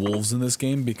 like wolves in this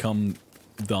game become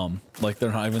dumb. Like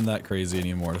they're not even that crazy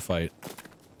anymore to fight.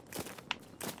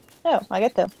 Oh, I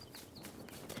get that.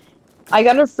 I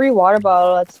got a free water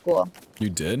bottle at school. You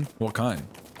did? What kind?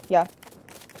 Yeah.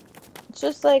 It's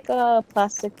just like a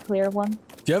plastic clear one.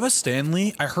 Do you have a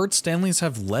Stanley? I heard Stanleys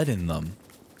have lead in them.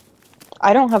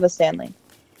 I don't have a Stanley.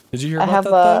 Did you hear I about have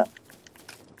that a. though?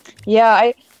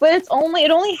 Yeah, but it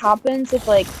only happens if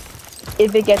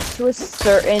it gets to a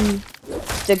certain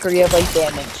degree of like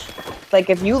damage. Like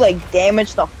if you like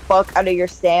damage the fuck out of your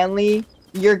Stanley,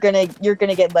 you're gonna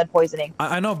get lead poisoning.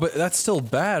 I know, but that's still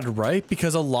bad, right?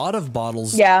 Because a lot of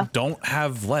bottles don't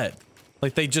have lead.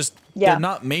 Like they're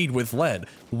not made with lead.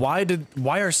 Why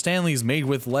are Stanleys made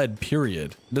with lead,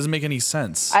 period? It doesn't make any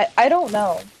sense. I don't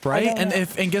know. Right? I don't know.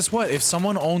 And guess what? If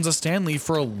someone owns a Stanley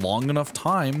for a long enough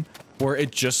time where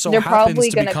it just so They're happens probably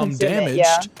to gonna become consume it,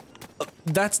 damaged,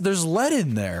 yeah. there's lead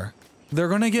in there. They're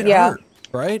gonna get Yeah. hurt,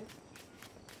 right?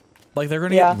 Like they're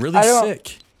gonna Yeah, get really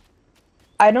sick.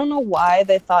 I don't know why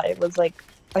they thought it was like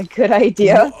a good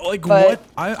idea. Like but what?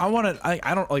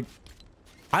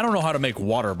 I don't know how to make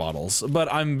water bottles, but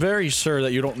I'm very sure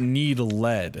that you don't need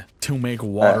lead to make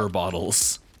water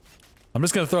bottles. I'm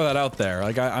just gonna throw that out there.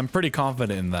 Like I'm pretty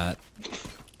confident in that.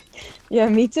 Yeah,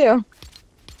 me too.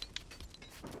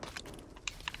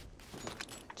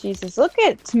 Jesus, look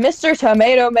at Mr.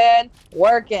 Tomato Man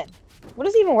working. What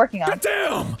is he even working on? God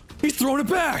damn! He's throwing it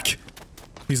back!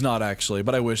 He's not actually,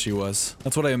 but I wish he was.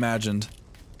 That's what I imagined.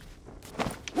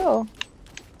 Oh.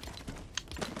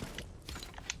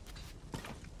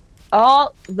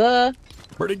 All the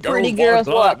Pretty girls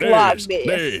walk like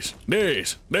this.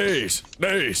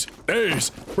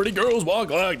 Pretty girls walk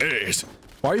like this.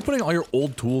 Why are you putting all your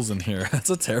old tools in here? That's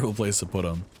a terrible place to put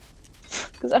them.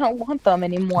 Because I don't want them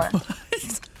anymore.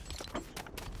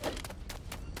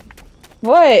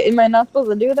 What? Am I not supposed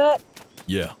to do that?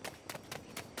 Yeah.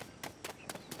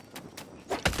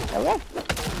 Okay.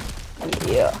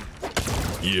 Yeah.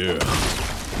 Yeah.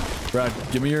 Brad,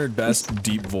 give me your best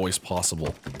deep voice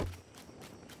possible.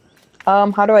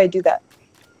 How do I do that?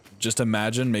 Just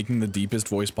imagine making the deepest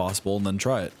voice possible and then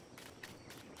try it.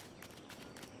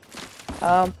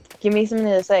 Give me something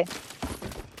to say.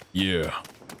 Yeah.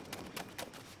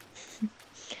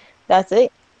 That's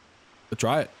it.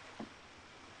 Try it.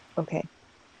 Okay.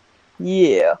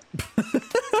 Yeah.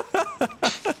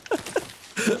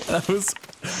 That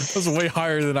was way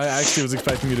higher than I actually was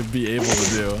expecting you to be able to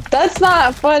do. That's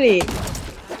not funny.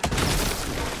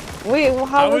 Wait,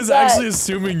 how I was that? actually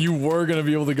assuming you were gonna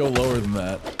be able to go lower than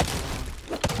that.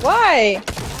 Why?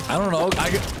 I don't know.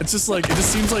 It's just like, it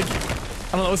just seems like,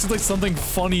 I don't know, it seems like something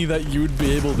funny that you would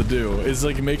be able to do is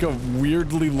like make a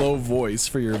weirdly low voice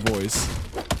for your voice.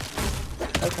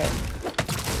 Okay.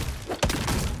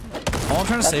 All I'm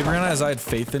trying to say, Brianna, is I had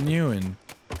faith in you and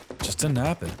it just didn't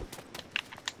happen.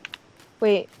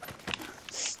 Wait.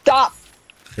 Stop!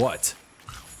 What?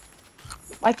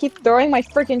 I keep throwing my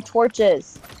freaking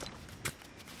torches.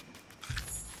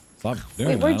 Stop doing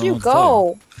Wait, that. where'd I don't you know what to tell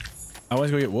you. go? I went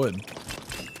to go get wood.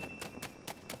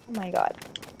 Oh my god.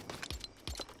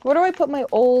 Where do I put my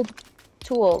old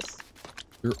tools?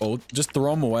 You're old. Just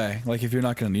throw them away. Like if you're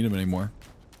not gonna need them anymore.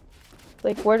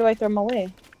 Like, where do I throw them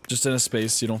away? Just in a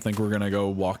space you don't think we're gonna go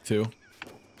walk to.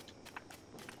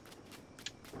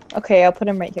 Okay, I'll put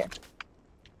them right here.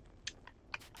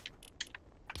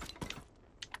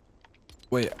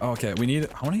 Wait, okay, we need,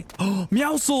 how many? Oh,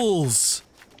 Meowscles!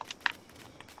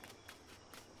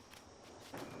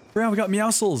 Brianna, we got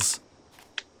Meowscles!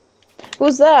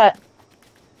 Who's that?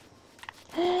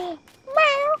 Meow!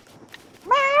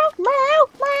 Meow! Meow!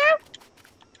 Meow!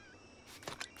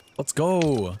 Let's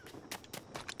go!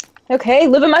 Okay,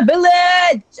 live in my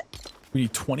village! We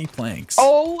need 20 planks.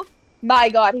 Oh my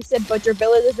god, he said, but your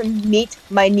village doesn't meet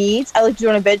my needs. I like to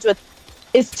join a village with...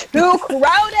 It's too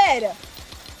crowded!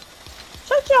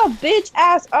 Shut your bitch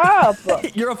ass up!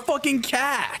 You're a fucking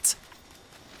cat.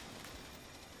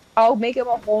 I'll make him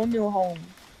a whole new home.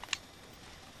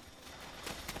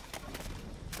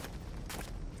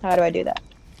 How do I do that?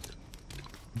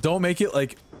 Don't make it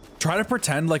like. Try to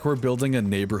pretend like we're building a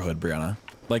neighborhood, Brianna.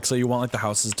 Like, so you want like the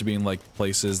houses to be in like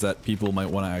places that people might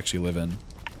want to actually live in.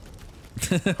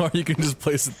 Or you can just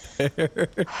place it there.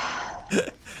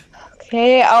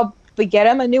 Okay, I'll get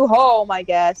him a new home, I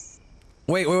guess.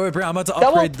 Wait, Brianna, I'm about to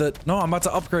upgrade the. No, I'm about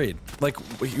to upgrade. Like,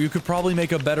 you could probably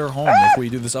make a better home if we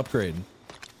do this upgrade.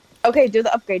 Okay, do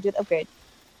the upgrade, do the upgrade.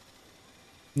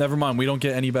 Never mind, we don't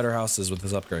get any better houses with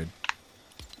this upgrade.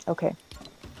 Okay.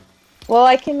 Well,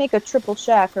 I can make a triple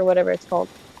shack or whatever it's called.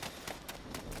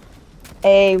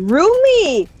 A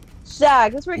roomie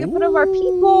shack. That's where we can put all of our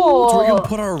people. That's where we can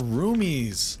put our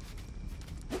roomies.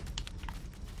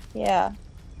 Yeah.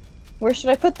 Where should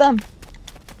I put them?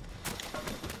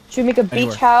 Should we make a beach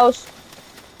Anywhere. house?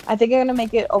 I think I'm gonna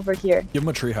make it over here. Give them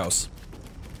a tree house.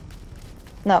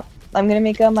 No, I'm gonna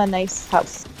make them a nice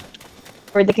house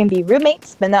where they can be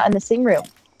roommates, but not in the same room.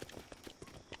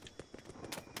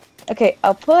 Okay,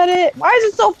 I'll put it. Why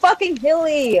is it so fucking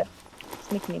hilly?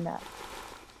 It's making me mad.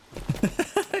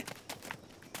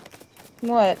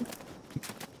 What?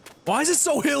 Why is it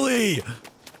so hilly?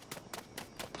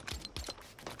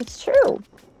 It's true.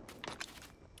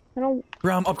 I don't.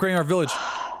 Bro, I'm upgrading our village.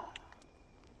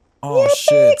 Oh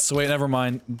shit. So wait, never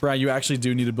mind. Brad, you actually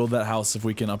do need to build that house if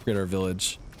we can upgrade our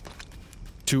village.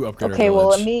 To upgrade our Okay,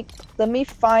 village. well let me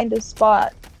find a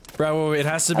spot. Brad, wait, it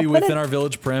has to be within our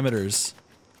village parameters.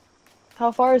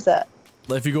 How far is that?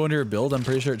 If you go into your build, I'm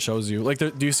pretty sure it shows you. Like,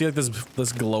 do you see like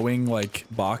this glowing like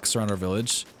box around our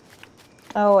village?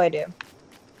 Oh, I do.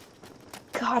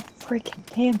 God freaking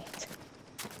damn it.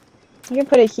 You can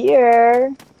put it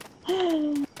here.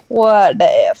 What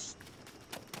if?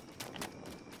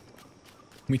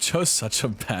 We chose such a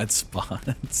bad spot.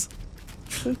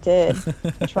 We did.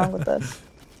 What's wrong with this?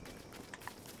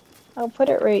 I'll put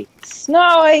it right. No,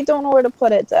 I don't know where to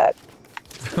put it, Zach.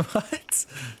 What?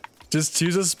 Just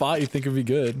choose a spot you think would be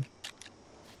good.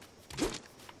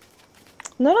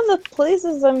 None of the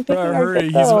places I'm picking Bro, are hurry,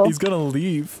 good, though. he's gonna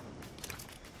leave.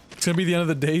 It's gonna be the end of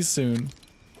the day soon.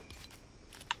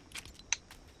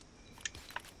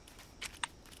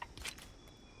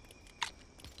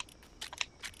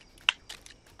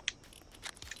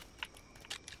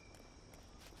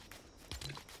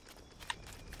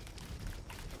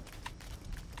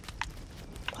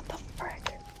 What the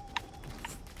frick?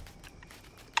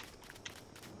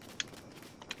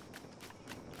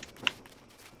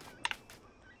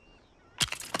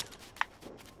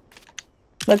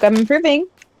 Look, I'm improving.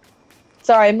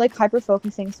 Sorry, I'm like hyper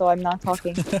focusing, so I'm not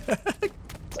talking.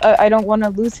 I don't want to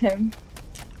lose him.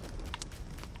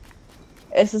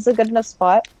 Is this a good enough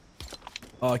spot?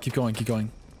 Oh, keep going, keep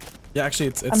going. Yeah, actually,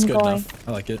 it's I'm good going. enough.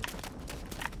 I like it.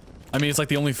 I mean, it's like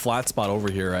the only flat spot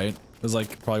over here, right? There's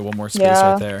like probably one more space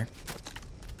Yeah. right there.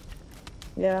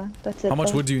 Yeah, that's it. How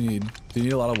much though. wood do you need? Do you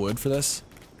need a lot of wood for this?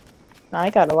 I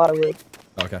got a lot of wood.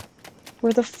 Okay.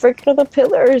 Where the frick are the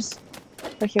pillars?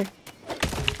 Right here.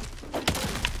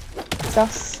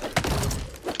 Sus.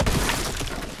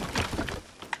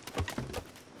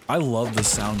 I love the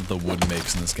sound the wood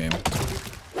makes in this game.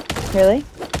 Really?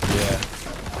 Yeah.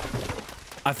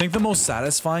 I think the most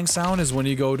satisfying sound is when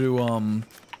you go to,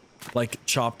 like,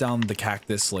 chop down the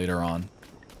cactus later on.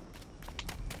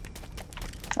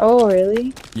 Oh,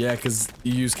 really? Yeah, because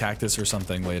you use cactus or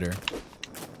something later.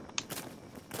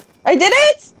 I did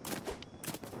it!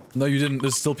 No, you didn't.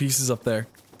 There's still pieces up there.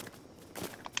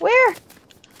 Where?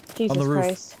 Jesus the roof.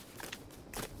 Christ.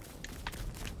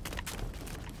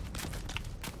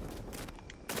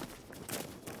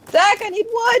 Zach, I need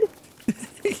wood!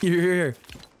 Here.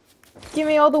 Give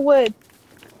me all the wood.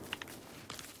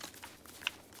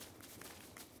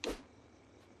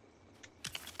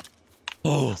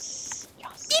 Oh. Yes.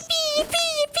 Yes. Yippee,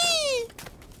 yippee, yippee.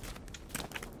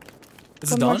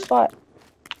 Is it One more done? spot.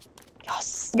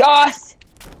 Yes. Yes!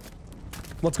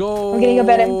 Let's go. I'm getting a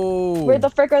bed in. Where the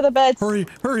frick are the beds? Hurry,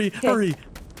 hurry, Okay. hurry.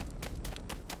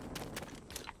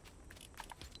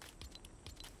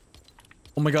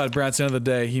 Oh my god, Brad's the end of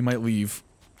the day. He might leave.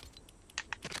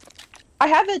 I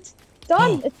have it.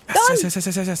 Done. It's yes,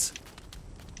 done. yes.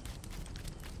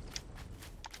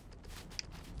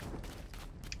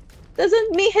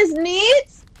 Doesn't meet his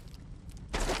needs.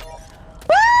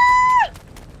 Ah!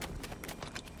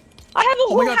 I have a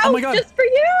Oh my whole god, house oh my god. just for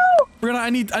you. I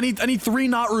need 3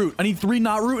 knot root. I need 3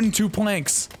 knot root and 2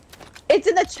 planks. It's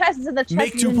in the chest. It's in the chest.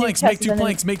 Make it's in 2 the planks, chest, make 2 it's in the-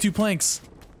 planks, make 2 planks.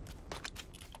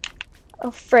 Oh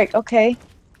frick. Okay.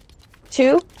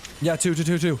 2. Yeah, two.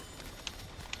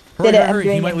 Hurry, Did it? hurry, I'm he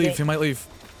doing might leave. it. He might leave.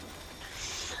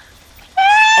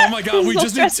 Oh my god, This we is so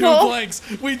just need 2 stressful.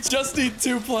 planks. We just need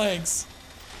 2 planks.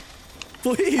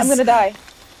 Please. I'm gonna die.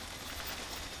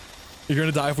 You're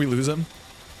gonna die if we lose him?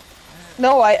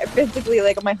 No, I physically,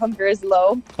 like, my hunger is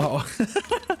low. Uh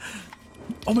oh.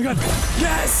 Oh my god.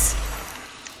 Yes!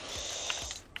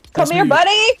 Come Yes, here, we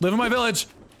buddy! Live in my village.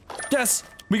 Yes!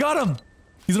 We got him!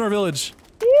 He's in our village.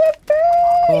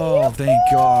 Yippee! Oh, thank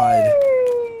God.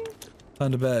 Yippee!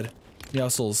 Time to bed.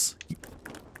 Yasels.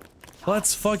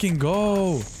 Let's fucking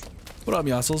go. What up,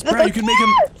 Yasels? Brad, you can make him.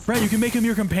 Brad, you can make him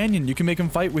your companion. You can make him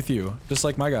fight with you, just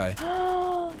like my guy.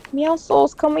 Meow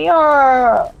souls, come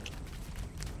here!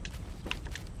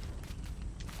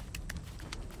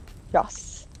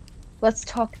 Yes. Let's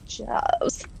talk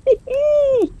jobs.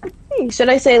 Should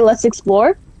I say let's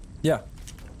explore? Yeah.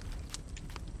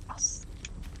 Yes.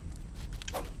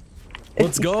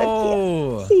 Let's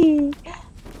go. Cutesy.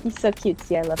 He's so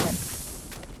cutesy. I love him.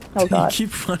 Oh You god.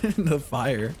 keep running into the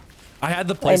fire. I had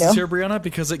the know. places here, Brianna,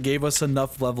 because it gave us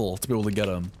enough level to be able to get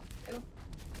him.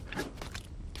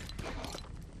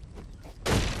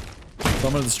 So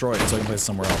I'm gonna destroy it so I can place it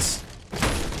somewhere else.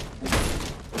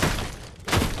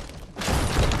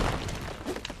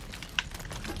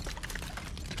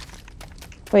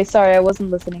 Wait, sorry, I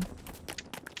wasn't listening.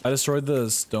 I destroyed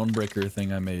the stone breaker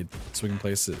thing I made so we can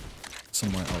place it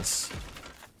somewhere else.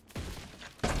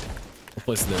 We'll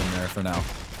place it in there for now.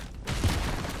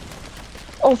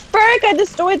 Oh frick! I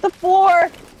destroyed the floor.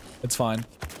 It's fine.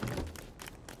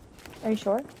 Are you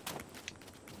sure?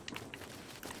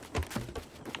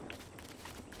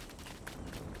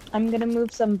 I'm gonna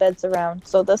move some beds around.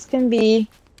 So this can be...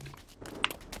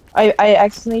 I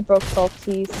accidentally broke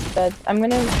Salty's bed. I'm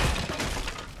gonna...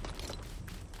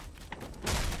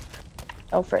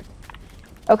 Oh, frick.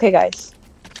 Okay, guys.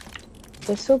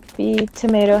 This will be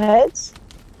tomato heads.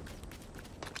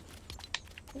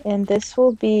 And this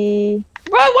will be...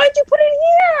 Bro, why'd you put it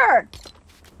here?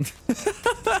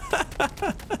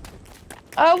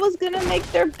 I was gonna make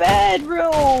their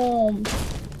bedroom.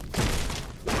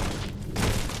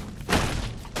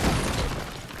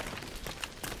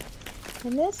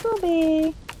 And this will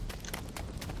be...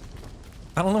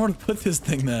 I don't know where to put this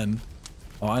thing then.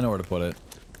 Oh, I know where to put it.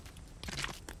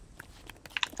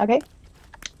 Okay.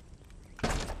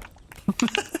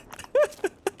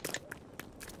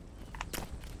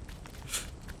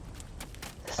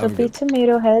 This will be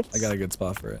tomato heads. I got a good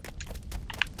spot for it.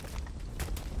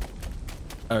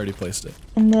 I already placed it.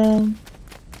 And then...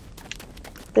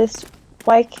 This...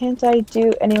 Why can't I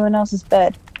do anyone else's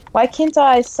bed? Why can't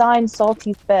I assign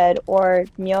Salty's bed or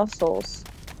Meowscles?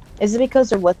 Is it because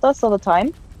they're with us all the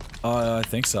time? I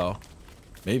think so.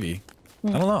 Maybe.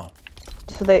 I don't know.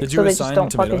 So they, Did you so they just assign don't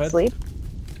Tomato fucking Head? sleep?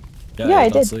 Yeah, Yeah, I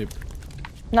don't did. sleep.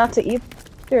 Not to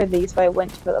either of these, but I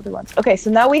went to the other ones. Okay, so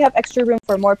now we have extra room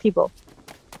for more people.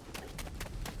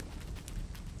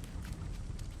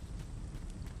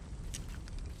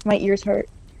 My ears hurt.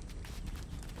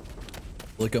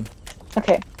 Lick 'em.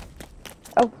 Okay.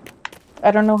 Oh. I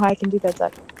don't know how I can do that,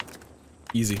 Zach.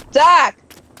 Easy. Zach!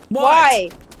 What? Why?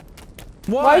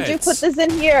 What? Why'd you put this in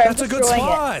here? That's a good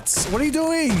spot. What are you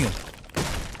doing?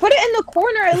 Put it in the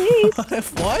corner at least.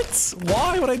 What?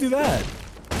 Why would I do that?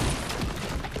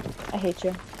 I hate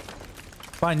you.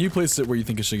 Fine, you place it where you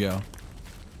think it should go.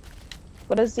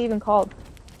 What is it even called?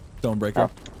 Stonebreaker.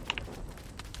 Oh.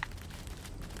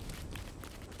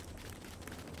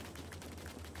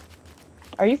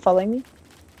 Are you following me?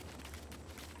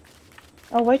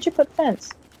 Oh, why'd you put fence?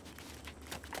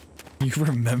 You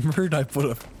remembered I put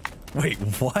a... Wait,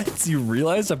 what? You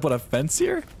realized I put a fence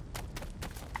here?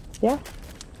 Yeah.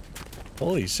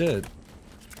 Holy shit.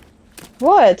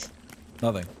 What?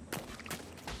 Nothing.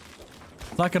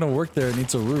 It's not gonna work there. It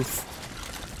needs a roof.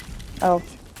 Oh.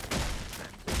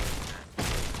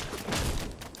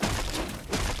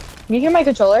 Can you hear my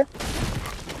controller?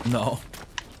 No.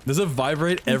 Does it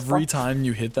vibrate every time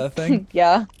you hit that thing?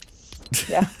 Yeah.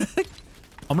 Yeah.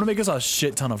 I'm gonna make us a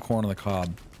shit ton of corn on the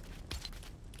cob.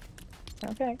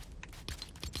 Okay.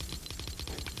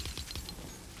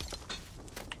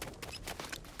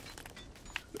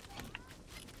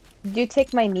 Did you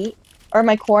take my meat? Or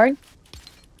my corn?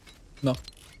 No.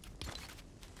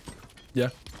 Yeah.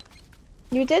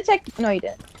 You did take... No, you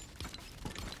didn't.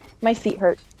 My feet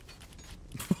hurt.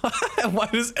 Why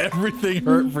does everything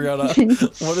hurt, Brianna?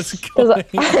 What is going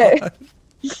on?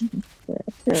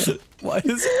 Why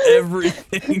does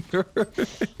everything hurt?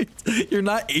 You're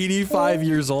not 85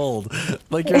 years old.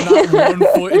 Like, you're not 1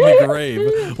 foot in the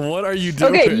grave. What are you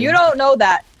doing? Okay, you don't know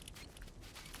that.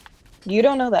 You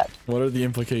don't know that. What are the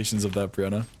implications of that,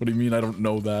 Brianna? What do you mean I don't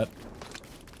know that?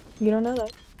 You don't know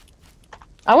that.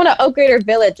 I want to upgrade our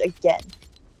village again.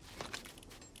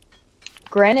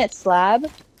 Granite slab?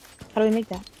 How do we make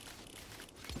that?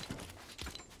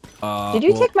 Did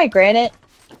you take my granite?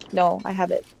 No, I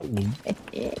have it.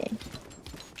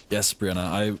 Yes,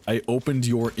 Brianna, I opened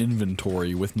your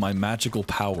inventory with my magical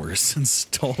powers and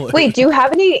stole it. Wait, do you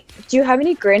have any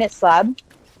granite slab?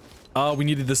 We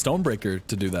needed the stonebreaker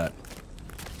to do that.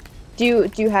 Do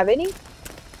you have any?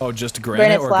 Oh, just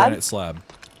granite or slab? granite slab?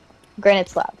 Granite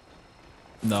slab.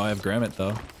 No, I have granite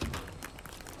though.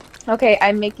 Okay,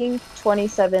 I'm making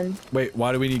 27 Wait,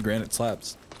 why do we need granite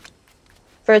slabs?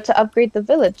 for it to upgrade the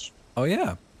village. Oh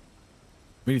yeah.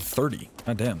 We need 30.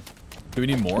 God damn. Do we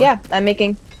need more? Yeah, I'm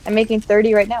making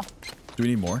 30 right now. Do we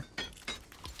need more?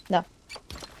 No.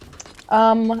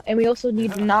 And we also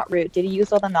need knot root. Did you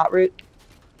use all the knot root?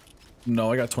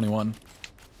 No, I got 21.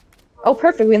 Oh,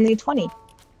 perfect. We only need 20.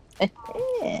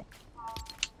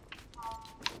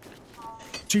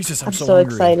 Jesus, I'm I'm so so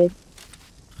hungry. excited.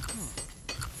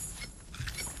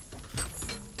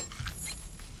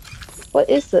 What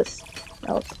is this?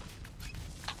 No.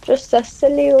 Just a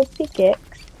silly little pickaxe.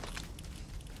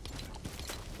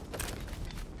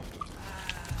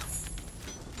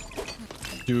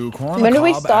 Dude, corn on When the do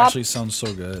we cob stop? actually sounds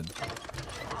so good.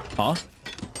 Huh?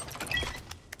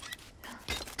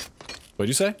 What'd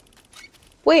you say?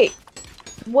 Wait.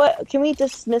 What? Can we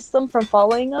dismiss them from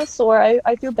following us? Or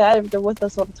I feel bad if they're with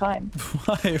us all the time.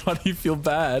 Why? Why do you feel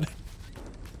bad?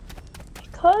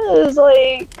 Because,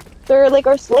 like, they're like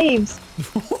our slaves.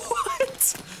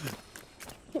 What?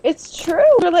 It's true.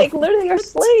 They're like literally our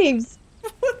slaves.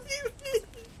 What do you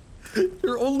mean?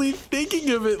 You're only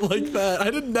thinking of it like that. I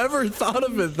never thought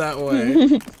of it that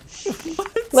way.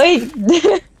 What? Like,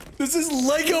 This is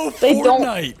LEGO They don't-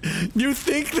 Fortnite. You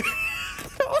think that...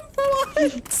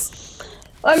 What?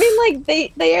 I mean,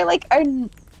 like they are like our.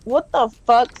 What the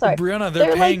fuck? Sorry. Brianna, they're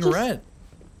like, paying just- rent.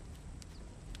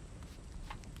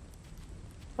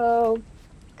 Oh,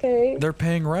 okay. They're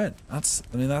paying rent. That's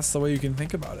the way you can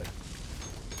think about it.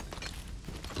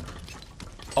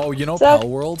 Oh, you know Zach- Pal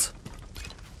World?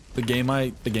 The game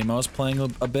I was playing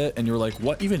a bit, and you were like,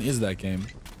 what even is that game?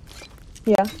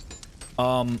 Yeah.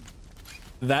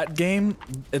 That game,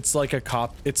 it's like a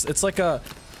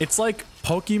it's like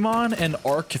Pokemon and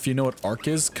Ark, if you know what Ark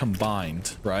is,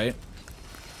 combined, right?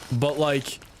 But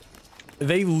like,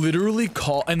 they literally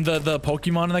call, and the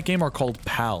Pokemon in that game are called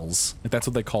pals. Like that's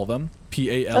what they call them.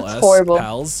 P-A-L-S. That's horrible.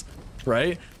 Pals,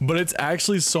 right? But it's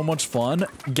actually so much fun.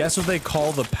 Guess what they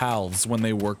call the pals when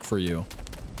they work for you?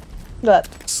 But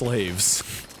Slaves.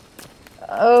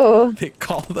 oh, They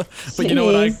call them,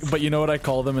 Jeez. but you know what I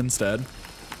call them instead?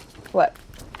 what?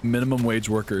 Minimum wage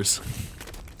workers.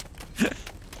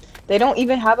 They don't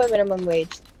even have a minimum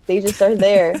wage. They just are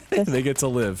there. They get to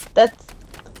live.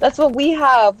 That's what we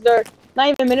have. They're not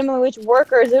even minimum wage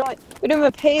workers. We don't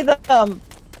even pay them.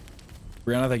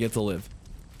 Brianna, they get to live.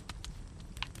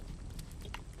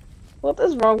 What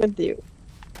is wrong with you?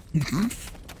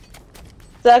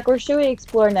 Zach, where should we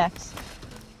explore next?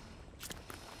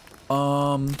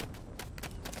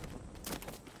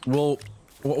 Well,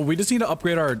 we just need to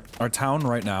upgrade our town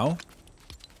right now.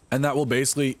 And that will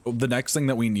basically, the next thing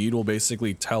that we need will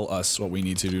basically tell us what we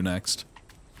need to do next.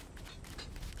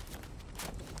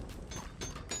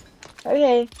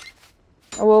 Okay.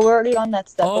 Well, we're already on that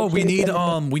step. Oh, Let's we see need,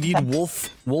 what we need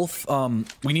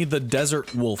we need the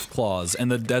desert wolf claws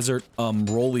and the desert,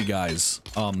 roly guys,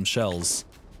 shells.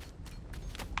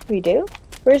 we do?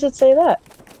 Where does it say that?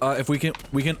 If we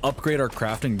can upgrade our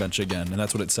crafting bench again, and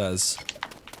that's what it says.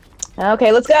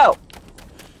 Okay, let's go.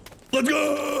 Let's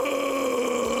go!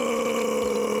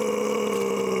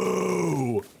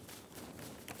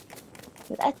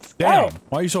 Let's Damn, go.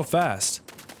 why are you so fast?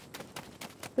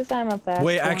 This time I'm fast.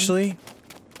 Wait, one. actually,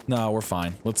 no, we're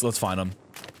fine. Let's find them.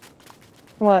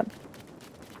 What?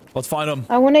 Let's find them.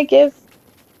 I want to give.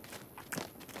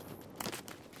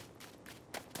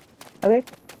 Okay.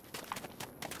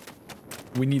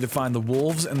 We need to find the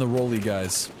wolves and the roly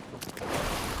guys.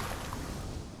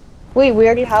 Wait, we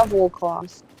already have wool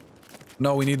claws.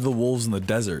 No, we need the wolves in the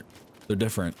desert. They're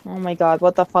different. Oh my god,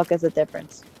 what the fuck is the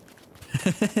difference?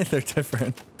 They're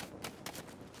different.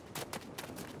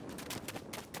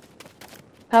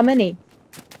 How many?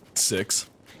 6.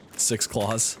 6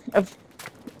 claws.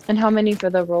 And how many for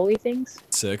the roly things?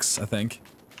 6, I think.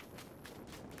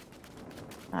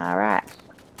 Alright.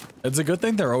 It's a good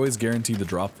thing they're always guaranteed to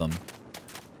drop them.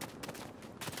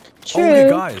 True. Oh, look at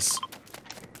guys.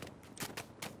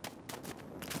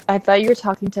 I thought you were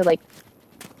talking to, like,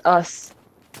 us.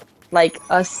 Like,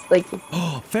 us, like...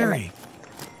 Oh, fairy.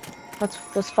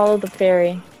 Let's follow the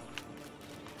fairy.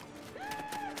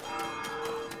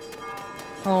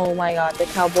 Oh my god, the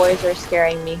cowboys are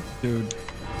scaring me. Dude.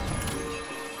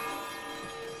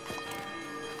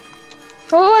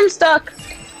 Oh, I'm stuck.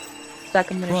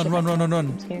 Stuck. I'm gonna Run, shit run, myself. run, run, I'm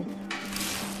run. scared.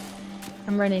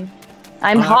 I'm running.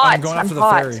 I'm hot. I'm going after the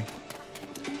hot. ferry.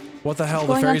 What the hell? It's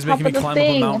The going on ferry's top making me of the climb up a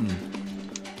thing. mountain.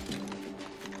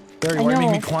 Ferry, I why are you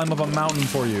making me know. climb up a mountain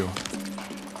for you?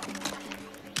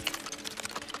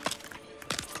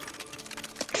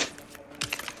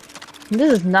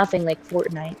 This is nothing like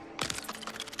Fortnite.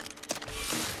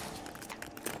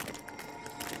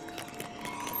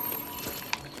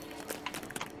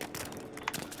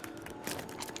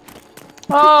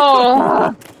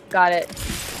 Oh, got it.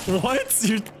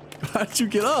 What? How'd you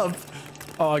get up?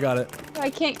 Oh, I got it. I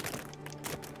can't.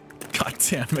 God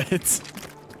damn it.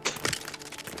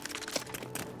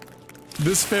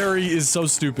 This ferry is so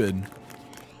stupid.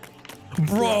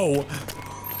 Bro!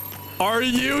 Are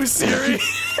you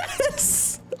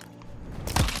serious?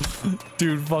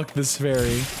 Dude, fuck this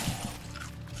ferry.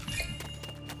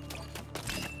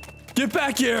 Get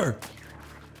back here!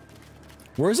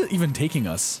 Where is it even taking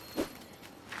us?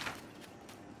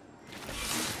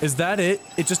 Is that it?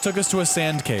 It just took us to a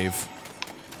sand cave.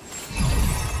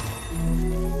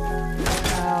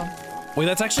 Wow. Wait,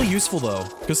 that's actually useful though,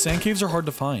 because sand caves are hard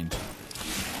to find.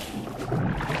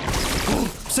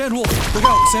 Sand wolf! Look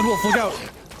out! Sand wolf, look out!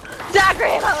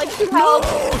 Zachary, I'm at like 2 health.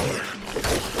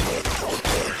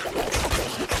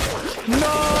 No,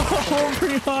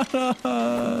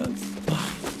 Brianna!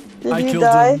 Did I you killed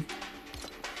die? him.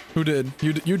 Who did?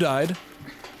 You died.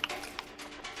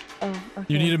 Oh, okay.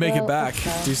 You need to make it Well, back.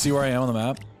 okay. Do you see where I am on the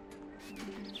map?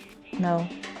 No.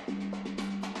 You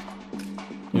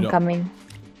I'm don't. coming.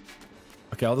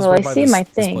 Okay, I'll just Well, wait I by see this, my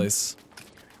this thing. place.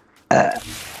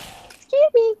 Excuse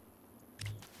me.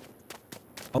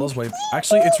 I'll just wait.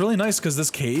 Actually, it's really nice because this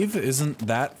cave isn't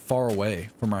that far away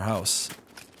from our house.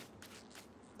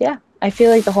 Yeah, I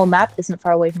feel like the whole map isn't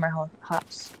far away from our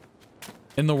house.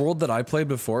 In the world that I played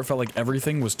before, it felt like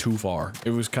everything was too far. It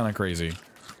was kind of crazy.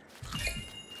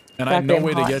 And I had no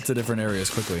way to get to different areas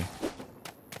quickly.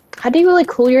 How do you really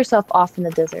cool yourself off in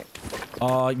the desert?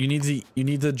 You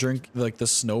need to drink like the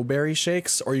snowberry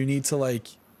shakes, or you need to like,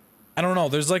 I don't know.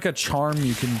 There's like a charm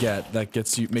you can get that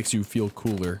makes you feel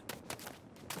cooler.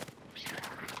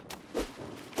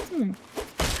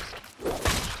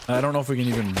 I don't know if we can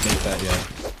even make that yet.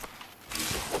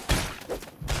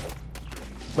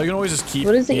 But you can always just keep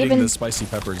What is it eating even- the spicy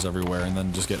peppers everywhere and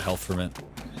then just get health from it.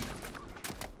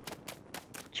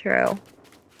 True.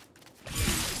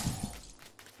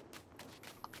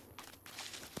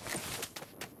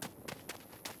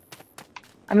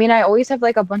 I mean, I always have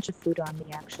like a bunch of food on me,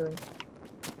 actually.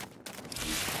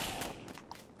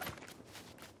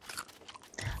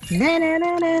 Na, na,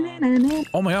 na, na, na, na, na.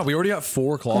 Oh my god, we already got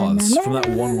 4 claws from that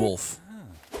one wolf.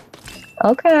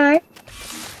 Okay.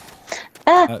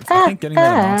 I think getting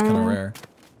that amount's kind of rare.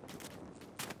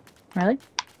 Really?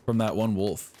 From that one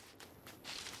wolf.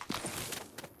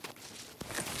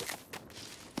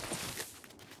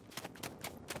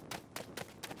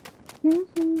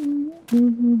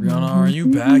 Brianna, are you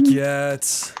back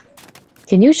yet?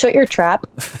 Can you shut your trap?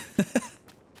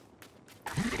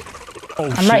 Oh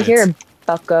I'm right here,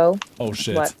 bucko. Oh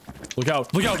shit. What? Look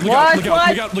out, look out, look What? out, look out, What?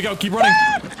 look out, look out, keep running!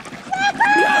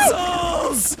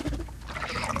 Assholes!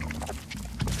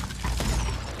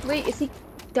 Wait, is he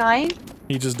dying?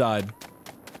 He just died.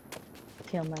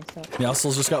 Kill myself. The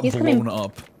assholes just got He's blown coming-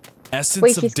 up. Essence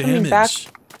Wait, of he's coming damage. back.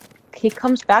 He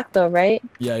comes back though, right?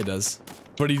 Yeah, he does.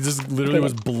 But he just literally Okay.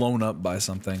 was blown up by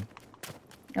something.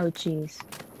 Oh, jeez.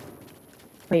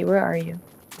 Wait, where are you?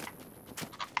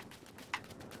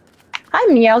 Hi,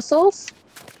 Meowscles.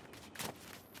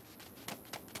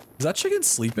 Is that chicken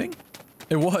sleeping?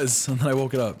 It was, and then I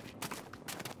woke it up.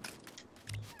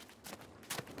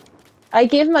 I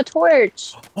gave him a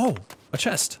torch. Oh, a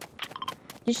chest.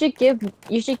 You should give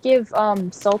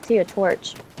Salty a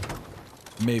torch.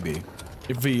 Maybe.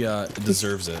 If he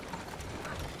deserves it.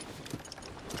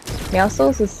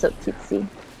 Meowscles is so cutesy.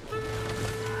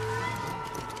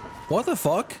 What the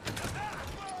fuck?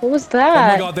 What was Oh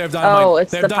that? my god, they have dynamite. Oh,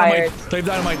 it's they have the dynamite. pirates. They have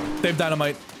dynamite. They have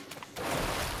dynamite.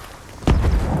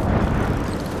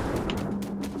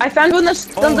 I found one of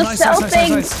Oh, the nice, cell nice, nice,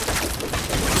 things.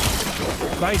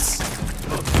 nice, nice.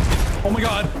 Oh my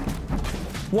god.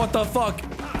 What the fuck?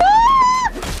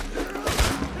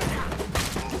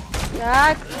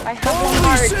 Jack, I have one Holy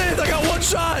heart. shit, I got 1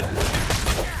 shot!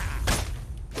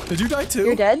 Did you die too?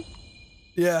 You're dead?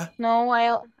 Yeah. No,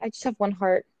 I just have one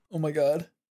heart. Oh my god.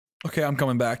 Okay, I'm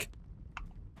coming back.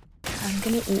 I'm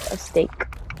gonna eat a steak.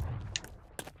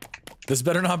 This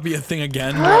better not be a thing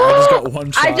again. Where I just got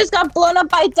one shot. I just got blown up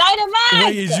by dynamite!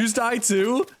 Wait, did you die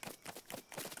too?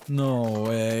 No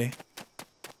way.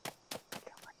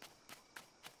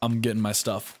 I'm getting my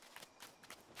stuff.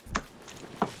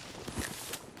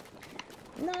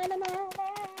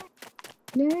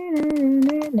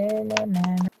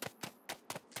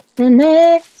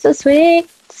 So sweet,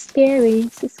 scary,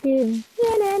 so scary.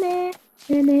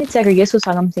 Zachary, guess what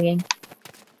song I'm singing?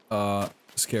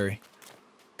 Scary.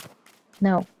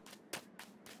 No.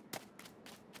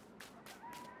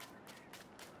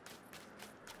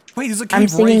 Wait, there's a I'm cave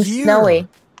singing right here. Snowy.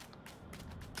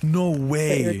 No Your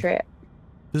way. trip.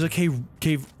 There's a cave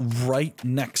right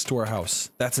next to our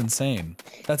house. That's insane.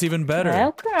 That's even better.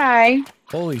 Okay.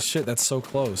 Holy shit, that's so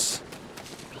close.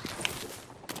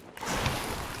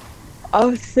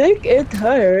 I think it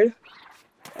hurt.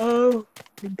 Oh,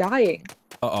 you're dying.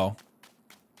 Uh-oh.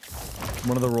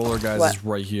 One of the roller guys What? is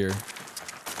right here.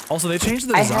 Also, they changed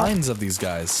the designs of these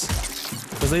guys.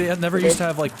 Because they never used to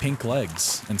have, like, pink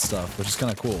legs and stuff, which is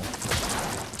kind of cool.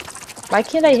 Why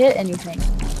can't I hit anything?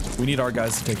 We need our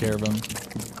guys to take care of them.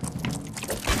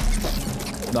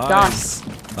 Nice.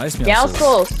 Nice,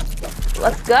 Meowscles. Meowscles.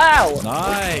 Let's go.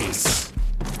 Nice.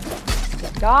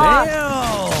 Gosh.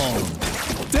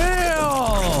 Damn.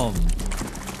 Damn.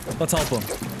 Let's help them.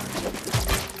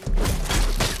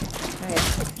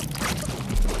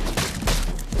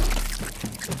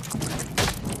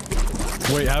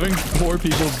 Wait, having 4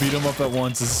 people beat him up at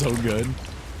once is so good.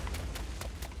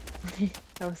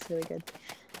 That was really good.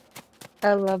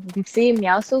 I love them. See,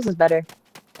 Meowscles is better.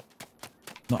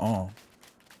 No.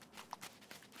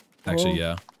 Actually, Cool.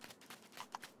 yeah.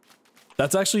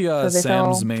 That's actually they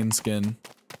Sam's fell- main skin.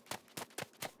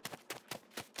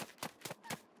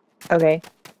 Okay.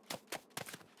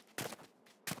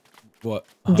 What?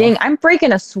 Dang, I'm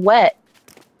breaking a sweat.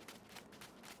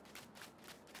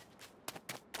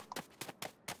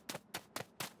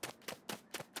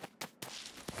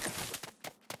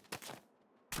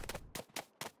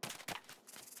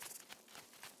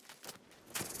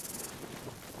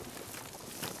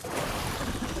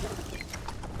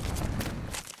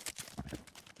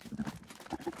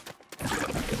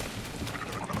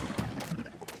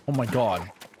 Oh my god.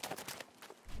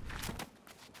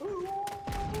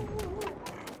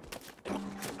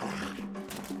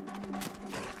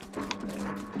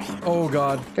 Oh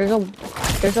god. There's a wolf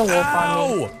on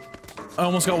me. Ow! I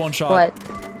almost got one shot.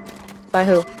 What? By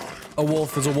who? A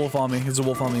wolf. There's a wolf on me. There's a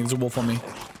wolf on me. There's a wolf on me.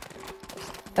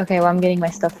 Okay, well I'm getting my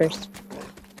stuff first.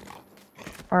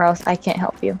 Or else I can't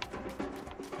help you.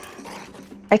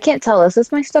 I can't tell. Is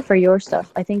this my stuff or your stuff?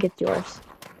 I think it's yours.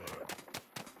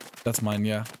 That's mine,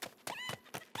 yeah.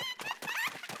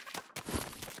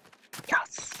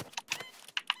 Yes.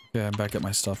 Yeah, I'm back at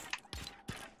my stuff.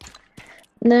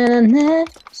 Na na na,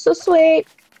 so sweet.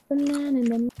 Na, na, na,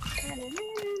 na, na,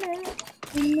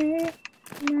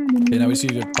 Okay, now we see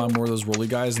to find more of those rolly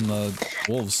guys and the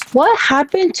wolves. What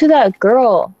happened to that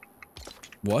girl?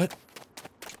 What?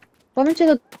 What happened to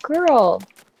the girl?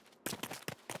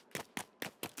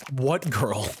 What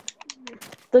girl?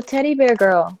 The teddy bear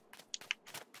girl.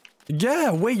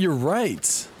 Yeah, wait, you're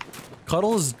right.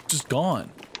 Cuddle is just gone.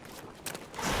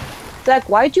 Zach,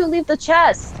 why'd you leave the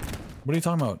chest? What are you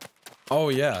talking about? Oh,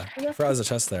 yeah. I forgot there's a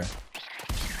chest there.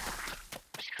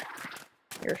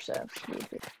 You're so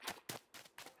stupid.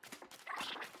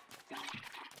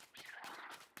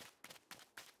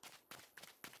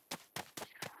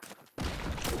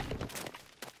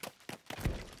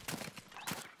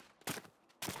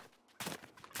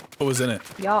 What was in it?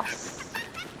 Yes.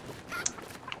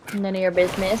 None of your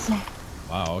business.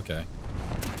 Wow, okay.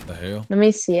 The hell? Let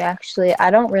me see, actually. I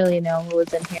don't really know who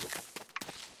was in here.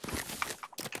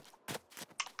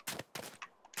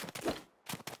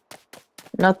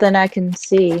 Nothing I can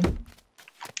see.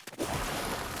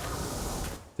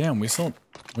 Damn, we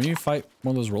need to fight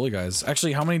one of those rolly guys.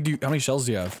 Actually, how many shells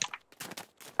do you have?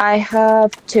 I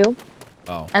have 2.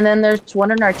 Oh. And then there's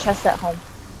one in our chest at home.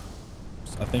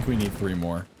 I think we need 3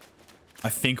 more. I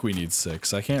think we need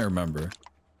 6. I can't remember.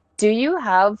 Do you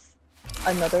have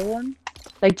another one?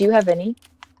 Like, do you have any?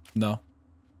 No.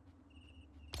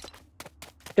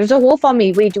 There's a wolf on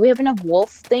me. Wait, do we have enough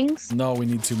wolf things? No, we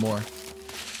need 2 more.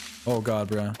 Oh god,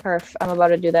 bruh. Perf. I'm about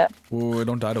to do that. Ooh,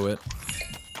 don't die to it.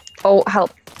 Oh,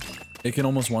 help. It can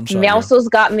almost one-shot you. Meowscles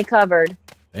got me covered.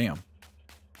 Damn.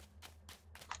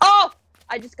 Oh!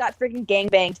 I just got freaking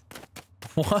gangbanged.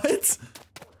 What?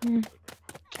 Mm.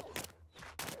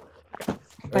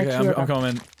 Okay, I'm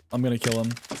coming. I'm gonna kill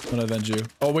him. I'm gonna avenge you.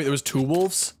 Oh wait, there was 2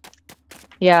 wolves?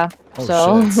 Yeah, Oh,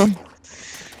 so... shit.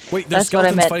 Wait, there's That's what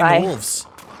I skeletons meant fighting by- the wolves.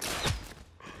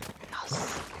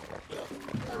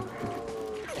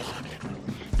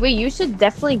 Wait, you should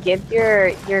definitely give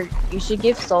you should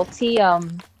give Salty a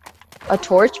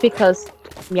torch because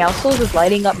Meowscles is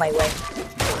lighting up my way.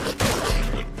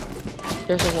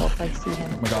 There's a wolf, I see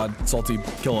him. Oh my god, Salty,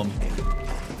 kill him.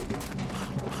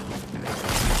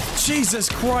 Jesus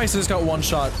Christ, I just got one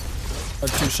shot. Or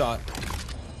two shot.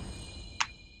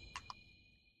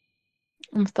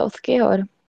 I'm so scared.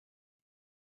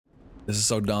 This is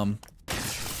so dumb.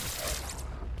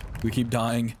 We keep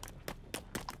dying.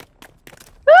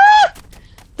 Ah!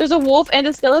 There's a wolf and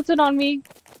a skeleton on me.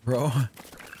 Bro.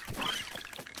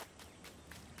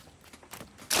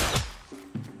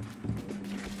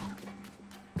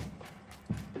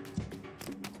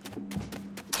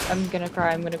 I'm gonna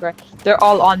cry, I'm gonna cry. They're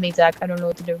all on me, Zach. I don't know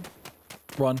what to do.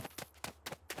 Run.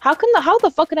 How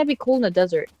the fuck can I be cool in the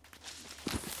desert?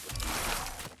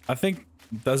 I think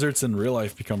deserts in real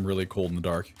life become really cold in the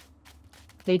dark.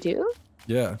 They do?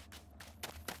 Yeah.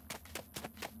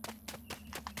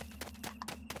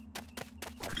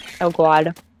 Oh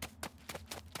god.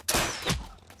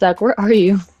 Zach, where are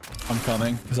you? I'm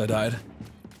coming, because I died.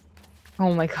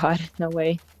 Oh my god, no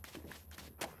way.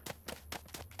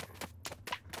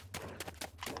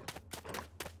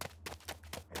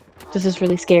 This is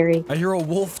really scary. I hear a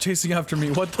wolf chasing after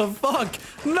me. What the fuck?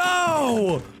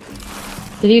 No!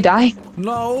 Did you die?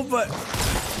 No, but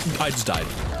I just died.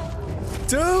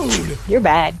 Dude! You're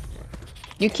bad.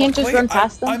 You can't just run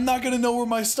past them? I'm not gonna know where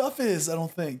my stuff is, I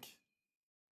don't think.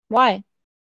 Why?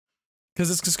 Because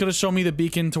it's just gonna show me the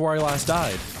beacon to where I last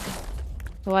died.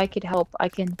 Well, I could help. I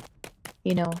can,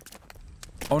 you know.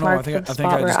 Oh no, I think I just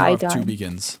have two died.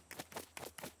 beacons.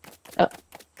 Oh.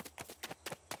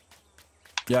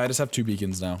 Yeah, I just have two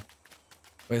beacons now.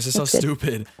 Wait, this is so That's good.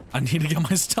 stupid. I need to get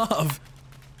my stuff.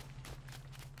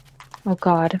 Oh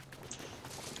god.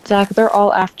 Zach, they're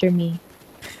all after me.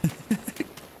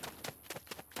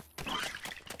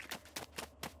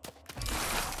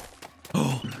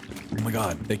 Oh my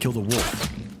god, they killed a wolf.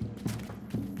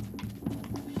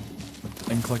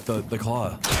 And collect the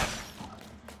claw.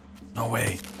 No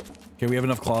way. Okay, we have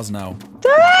enough claws now.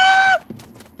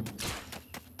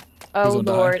 Oh don't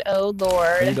die. lord, oh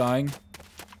Are you lord. dying?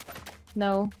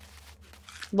 No.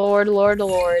 Lord, lord,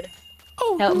 lord.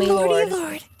 Oh, Help me, Lordy Lord.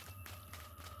 Lord.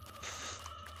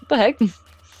 What the heck?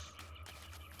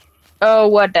 Oh,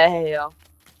 what the hell?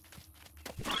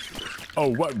 Oh,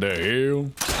 what the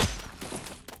hell?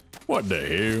 What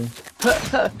the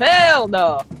hell? Hell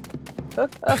no!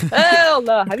 Hell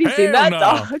no! Have you seen Hell that no.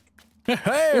 dog?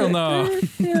 Hell no!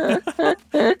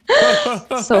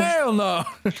 So- Hell no!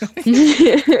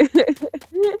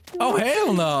 Oh,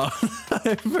 hell no!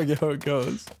 I forget how it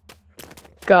goes.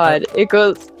 God, it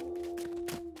goes.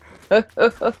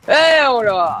 Hell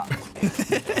no!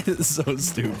 It's so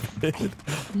stupid.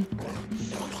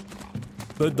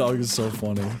 The dog is so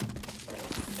funny.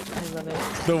 I love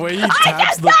it. The way he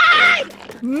taps the.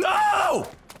 No!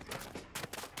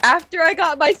 After I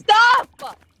got my stuff!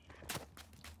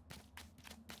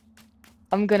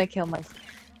 I'm gonna kill myself.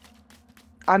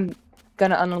 I'm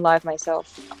gonna unalive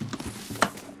myself.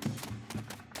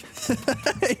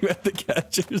 You have to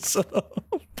catch yourself.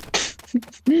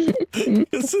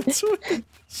 Yes, it's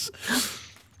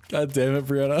God damn it,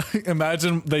 Brianna.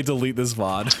 Imagine they delete this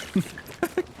VOD.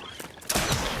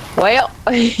 Well,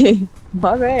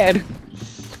 my bad.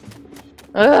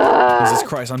 Ugh. Jesus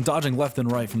Christ, I'm dodging left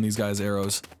and right from these guys'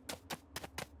 arrows.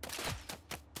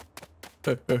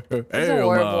 This is Hell no.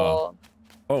 horrible.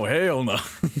 Oh, hell no.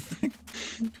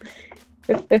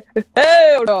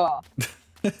 Hell no!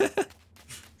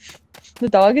 The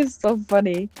dog is so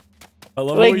funny. I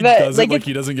love Like how he that- does it like like if-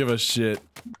 he doesn't give a shit.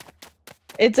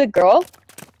 It's a girl?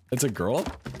 It's a girl?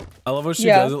 I love how she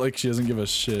Yeah. does it like she doesn't give a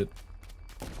shit.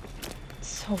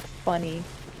 So funny.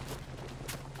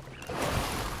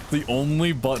 The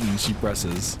only button she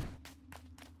presses.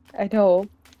 I know.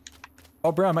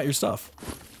 Oh, bro, I'm at your stuff.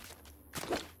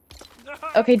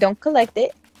 Okay, don't collect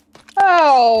it.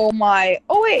 Oh my.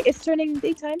 Oh wait, it's turning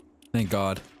daytime. Thank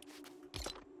God.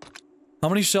 How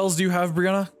many shells do you have,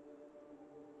 Brianna?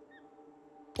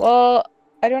 Well,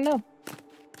 I don't know.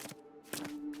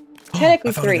 Technically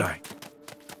I found 3. a guy.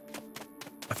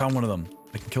 I found one of them.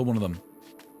 I can kill one of them.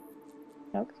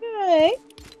 Okay.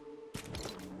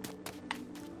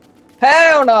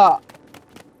 Hell no!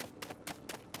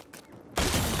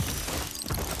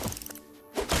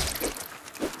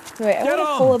 Wait, I Get want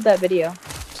to him! pull up that video.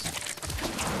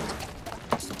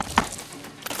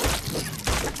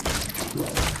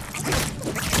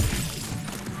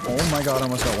 Oh my God, I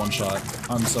almost got one shot.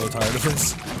 I'm so tired of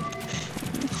this.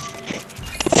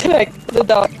 Check the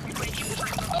dog.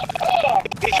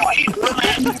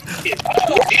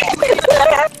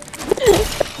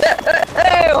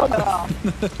 Hell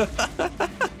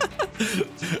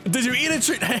Did you eat a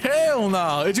treat? Hell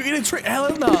no. Did you eat a treat?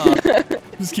 Hell no.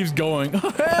 Just keeps going.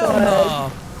 Hell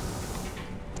no.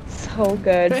 So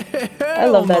good. Hell I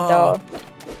love that no. dog.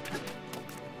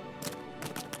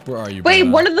 Where are you, Wait,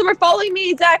 Brianna? one of them are following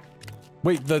me, Zach.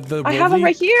 Wait, the I have him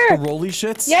right here. The rolly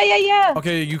shits? Yeah.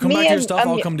 Okay, you come Me back to your and- stuff,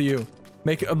 I'll come to you.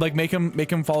 Make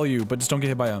him follow you, but just don't get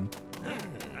hit by him.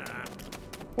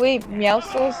 Wait,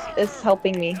 Meowscles is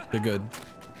helping me. You're good.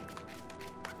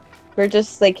 We're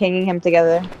just like hanging him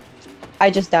together. I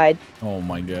just died. Oh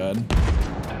my god.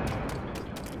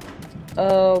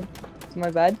 Oh, my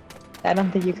bad. I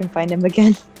don't think you can find him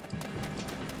again.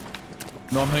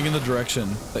 No, I'm heading in the direction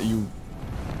that you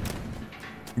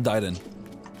died in.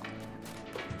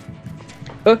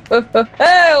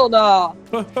 Hell no!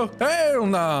 Hell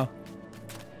nah!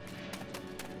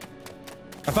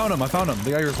 I found him,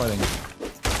 the guy you were fighting.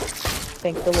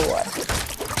 Thank the Lord.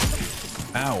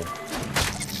 Ow.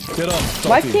 Get him, Salty.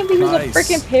 Why can't we use a Nice.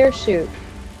 freaking parachute?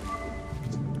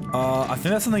 I think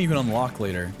that's something you can unlock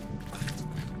later.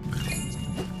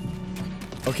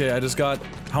 Okay, I just got...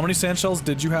 How many sand shells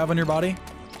did you have on your body?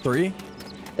 3?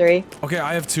 3. Okay,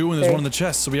 I have 2 and there's 3. one in the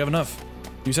chest, so we have enough.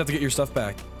 You just have to get your stuff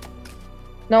back.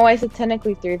 No, I said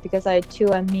technically 3 because I had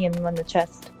 2 on me and 1 in the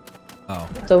chest. Oh.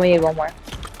 So we need 1 more.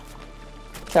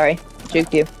 Sorry,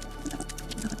 juked you.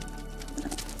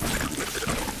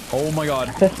 Oh my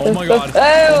god. Oh my god.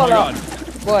 Hell Oh my no. god.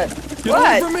 What? Get What?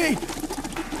 away from me!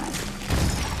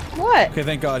 What? Okay,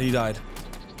 thank god he died.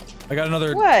 I got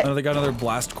another What? I got another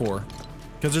blast core.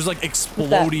 Because there's like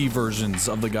explodey versions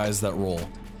of the guys that roll.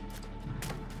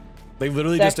 They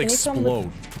literally Zach, just can you come with-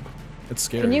 explode. It's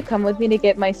scary. Can you come with me to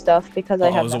get my stuff because I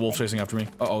have there's a nothing. wolf chasing after me.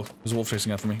 Uh-oh. There's a wolf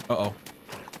chasing after me. Uh-oh.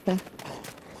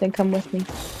 Then come with me.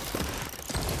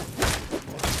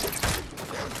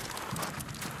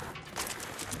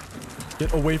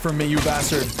 Get away from me, you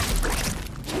bastard.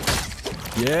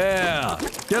 Yeah.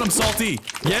 Get him, Salty.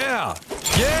 Yeah.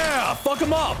 Yeah. Fuck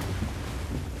him up.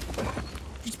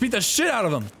 Just beat the shit out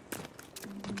of him.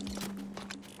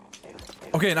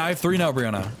 Okay, and I have 3 now,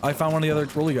 Brianna. I found one of the other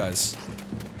rolly guys.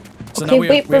 So Okay, now we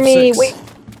wait have, for we have me. 6. Wait.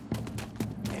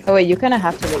 Oh wait, you kind of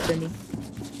have to wait for me.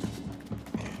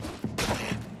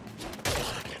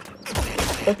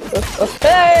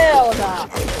 Hell no!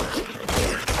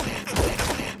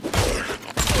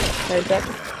 There's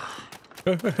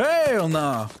that. Hell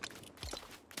nah.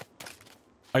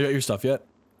 I got your stuff yet?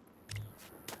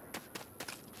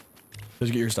 Did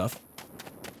you get your stuff?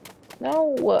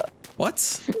 No,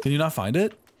 What? Can you not find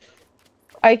it?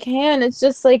 I can. It's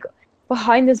just like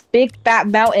behind this big fat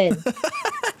mountain. So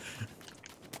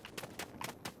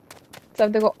I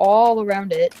have to go all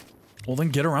around it. Well, then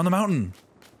get around the mountain.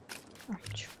 I'm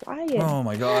trying. Oh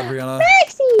my god, Brianna.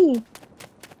 Maxie!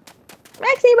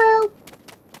 Maxie, bro!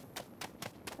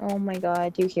 Oh my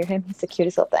god, do you hear him? He's the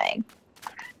cutest little thing.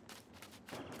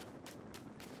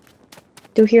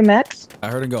 Do you hear Max? I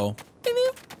heard him go.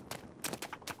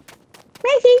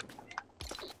 Maxie!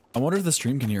 I wonder if the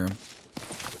stream can hear him.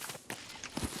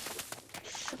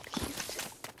 So cute.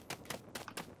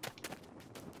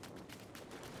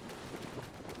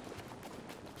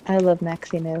 I love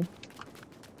Maxie Moo.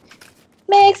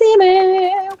 Maxie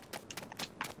Moo!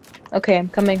 Okay, I'm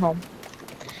coming home.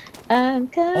 I'm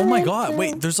coming Oh my god,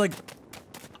 wait, home. there's like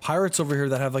pirates over here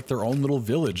that have like their own little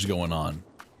village going on.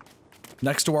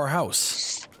 Next to our house.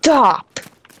 Stop!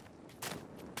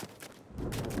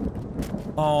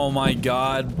 Oh my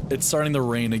god, it's starting to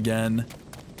rain again.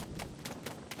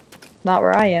 Not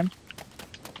where I am.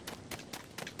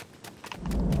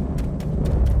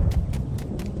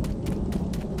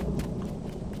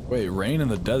 Wait, rain in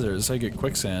the desert, this is how you get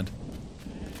quicksand.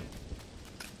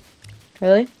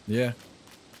 Really? Yeah.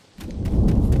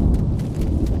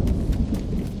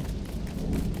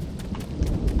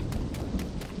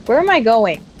 Where am I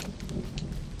going?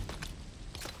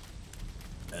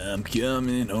 I'm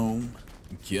coming home.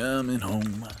 I'm coming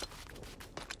home.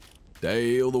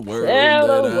 Tell the world Tell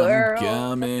the that world. I'm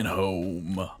coming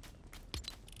home.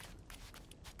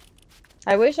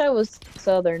 I wish I was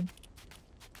southern.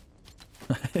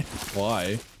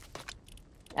 Why?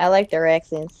 I like their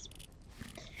accents.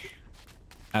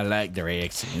 I like their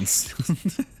accents.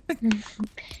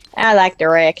 I like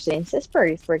their accents. It's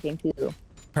pretty freaking cool.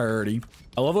 Parody.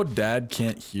 I love how Dad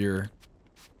can't hear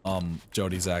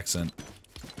Jody's accent.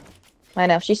 I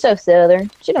know, she's so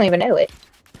southern. She don't even know it.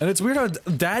 And it's weird how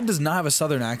Dad does not have a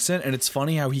southern accent, and it's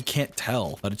funny how he can't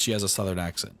tell that she has a southern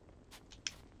accent.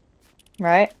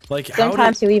 Right? Like,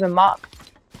 Sometimes he'll even mock.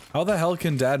 how the hell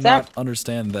can Dad Some- not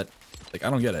understand that? Like, I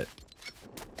don't get it.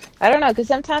 I don't know, because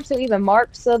sometimes he'll even mark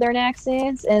southern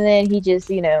accents, and then he just,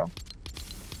 you know,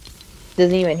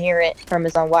 doesn't even hear it from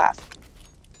his own wife.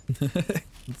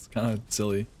 It's kind of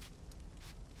silly.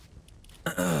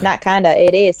 Not kinda,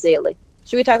 it is silly.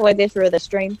 Should we talk like this for the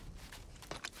stream?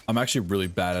 I'm actually really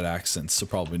bad at accents, so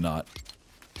probably not.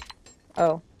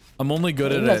 Oh. I'm only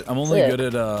good at it. I'm only good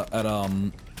at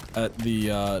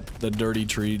the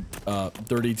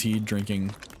dirty tea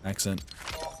drinking accent.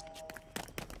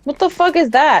 What the fuck is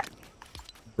that?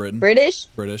 Britain. British?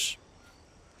 British.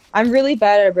 I'm really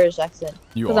bad at a British accent.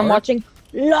 You are? Because I'm watching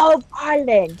Love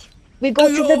Island. We go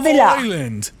to the villa.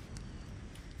 Island.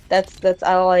 That's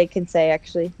all I can say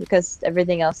actually, because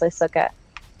everything else I suck at.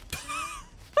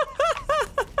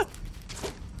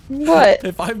 What?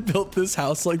 If I built this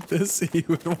house like this, he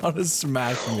would want to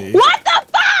smack me. What the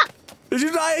fuck? Did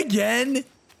you die again?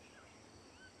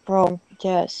 Bro,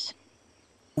 yes.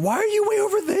 Why are you way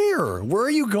over there? Where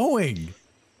are you going?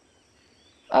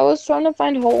 I was trying to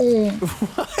find home.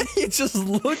 Why you just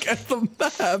look at the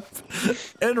map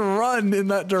and run in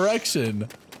that direction?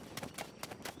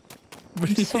 What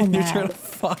do you so mean you're mad. trying to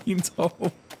find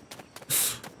home?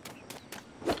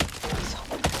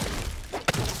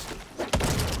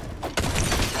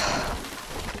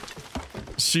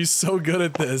 She's so good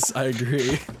at this, I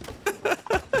agree.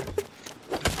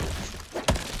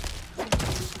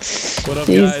 What up,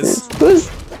 Jesus. guys? Who's...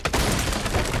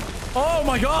 Oh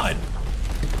my god!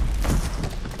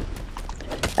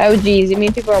 Oh geez, you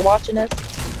mean people are watching us?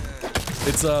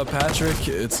 It's Patrick,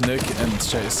 it's Nick, and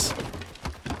it's Chase.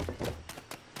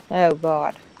 Oh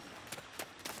god.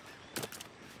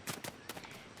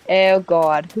 Oh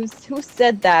god. Who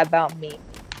said that about me?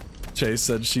 Chase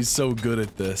said she's so good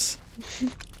at this.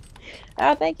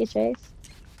 Oh, thank you, Chase.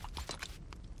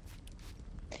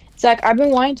 Zach, I've been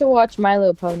wanting to watch My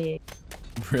Little Pony.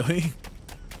 Really?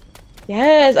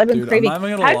 Yes, I've been Dude, craving. I'm not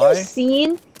gonna Have lie. you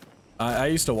seen? I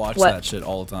used to watch What? that shit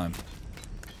all the time.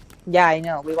 Yeah, I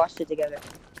know. We watched it together.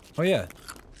 Oh yeah.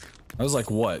 I was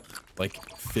like, what? Like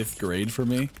 5th grade for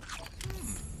me?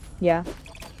 Yeah.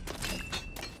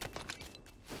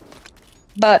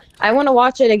 But I want to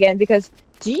watch it again because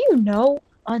do you know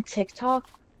on TikTok,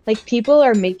 like people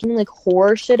are making like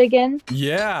horror shit again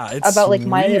Yeah, it's about like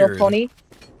My Little weird. Pony?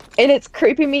 And it's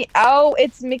creeping me out.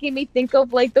 It's making me think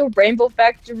of like the Rainbow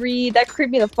Factory. That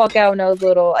creeped me the fuck out when I was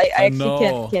little. I actually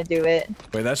know. can't do it.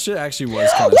 Wait, that shit actually was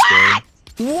kind of scary.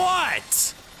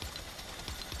 What?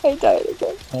 I died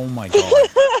again. Oh my god.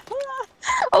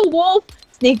 A wolf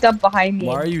sneaked up behind me.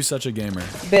 Why are you such a gamer?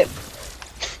 Bit.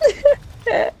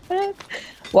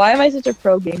 Why am I such a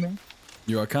pro gamer?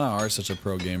 You are kind of are such a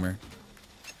pro gamer.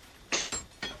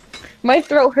 My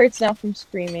throat hurts now from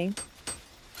screaming.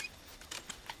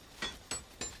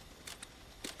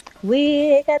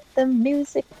 We got the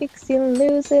music, makes you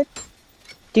lose it.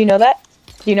 Do you know that?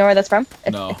 Do you know where that's from?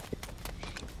 No.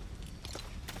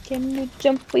 Can you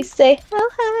jump? We say how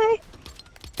high.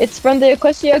 It's from the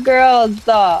Equestria Girls,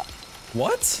 the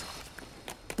What?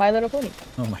 My Little Pony.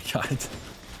 Oh my god.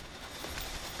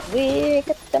 We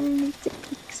got the music,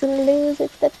 makes you lose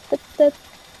it. Da, da, da.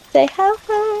 Say how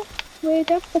high. We're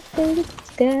up to the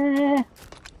sky.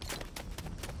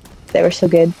 They were so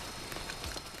good.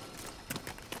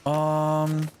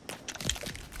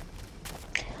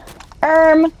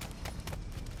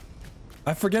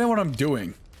 I forget what I'm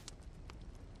doing.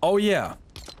 Oh yeah.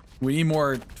 We need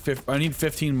more. I need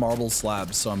 15 marble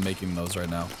slabs, so I'm making those right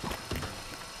now.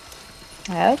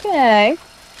 Okay.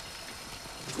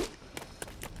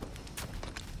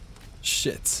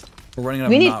 Shit. We're running out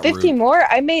of We need knot 15 root. more.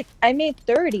 I made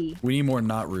 30. We need more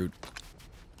knot root.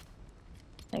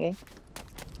 Okay.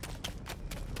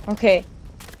 Okay.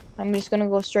 I'm just gonna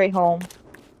go straight home.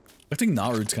 I think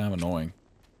knot root's kind of annoying.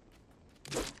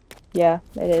 Yeah,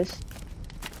 it is.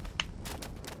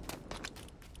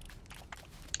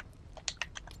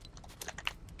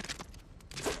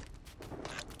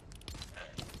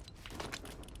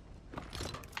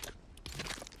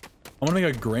 I want to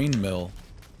make a grain mill.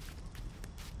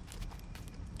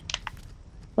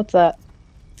 What's that?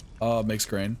 Makes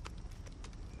grain.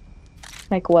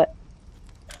 Like what?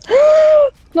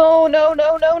 No, no,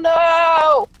 no, no,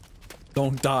 no!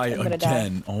 Don't die I'm gonna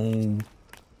again. Oh.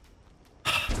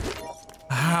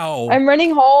 How? I'm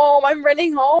running home. I'm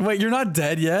running home. Wait, you're not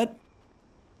dead yet?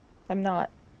 I'm not.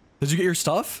 Did you get your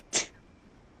stuff?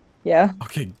 Yeah.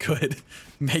 Okay, good.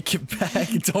 Make it back.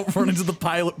 Don't run into the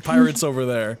pirates over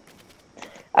there.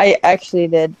 I actually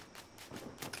did.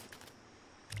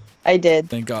 I did.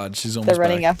 Thank God, she's almost They're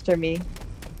running back. after me.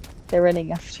 They're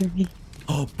running after me.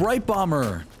 Oh, Bright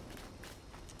Bomber!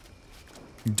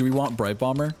 Do we want Bright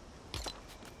Bomber?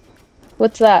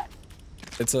 What's that?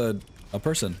 It's a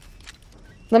person.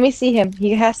 Let me see him.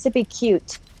 He has to be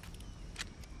cute.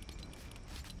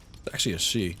 It's actually a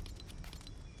she.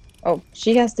 Oh,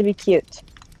 she has to be cute.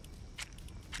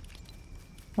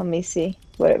 Let me see.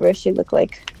 Where does she look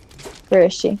like? Where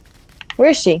is she? Where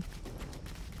is she?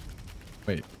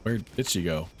 Wait, where did she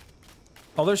go?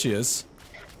 Oh, there she is.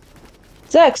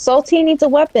 Zach, Salty needs a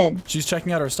weapon. She's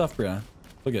checking out our stuff, Brianna.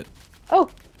 Look at. Oh.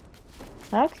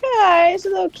 Okay, she's a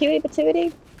little cutie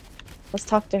patootie. Let's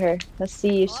talk to her. Let's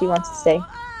see if she wants to stay.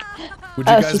 Would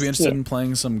you guys she's be interested cute. in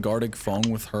playing some Gartic phone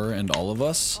with her and all of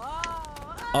us?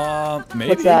 Maybe.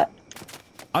 What's that?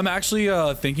 I'm actually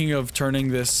thinking of turning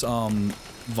this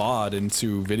VOD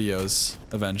into videos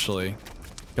eventually,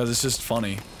 because it's just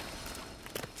funny.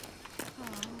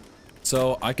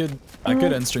 So I could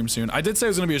end stream soon. I did say it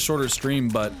was gonna be a shorter stream,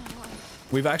 but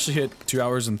we've actually hit 2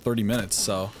 hours and 30 minutes.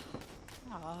 So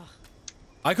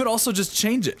I could also just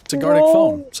change it to Gartic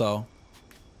phone. So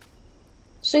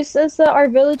She says that our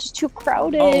village is too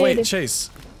crowded. oh wait, Chase,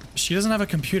 she doesn't have a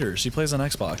computer. She plays on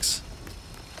Xbox.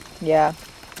 Yeah.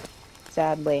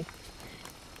 Sadly.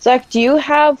 Zach, do you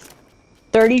have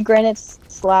 30 granite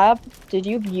slab? Did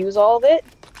you use all of it?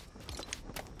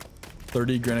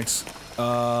 30 Greenwich.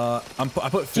 I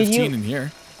put 15 in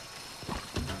here.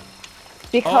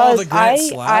 Because oh, the granite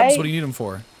slabs? What do you need them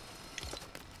for?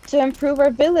 To improve our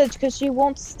village, because she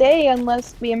won't stay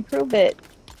unless we improve it.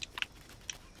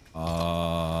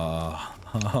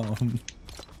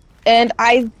 And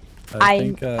I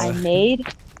made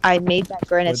that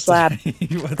granite slab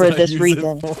for this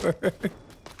reason.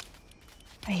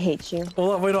 I hate you.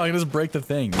 Well, wait, no, I can just break the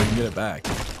thing. We can get it back.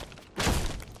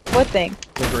 What thing?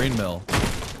 The grain mill.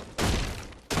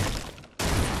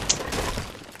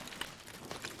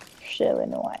 Shit, I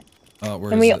know why.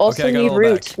 Where And is we it? also Okay, I got it need all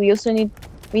roots. back. We also need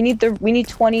we need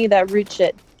 20 that root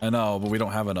shit. I know, but we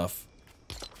don't have enough.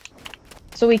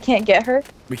 So we can't get her?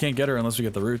 We can't get her unless we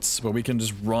get the roots, but we can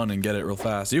just run and get it real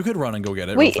fast. You could run and go get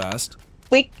it Wait. real fast.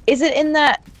 Wait, is it in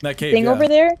that Cave, thing yeah. over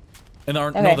there? In our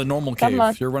Okay, no, the normal come cave.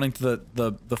 on. You're running to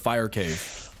the fire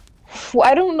cave. Well,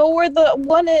 I don't know where the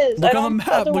one is. Look I on don't the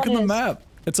know map. what Look the at the one is. map.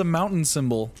 It's a mountain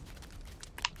symbol.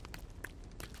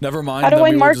 Never mind. How do then I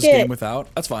we mark will just game it?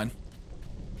 without. That's fine.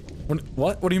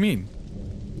 What? What do you mean?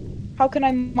 How can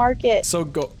I mark it? So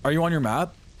go. Are you on your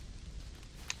map?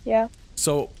 Yeah.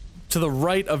 So to the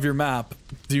right of your map,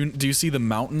 do you see the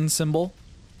mountain symbol?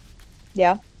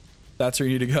 Yeah. That's where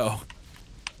you need to go.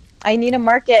 I need to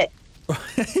mark it.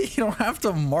 You don't have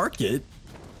to mark it.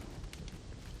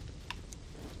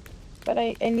 But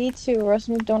I need to, or else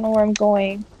I don't know where I'm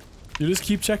going. You just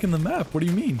keep checking the map. What do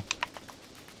you mean?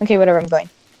 Okay, whatever, I'm going.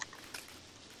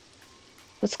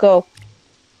 Let's go.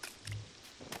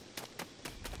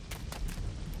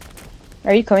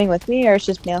 Are you coming with me, or it's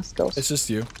just mouse skills? It's just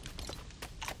you.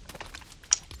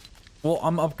 Well,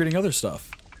 I'm upgrading other stuff.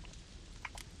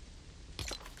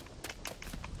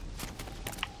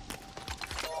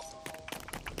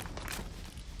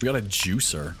 We got a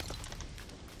juicer.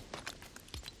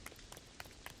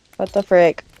 What the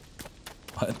frick?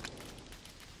 What?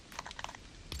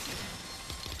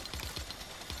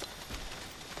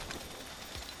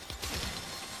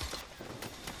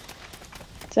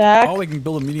 Zach, Oh, we can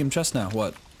build a medium chest now.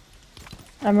 What?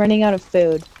 I'm running out of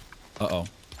food. Uh-oh.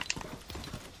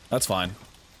 That's fine.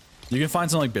 You can find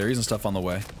some like berries and stuff on the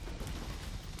way.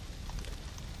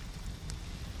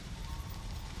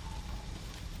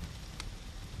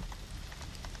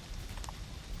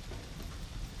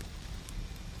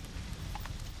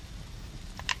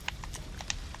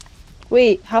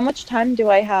 Wait, how much time do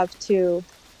I have to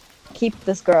keep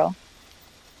this girl?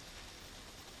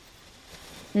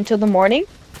 Until the morning?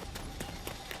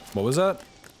 What was that?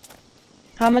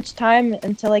 How much time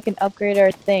until I can upgrade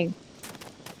our thing?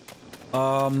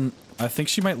 I think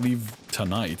she might leave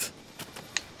tonight.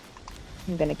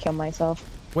 I'm gonna kill myself.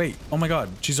 Wait, oh my god,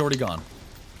 she's already gone.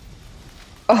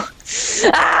 Oh.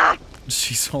 Ah!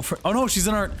 She's over. Oh no, she's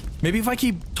in our. Maybe if I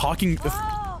keep talking.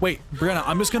 Wait, Brianna,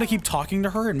 I'm just gonna keep talking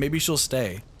to her and maybe she'll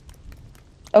stay.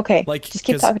 Okay, Like, just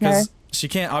keep talking to her. She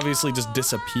can't obviously just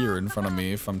disappear in front of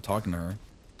me if I'm talking to her.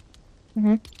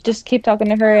 Just keep talking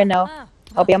to her and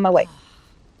I'll be on my way.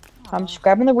 I'm just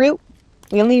grabbing the root.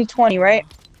 We only need 20, right?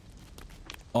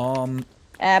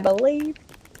 I believe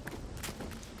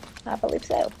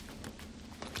so.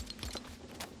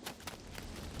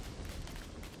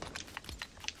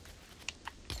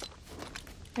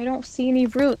 I don't see any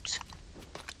roots.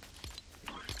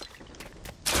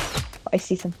 I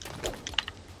see some.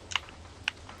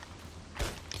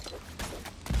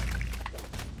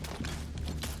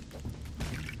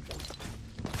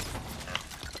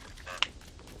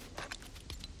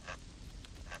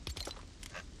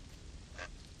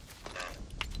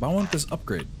 I want this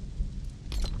upgrade.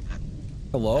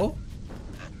 Hello?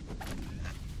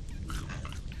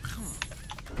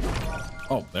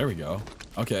 Oh, there we go.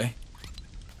 Okay.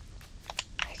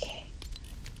 Okay.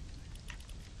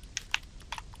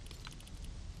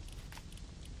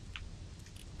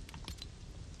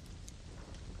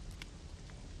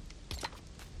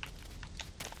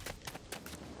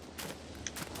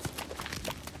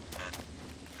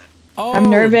 Oh, I'm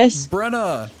nervous.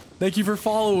 Brenna, thank you for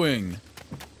following.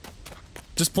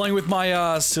 Just playing with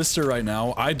my sister right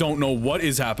now. I don't know what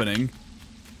is happening.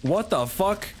 What the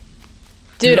fuck?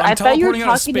 Dude, I'm I thought you were teleporting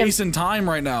out of talking space to. and time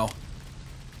right now.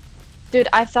 Dude,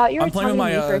 I thought you were I'm playing talking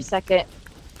with to my, me for a second.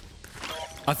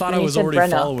 I thought When I you was said already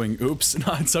Brenna. following. Oops.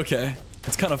 No, it's okay.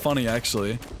 It's kind of funny,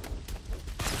 actually.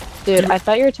 Dude, I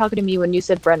thought you were talking to me when you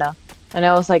said Brenna. And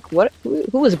I was like, what? Who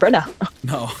was Brenna?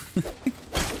 No.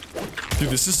 Dude,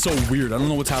 this is so weird. I don't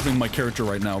know what's happening to my character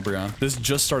right now, Brianna. This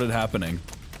just started happening.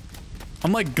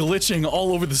 I'm like glitching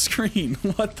all over the screen.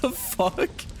 What the fuck?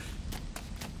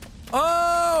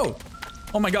 Oh!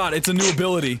 Oh my god, it's a new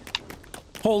ability.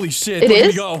 Holy shit, It look at me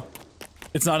is? go.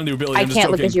 It's not a new ability, I I'm just can't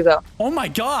look joking. at you go. Oh my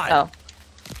god! Oh.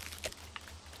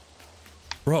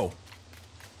 Bro.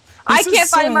 I This can't is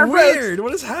so find my weird. ropes.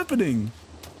 What is happening?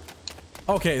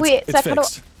 Okay, it's, Wait, it's Seth, how do-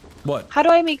 fixed. What? How do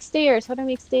I make stairs? How do I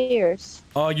make stairs?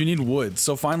 You need wood.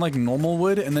 So find like normal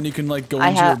wood, and then you can like go I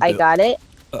into your I got it.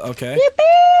 okay.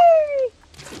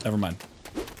 Yippee! Never mind.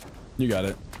 You got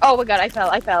it. Oh my god, I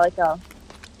fell. Fell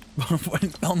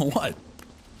in the what?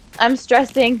 I'm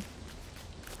stressing.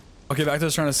 Okay, back to what I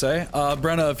was trying to say.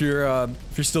 Brenna, if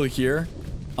you're still here,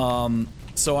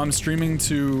 so I'm streaming,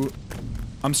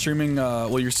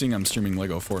 well, you're seeing I'm streaming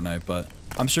LEGO Fortnite, but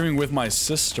I'm streaming with my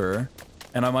sister,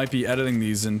 and I might be editing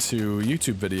these into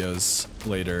YouTube videos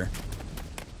later.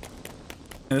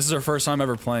 And this is our first time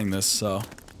ever playing this, so.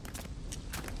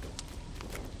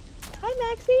 Hi,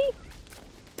 Maxie.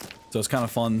 So it's kind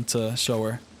of fun to show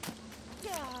her.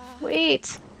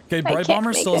 Wait. Okay, I Bright can't Bomber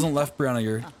make still it. hasn't left,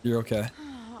 Brianna. You're okay.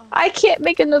 I can't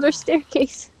make another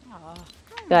staircase.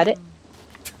 Got it.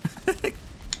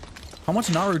 How much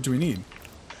Naru do we need?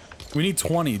 We need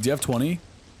 20. Do you have 20?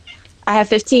 I have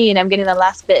 15. I'm getting the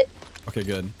last bit. Okay,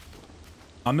 good.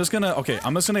 I'm just gonna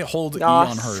hold E Yas.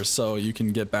 on her so you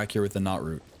can get back here with the knot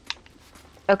root.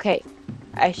 Okay.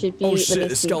 I should be. Oh let me shit,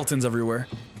 there's see. skeletons everywhere.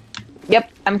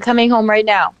 Yep, I'm coming home right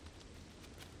now.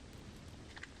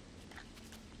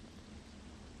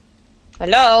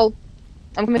 Hello?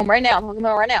 I'm coming home right now. I'm coming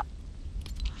home right now.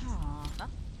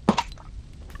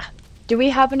 Do we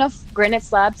have enough granite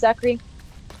slabs, Zachary?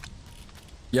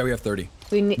 Yeah, we have 30.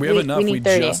 We We have enough, we need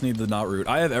 30. just need the knot root.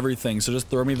 I have everything, so just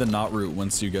throw me the knot root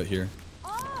once you get here.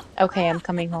 Okay, I'm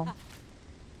coming home.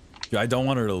 Yeah, I don't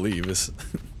want her to leave.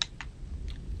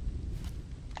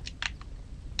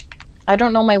 I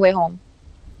don't know my way home.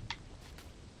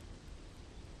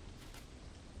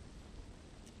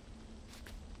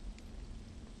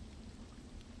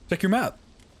 Check your map.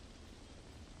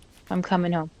 I'm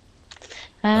coming home.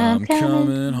 I'm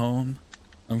coming home.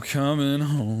 I'm coming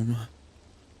home.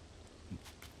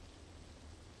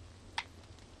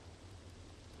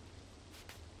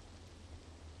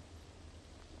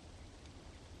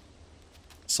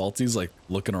 Salty's like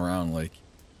looking around like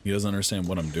he doesn't understand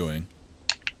what I'm doing.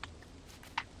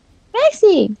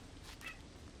 Maxie!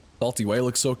 Salty, why you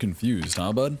look so confused,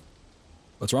 huh, bud?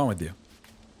 What's wrong with you?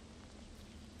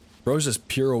 Bro's just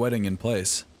pirouetting in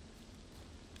place.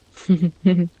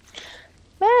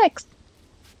 Max!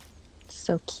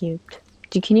 So cute.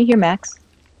 Can you hear Max?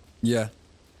 Yeah.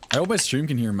 I hope my stream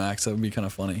can hear Max. That would be kind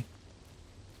of funny.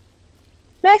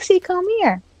 Maxie, come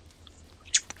here.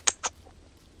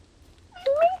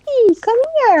 Maxie, come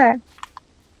here.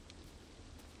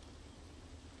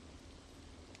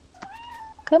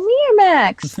 Come here,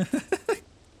 Max.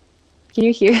 Can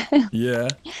you hear him? Yeah.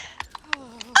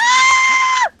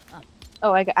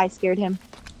 Oh, I scared him.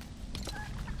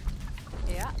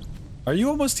 Are you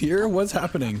almost here? What's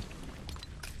happening?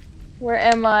 Where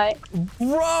am I?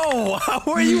 Bro, how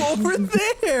are you over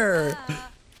there?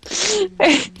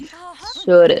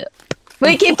 Shut up.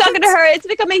 Wait, keep talking to her. It's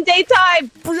becoming daytime.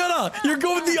 Brianna, you're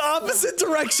going the opposite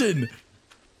direction.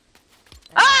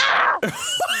 Ah!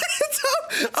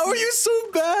 How are you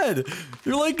so bad?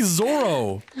 You're like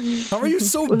Zoro. How are you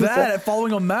so bad at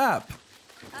following a map?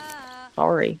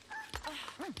 Sorry.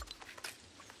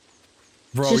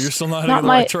 Bro, Just you're still not not in the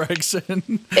right direction.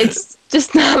 It's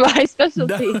just not my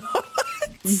specialty. No,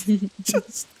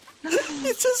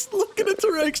 just look in a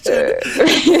direction.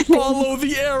 Follow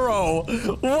the arrow.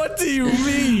 What do you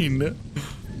mean?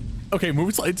 Okay,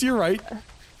 move slightly to your right.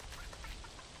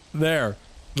 There.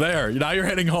 There. Now you're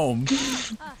heading home.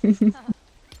 I'm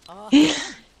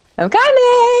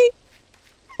coming.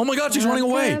 Oh my god, she's running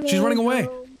away. She's running away.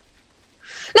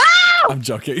 No! I'm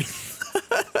joking.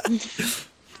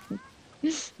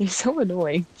 You're so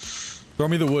annoying. Throw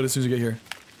me the wood as soon as you get here.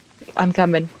 I'm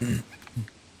coming.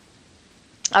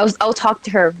 I'll talk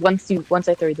to her once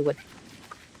I throw you the wood.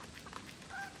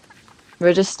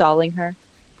 We're just stalling her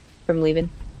from leaving.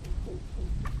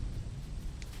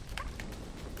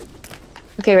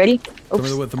 Okay, ready? Oops. Throw me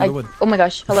the wood. Throw me the wood. Oh my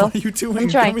gosh! Hello. What are you doing? I'm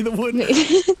trying. Throw me the wood.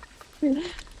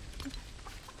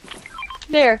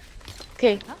 There.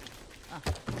 Okay.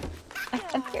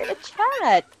 I'm here to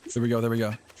chat. There we go. There we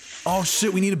go. Oh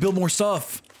shit! We need to build more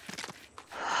stuff.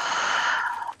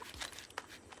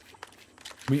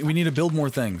 We need to build more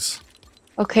things.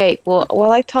 Okay. Well,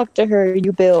 while I talk to her,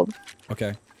 you build.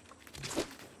 Okay.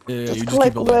 Yeah, you Just just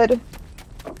collect keep building.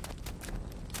 wood.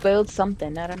 Build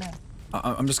something. I don't know.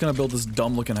 I'm just gonna build this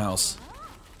dumb looking house.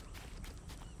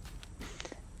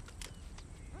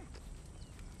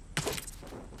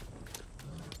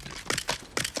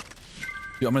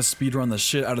 Yo, I'm gonna speedrun the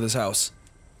shit out of this house.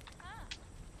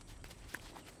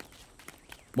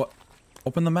 What?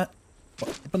 Open the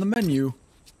Open the menu.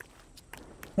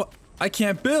 What? I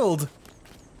can't build.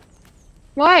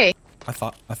 Why? I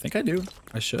think I do.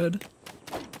 I should.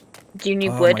 Do you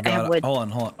need Oh wood? my I have God. wood. Hold on.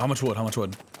 How much wood? How much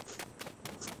wood?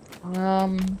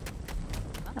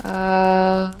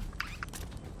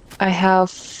 I have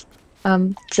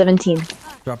 17.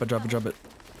 Drop it.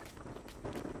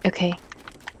 Okay.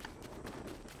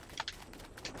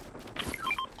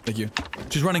 Thank you.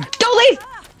 She's running. Don't leave!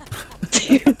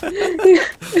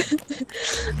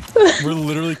 We're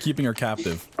literally keeping her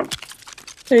captive.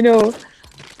 I know.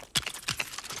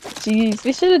 Jeez,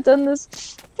 we should have done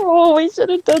this. Oh, we should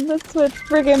have done this with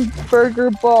friggin'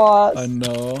 Burger Boss. I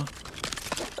know.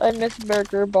 I miss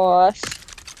Burger Boss.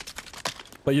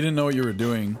 But you didn't know what you were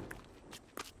doing.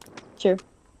 Sure.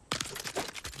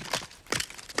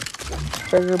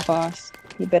 Burger Boss,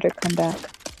 you better come back.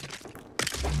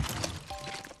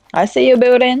 I see you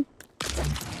building.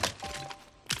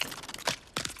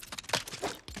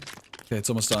 Okay, it's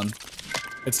almost done.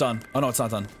 It's done. Oh no, it's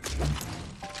not done.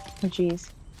 Oh, jeez.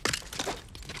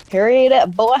 Hurry it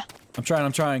up, boy. I'm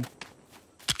trying.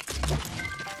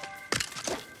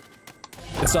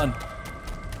 It's done.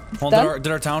 Hold on,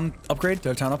 did our town upgrade?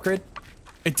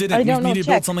 It didn't. We need to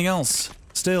build something else.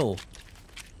 Still.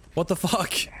 What the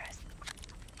fuck?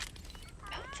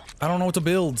 I don't know what to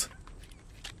build.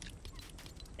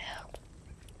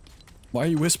 Why are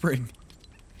you whispering?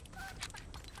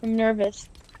 I'm nervous.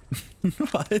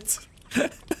 What?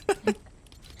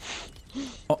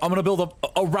 Oh, I'm gonna build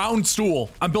a round stool.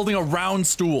 I'm building a round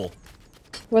stool.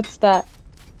 What's that?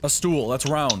 A stool that's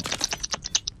round.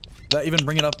 That even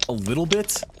bring it up a little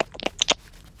bit?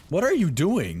 What are you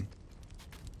doing?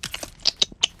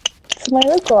 It's my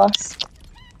lip gloss.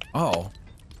 Oh.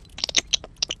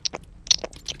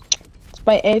 It's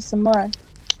my ASMR.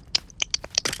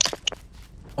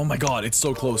 Oh my god, it's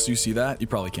so close. Do you see that? You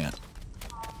probably can't.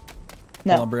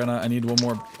 No. Hold on, Brianna. I need one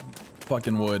more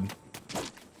fucking wood.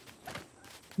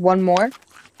 One more?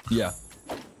 Yeah.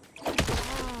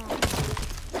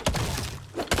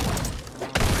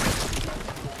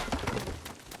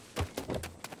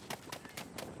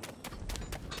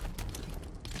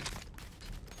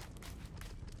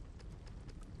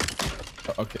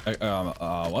 Okay,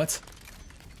 what?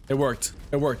 It worked.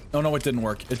 It worked. Oh, no, it didn't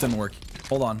work. It didn't work.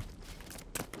 Hold on.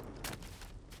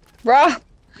 Bruh!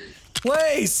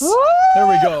 Place! There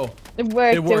we go. It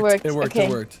worked, It worked. Okay. It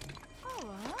worked.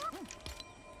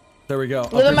 There we go.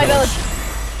 Live in my village.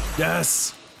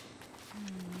 Yes!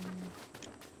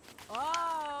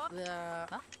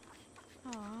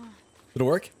 Did it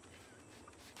work?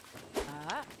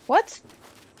 What?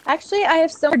 Actually, I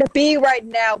have somewhere to be right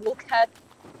now. Look at.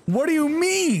 What do you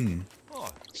mean?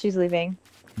 She's leaving.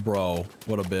 Bro,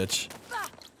 what a bitch.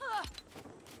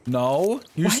 No,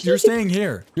 you're staying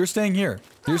here. You're staying here.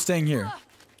 You're staying here.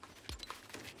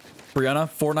 Brianna,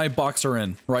 Fortnite box her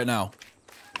in right now.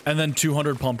 And then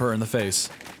 200 pump her in the face.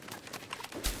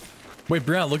 Wait,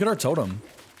 Brianna, look at our totem.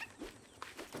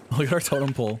 Look at our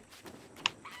totem pole.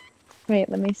 Wait,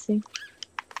 let me see.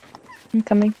 I'm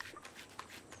coming.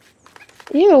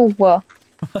 Ew. What?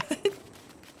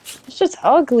 It's just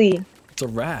ugly. It's a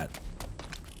rat.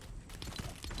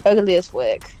 Ugly as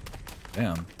wick.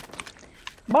 Damn.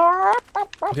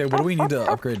 Okay, what do we need to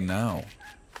upgrade now?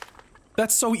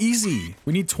 That's so easy.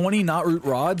 We need 20 knot root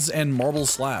rods and marble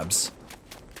slabs.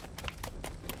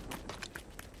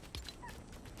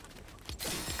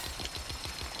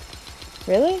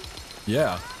 Really?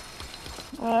 Yeah.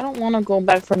 I don't want to go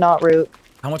back for knot root.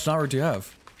 How much knot root do you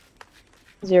have?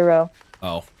 0.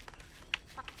 Oh.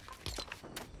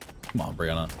 Come on,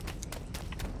 Brianna.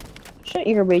 Shut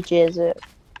your bitch, is it?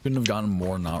 Couldn't have gotten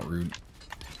more knot root.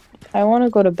 I want to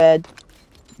go to bed.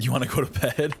 You want to go to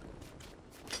bed?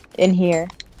 In here.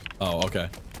 Oh, okay.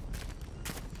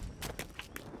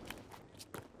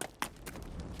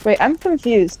 Wait, I'm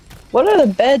confused. What are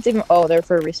the beds even? Oh, they're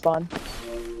for respawn.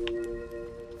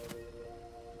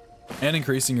 And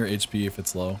increasing your HP if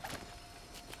it's low.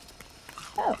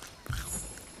 Oh.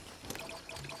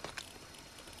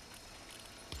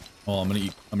 Oh, I'm gonna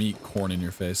eat corn in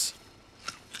your face.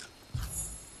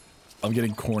 I'm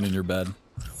getting corn in your bed.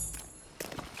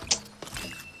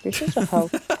 You're such a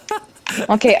hoe.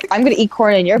 Okay, I'm gonna eat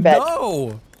corn in your bed.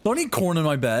 No! Don't eat corn in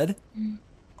my bed.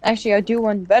 Actually, I'll do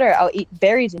one better. I'll eat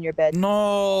berries in your bed.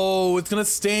 No, it's gonna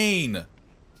stain.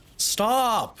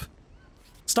 Stop.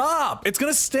 Stop. It's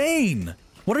gonna stain.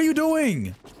 What are you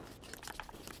doing?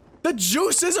 The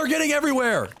juices are getting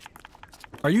everywhere.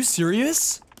 Are you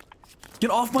serious? Get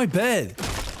off my bed.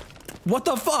 What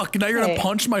the fuck? Now you're gonna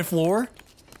punch my floor?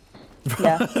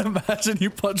 Yeah. Imagine you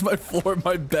punch my floor and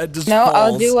my bed just No,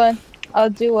 falls. I'll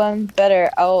do one better.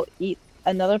 I'll eat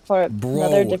another part.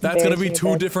 Bro, that's gonna be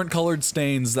two different colored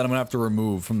stains that I'm gonna have to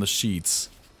remove from the sheets.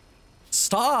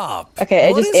 Stop. Okay,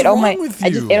 I just ate all my.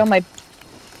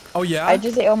 Oh yeah. I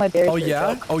just ate all my berries. Oh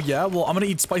yeah. Oh yeah. Well, I'm gonna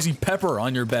eat spicy pepper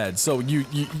on your bed, so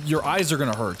your eyes are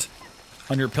gonna hurt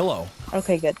on your pillow.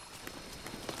 Okay, good.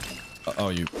 Oh,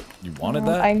 you wanted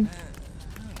that? I'm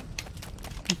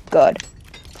good.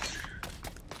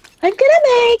 I'm gonna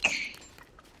make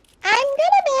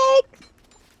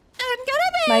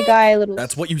my guy a little.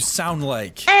 That's what you sound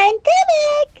like. I'm gonna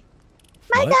make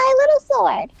my What? guy a little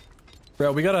sword.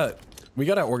 Bro, we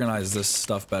gotta organize this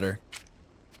stuff better.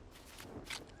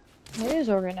 It is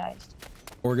organized.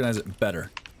 Organize it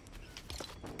better.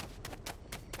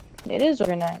 It is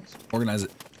organized. Organize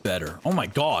it better. Oh my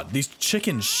god, these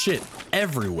chickens shit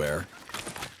everywhere.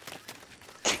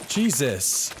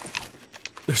 Jesus.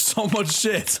 There's so much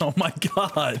shit. Oh my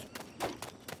god.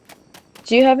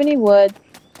 Do you have any wood?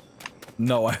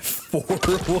 No, I have 4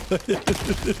 wood.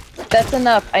 That's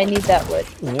enough. I need that wood.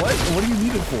 What? What do you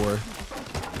need it for?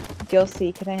 You'll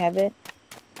see. Can I have it?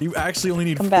 You actually only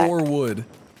need Come 4 back. wood.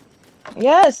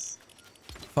 Yes.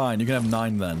 Fine, you can have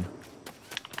 9 then.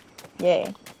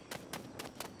 Yay.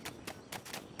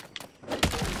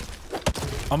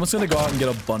 I'm just gonna go out and get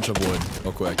a bunch of wood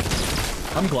real quick.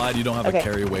 I'm glad you don't have a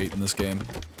carry weight in this game.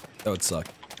 That would suck.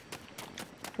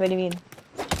 What do you mean?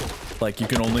 Like, you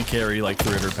can only carry like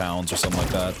 300 pounds or something like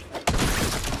that.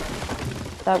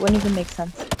 That wouldn't even make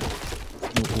sense.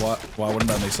 Why wouldn't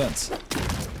that make sense?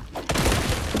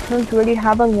 Because you already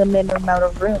have a limited amount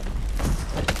of room.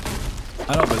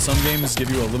 I know, but some games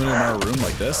give you a limited amount of room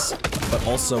like this, but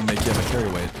also make you have a carry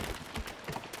weight.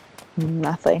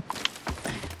 Nothing.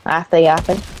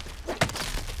 Nothing.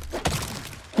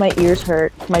 My ears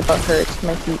hurt. My butt hurts.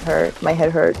 My feet hurt. My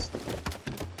head hurts.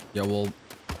 Yeah, well,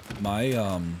 my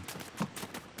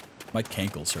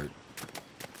cankles hurt.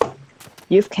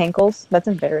 You have cankles? That's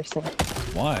embarrassing.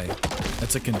 Why?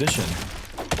 That's a condition.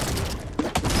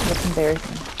 That's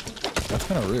embarrassing. That's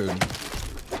kind of rude.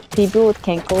 People with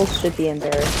cankles should be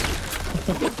embarrassed.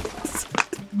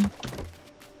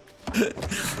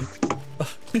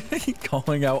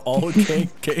 Calling out all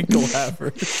cankle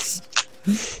havers.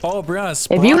 Oh, Brianna,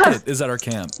 Sprocket is at our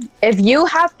camp. If you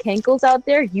have cankles out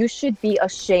there, you should be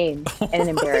ashamed and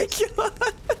embarrassed.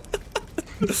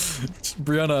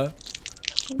 Brianna,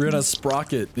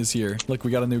 Sprocket is here. Look,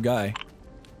 we got a new guy.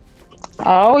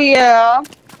 Oh yeah.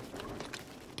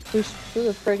 Who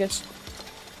the frig is?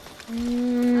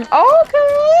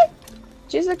 Okay.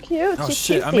 She's a cute. Oh She's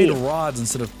shit! cutesy. I made rods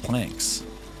instead of planks.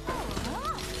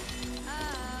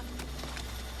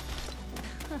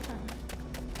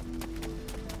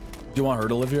 Do you want her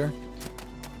to live here?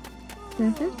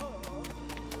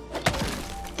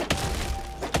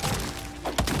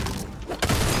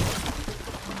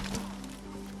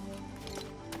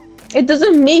 It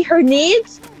doesn't meet her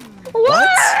needs?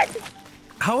 What?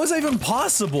 How is that even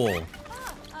possible?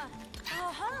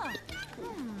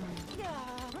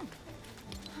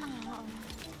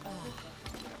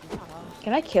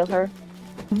 Can I kill her?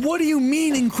 What do you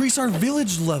mean increase our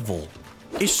village level?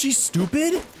 Is she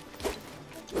stupid?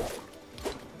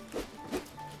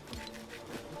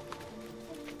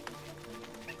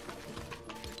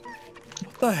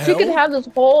 What the hell? She could have this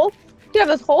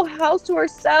whole house to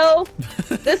herself.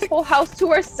 This whole house to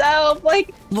herself.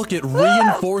 Like, look at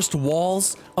reinforced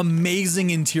walls, amazing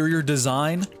interior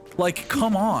design. Like,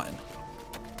 come on.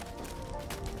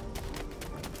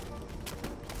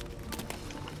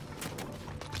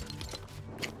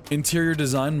 Interior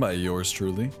design by yours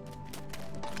truly.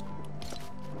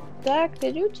 Zach,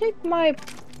 did you take my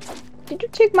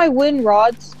wooden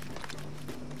rods?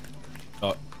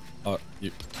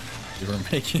 You You were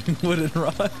making wooden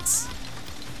rods?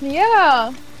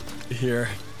 Yeah. Here.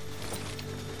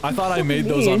 I thought I made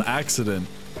those on accident.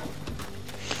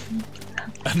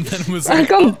 And then was like,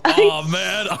 oh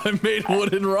man, I made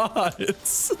wooden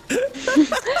rods.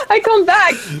 I come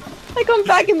back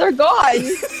and they're gone. I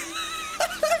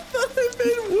thought I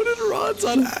made wooden rods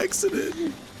on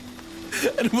accident.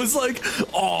 And was like,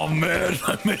 oh man,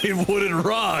 I made wooden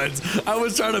rods. I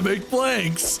was trying to make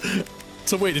planks.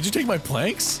 So wait, did you take my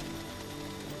planks?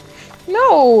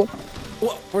 No.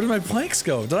 What? Where did my planks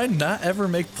go? Did I not ever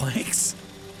make planks?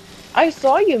 I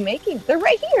saw you making. They're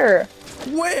right here.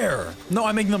 Where? No,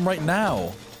 I'm making them right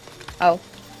now. Oh.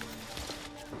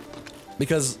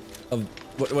 Because of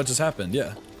what just happened,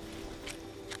 yeah.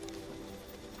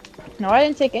 No, I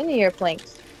didn't take any of your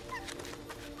planks.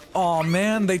 Oh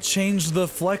man, they changed the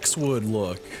flexwood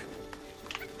look.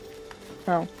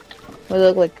 Oh. What do they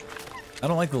look like? I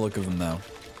don't like the look of them now.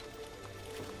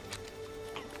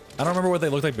 I don't remember what they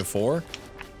looked like before,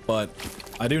 but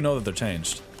I do know that they're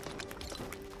changed.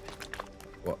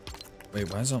 What?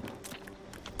 Wait, why is it?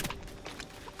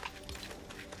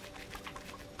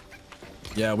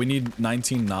 Yeah, we need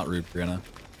 19 not root, Brianna.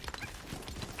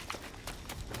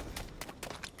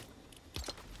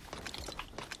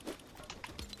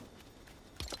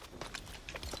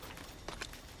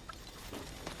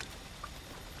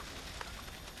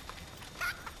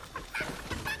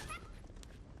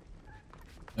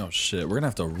 Oh shit, we're gonna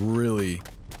have to really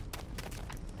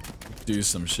do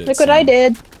some shit. Look what I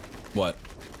did. What?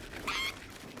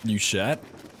 You shat?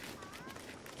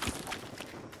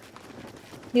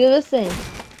 You listen.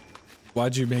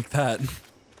 Why'd you make that?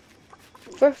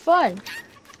 For fun.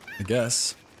 I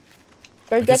guess.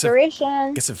 For decoration.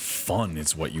 I guess if fun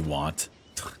is what you want.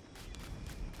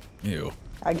 Ew.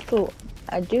 I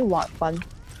do want fun.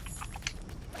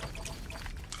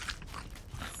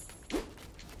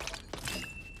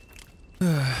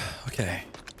 Okay.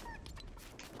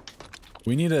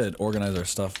 We need to organize our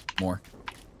stuff more.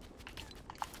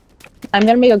 I'm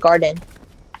gonna make a garden.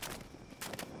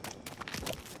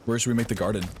 Where should we make the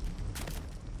garden?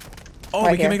 Oh,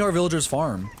 Right we can here. make our villager's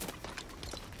farm.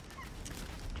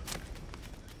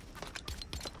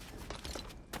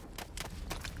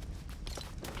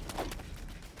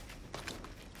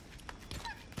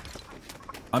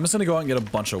 I'm just gonna go out and get a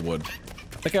bunch of wood.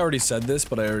 I think I already said this,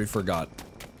 but I already forgot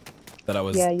that I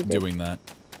was doing that.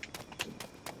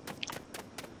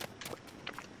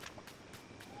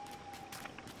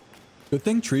 Good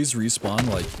thing trees respawn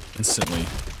like instantly.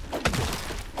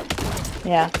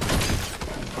 Yeah.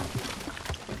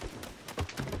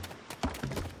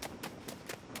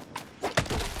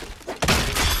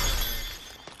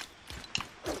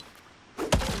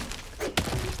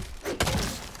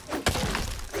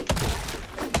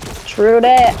 True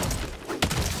that.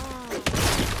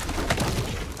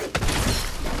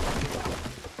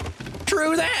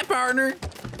 True that, partner.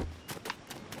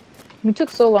 You took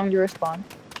so long to respond.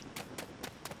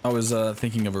 I was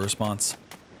thinking of a response.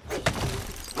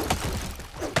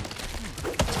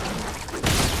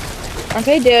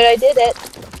 Okay, dude, I did it.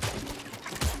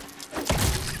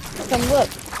 Come look.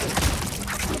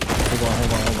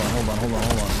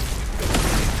 Hold on.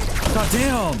 God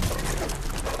damn!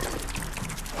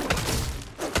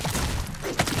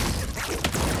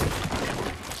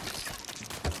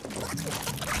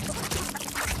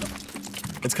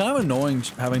 It's kind of annoying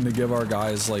having to give our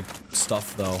guys, like,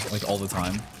 stuff, though, like, all the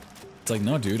time. It's like,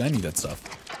 no, dude, I need that stuff.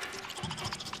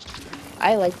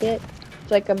 I like it.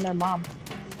 It's like I'm their mom.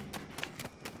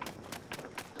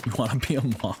 You want to be a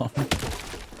mom?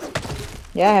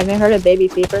 Yeah, haven't you heard of baby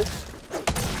fever?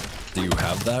 Do you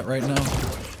have that right now?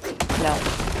 No.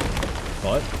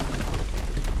 What?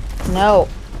 No.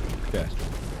 Okay.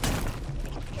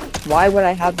 Why would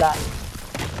I have that?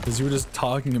 Because you were just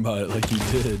talking about it like you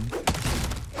did.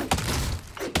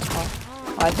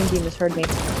 Oh, I think you misheard me.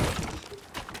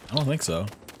 I don't think so.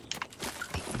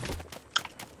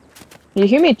 You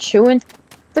hear me chewing?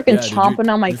 Freaking Dude,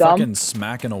 chomping on my you're gum. fucking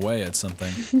smacking away at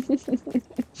something.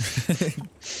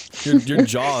 your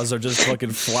jaws are just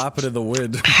fucking flapping in the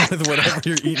wind with whatever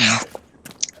you're eating.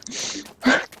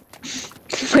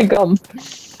 My gum.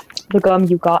 The gum,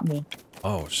 you got me.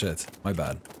 Oh shit, my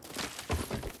bad.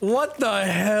 What the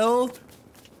hell?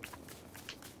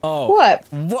 Oh. What?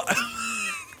 What?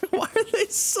 Why are they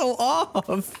so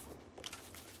off?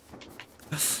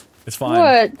 It's fine.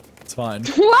 What? It's fine.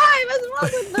 Why? What's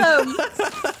wrong with them?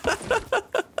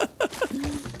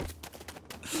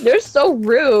 They're so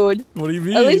rude. What do you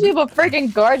mean? At least we have a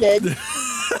freaking garden.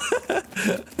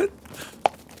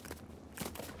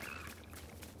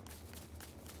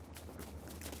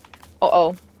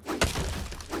 Uh-oh.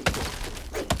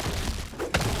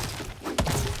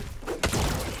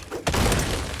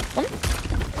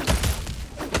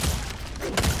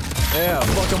 Yeah,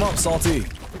 fuck him up, Salty.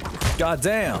 God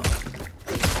damn.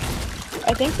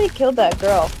 I think they killed that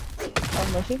girl.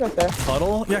 Oh no, she's right there.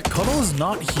 Cuddle? Yeah, Cuddle is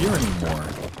not here anymore.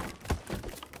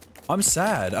 I'm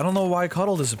sad. I don't know why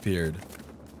Cuddle disappeared.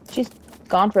 She's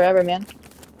gone forever, man.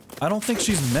 I don't think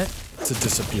she's meant to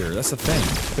disappear. That's the thing.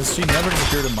 Because she never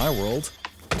disappeared in my world.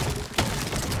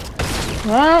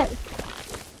 What?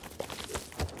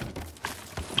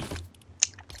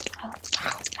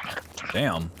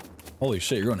 Damn. Holy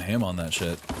shit, you're going ham on that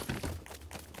shit.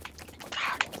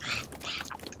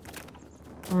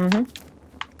 Mm-hmm.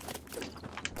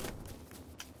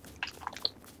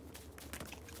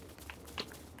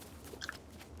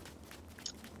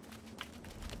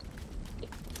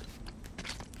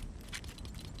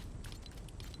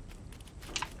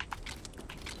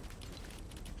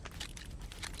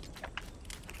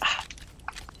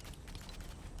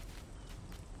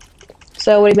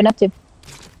 So, what have you been up to?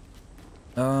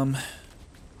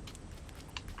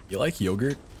 You like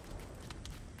yogurt?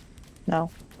 No.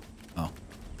 Oh.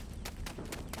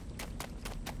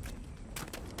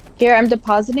 Here, I'm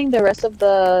depositing the rest of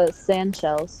the sand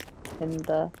shells in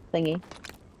the thingy.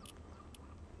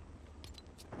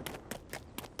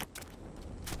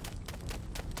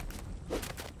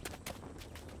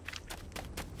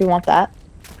 You want that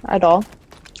at all?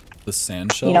 The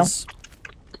sand shells?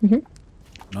 You know.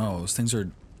 No, those things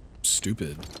are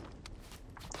stupid.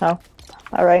 Oh,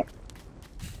 all right.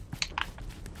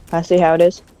 I see how it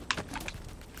is.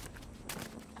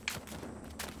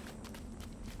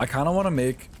 I kind of want to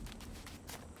make...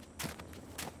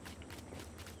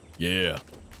 Yeah.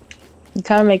 You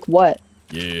kind of make what?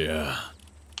 Yeah.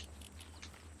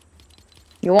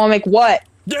 You want to make what?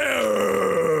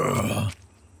 Yeah!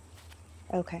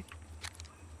 Okay.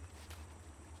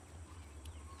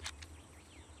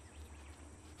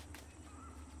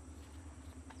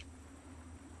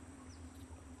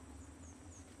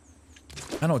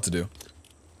 I know what to do.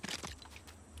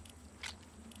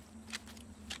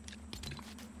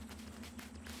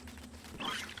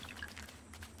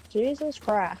 Jesus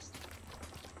Christ.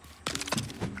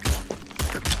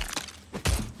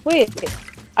 Wait,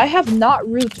 I have not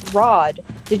root rod.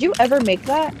 Did you ever make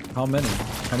that? How many?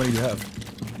 How many do you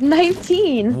have?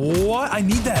 19. What? I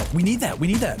need that. We need that. We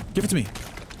need that. Give it to me.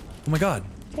 Oh my god.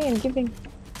 Hey, I'm giving.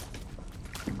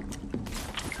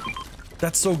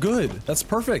 That's so good. That's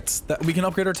perfect. That we can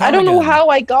upgrade our town I don't know again. how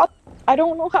I got. I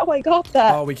don't know how I got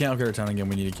that. Oh, we can't upgrade our town again.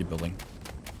 We need to keep building.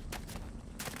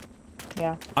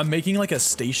 Yeah. I'm making like a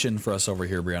station for us over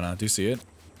here, Brianna. Do you see it?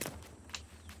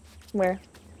 Where?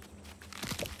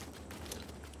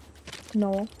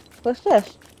 No. What's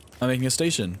this? I'm making a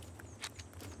station.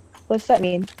 What's that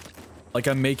mean? Like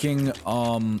I'm making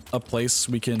a place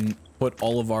we can put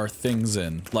all of our things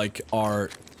in, like our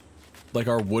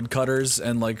wood cutters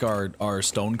and like our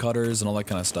stone cutters and all that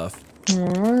kind of stuff.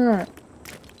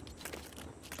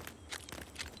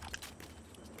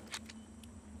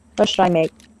 What should I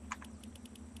make?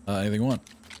 Anything you want.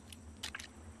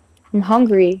 I'm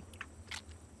hungry.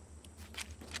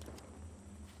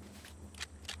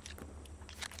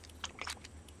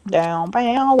 Down,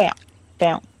 down, down,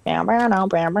 down, down, down,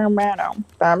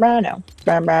 down,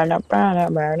 down, down,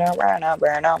 down, down,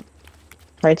 down, down.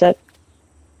 Right, Ted?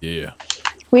 Yeah.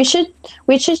 We should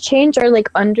change our like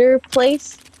under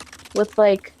place with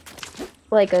like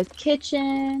a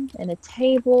kitchen and a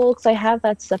table because I have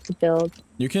that stuff to build.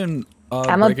 You can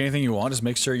break anything you want. Just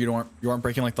make sure you aren't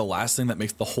breaking like the last thing that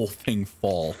makes the whole thing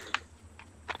fall.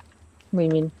 What do you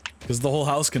mean? Because the whole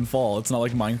house can fall. It's not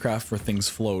like Minecraft where things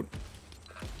float.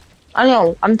 I don't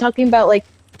know. I'm talking about like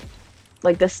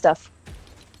this stuff.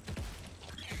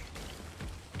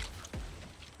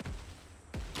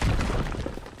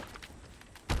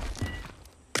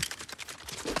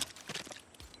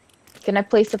 Can I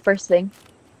place the first thing?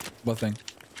 What thing?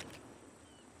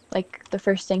 Like the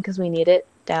first thing because we need it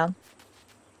down.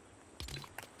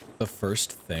 The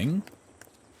first thing?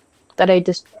 That I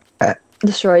just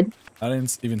destroyed. I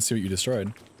didn't even see what you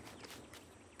destroyed.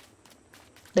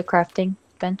 The crafting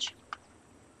bench.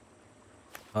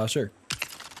 Sure.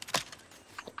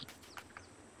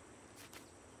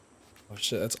 Oh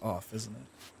shit, that's off, isn't it?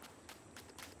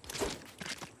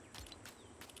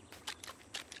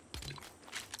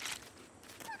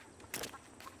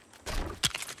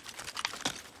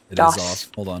 It is off.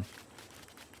 Hold on.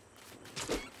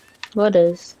 What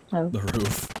is? Oh. The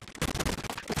roof.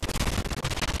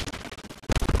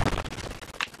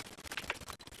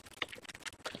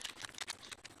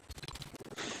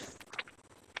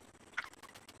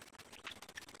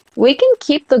 We can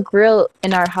keep the grill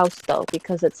in our house though,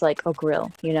 because it's like a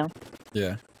grill, you know?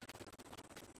 Yeah.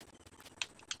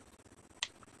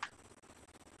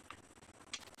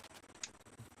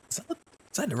 Is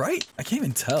that right? I can't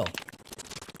even tell.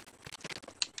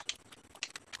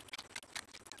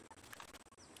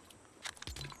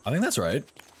 I think that's right.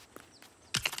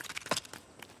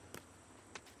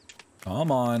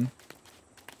 Come on.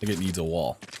 I think it needs a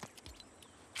wall.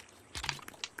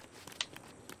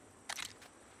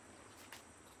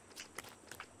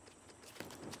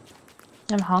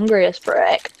 I'm hungry as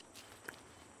frick.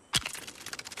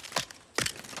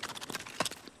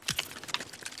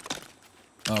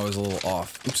 Oh, it was a little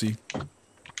off. Oopsie. Okay,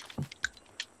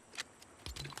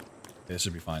 this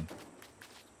should be fine.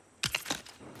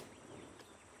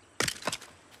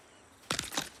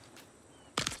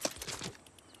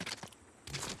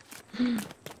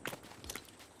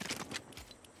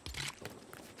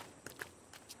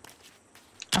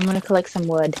 I'm gonna collect some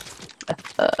wood.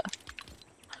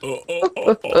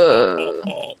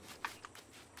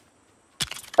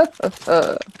 What the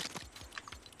fuck?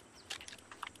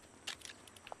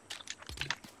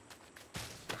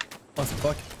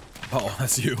 Oh,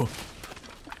 that's you.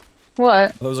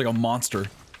 What? That was like a monster in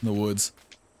the woods.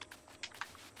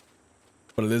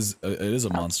 But it is a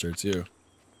monster too.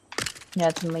 Yeah,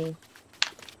 it's me.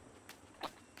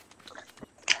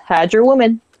 Had your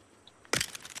woman.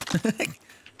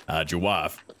 How'd your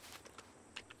wife?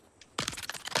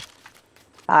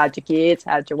 Had your kids.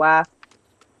 Had your wife.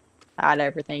 Had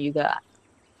everything you got.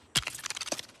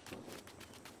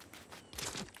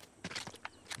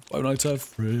 Five Nights at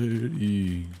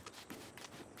Freddy.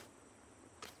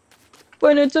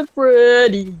 When it's a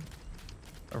Freddy.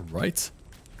 Alright.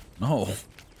 No.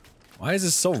 Why is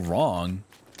this so wrong?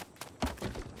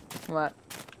 What?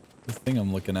 The thing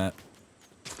I'm looking at.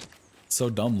 It's so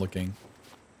dumb looking.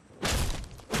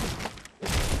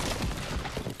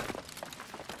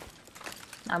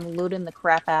 I'm looting the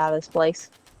crap out of this place.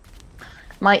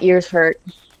 My ears hurt.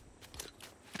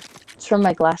 It's from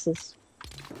my glasses.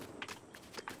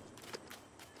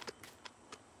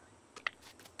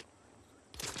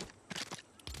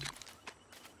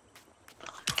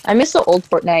 I miss the old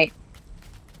Fortnite.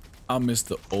 I miss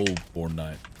the old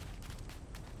Fortnite.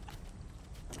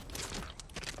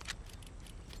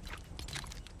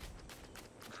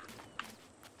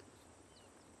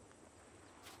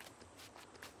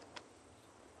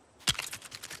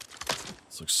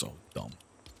 This looks so dumb.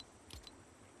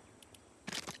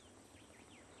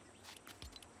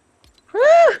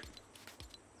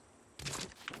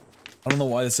 I don't know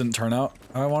why this didn't turn out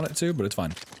how I want it to, but it's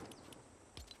fine.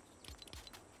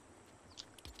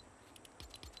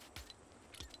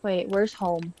 Wait, where's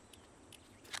home?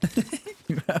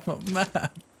 You have a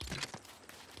map.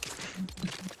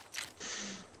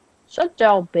 Shut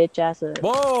your bitch ass up.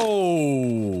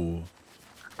 Whoa!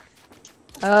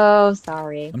 Oh,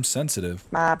 sorry. I'm sensitive.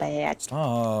 My bad.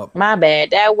 Stop. My bad.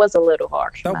 That was a little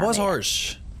harsh. That My was bad.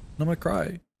 harsh. I'm gonna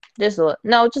cry. Just a little.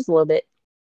 No, just a little bit.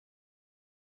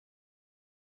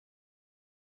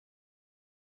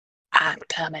 I'm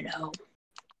coming home.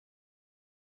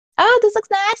 Oh, this looks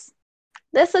nice.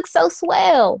 This looks so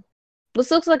swell.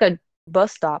 This looks like a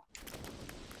bus stop.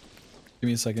 Give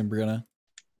me a second, Brianna.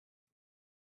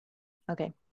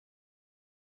 Okay.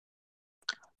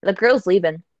 The girl's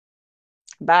leaving.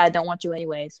 Bye, I don't want you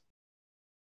anyways.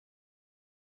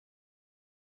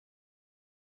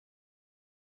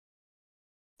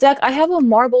 Zach, I have a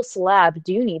marble slab.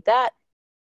 Do you need that?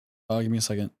 Oh, give me a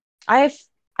second. I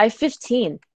have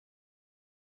 15.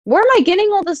 Where am I getting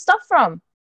all this stuff from?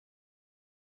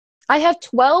 I have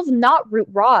 12 knot root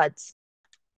rods.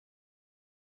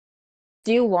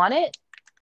 Do you want it?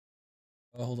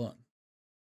 Oh, hold on.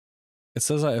 It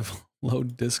says I have low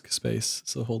disk space,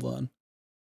 so hold on.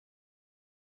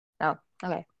 Oh,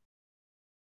 okay.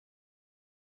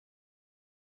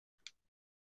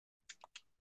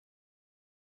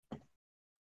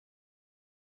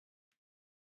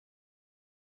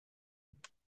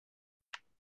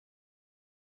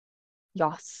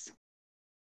 Yes.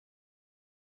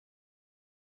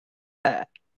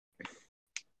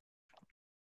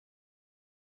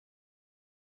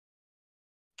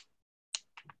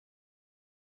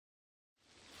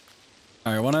 All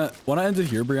right, wanna end it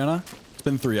here, Brianna? It's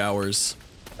been 3 hours.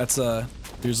 That's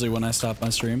usually when I stop my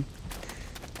stream.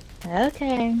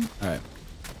 Okay. All right.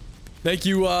 Thank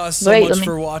you so Wait, much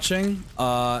for watching.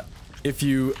 If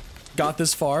you got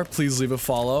this far, please leave a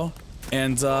follow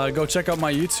and go check out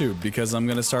my YouTube because I'm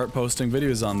gonna start posting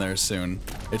videos on there soon.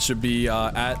 It should be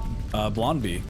at Blonbi.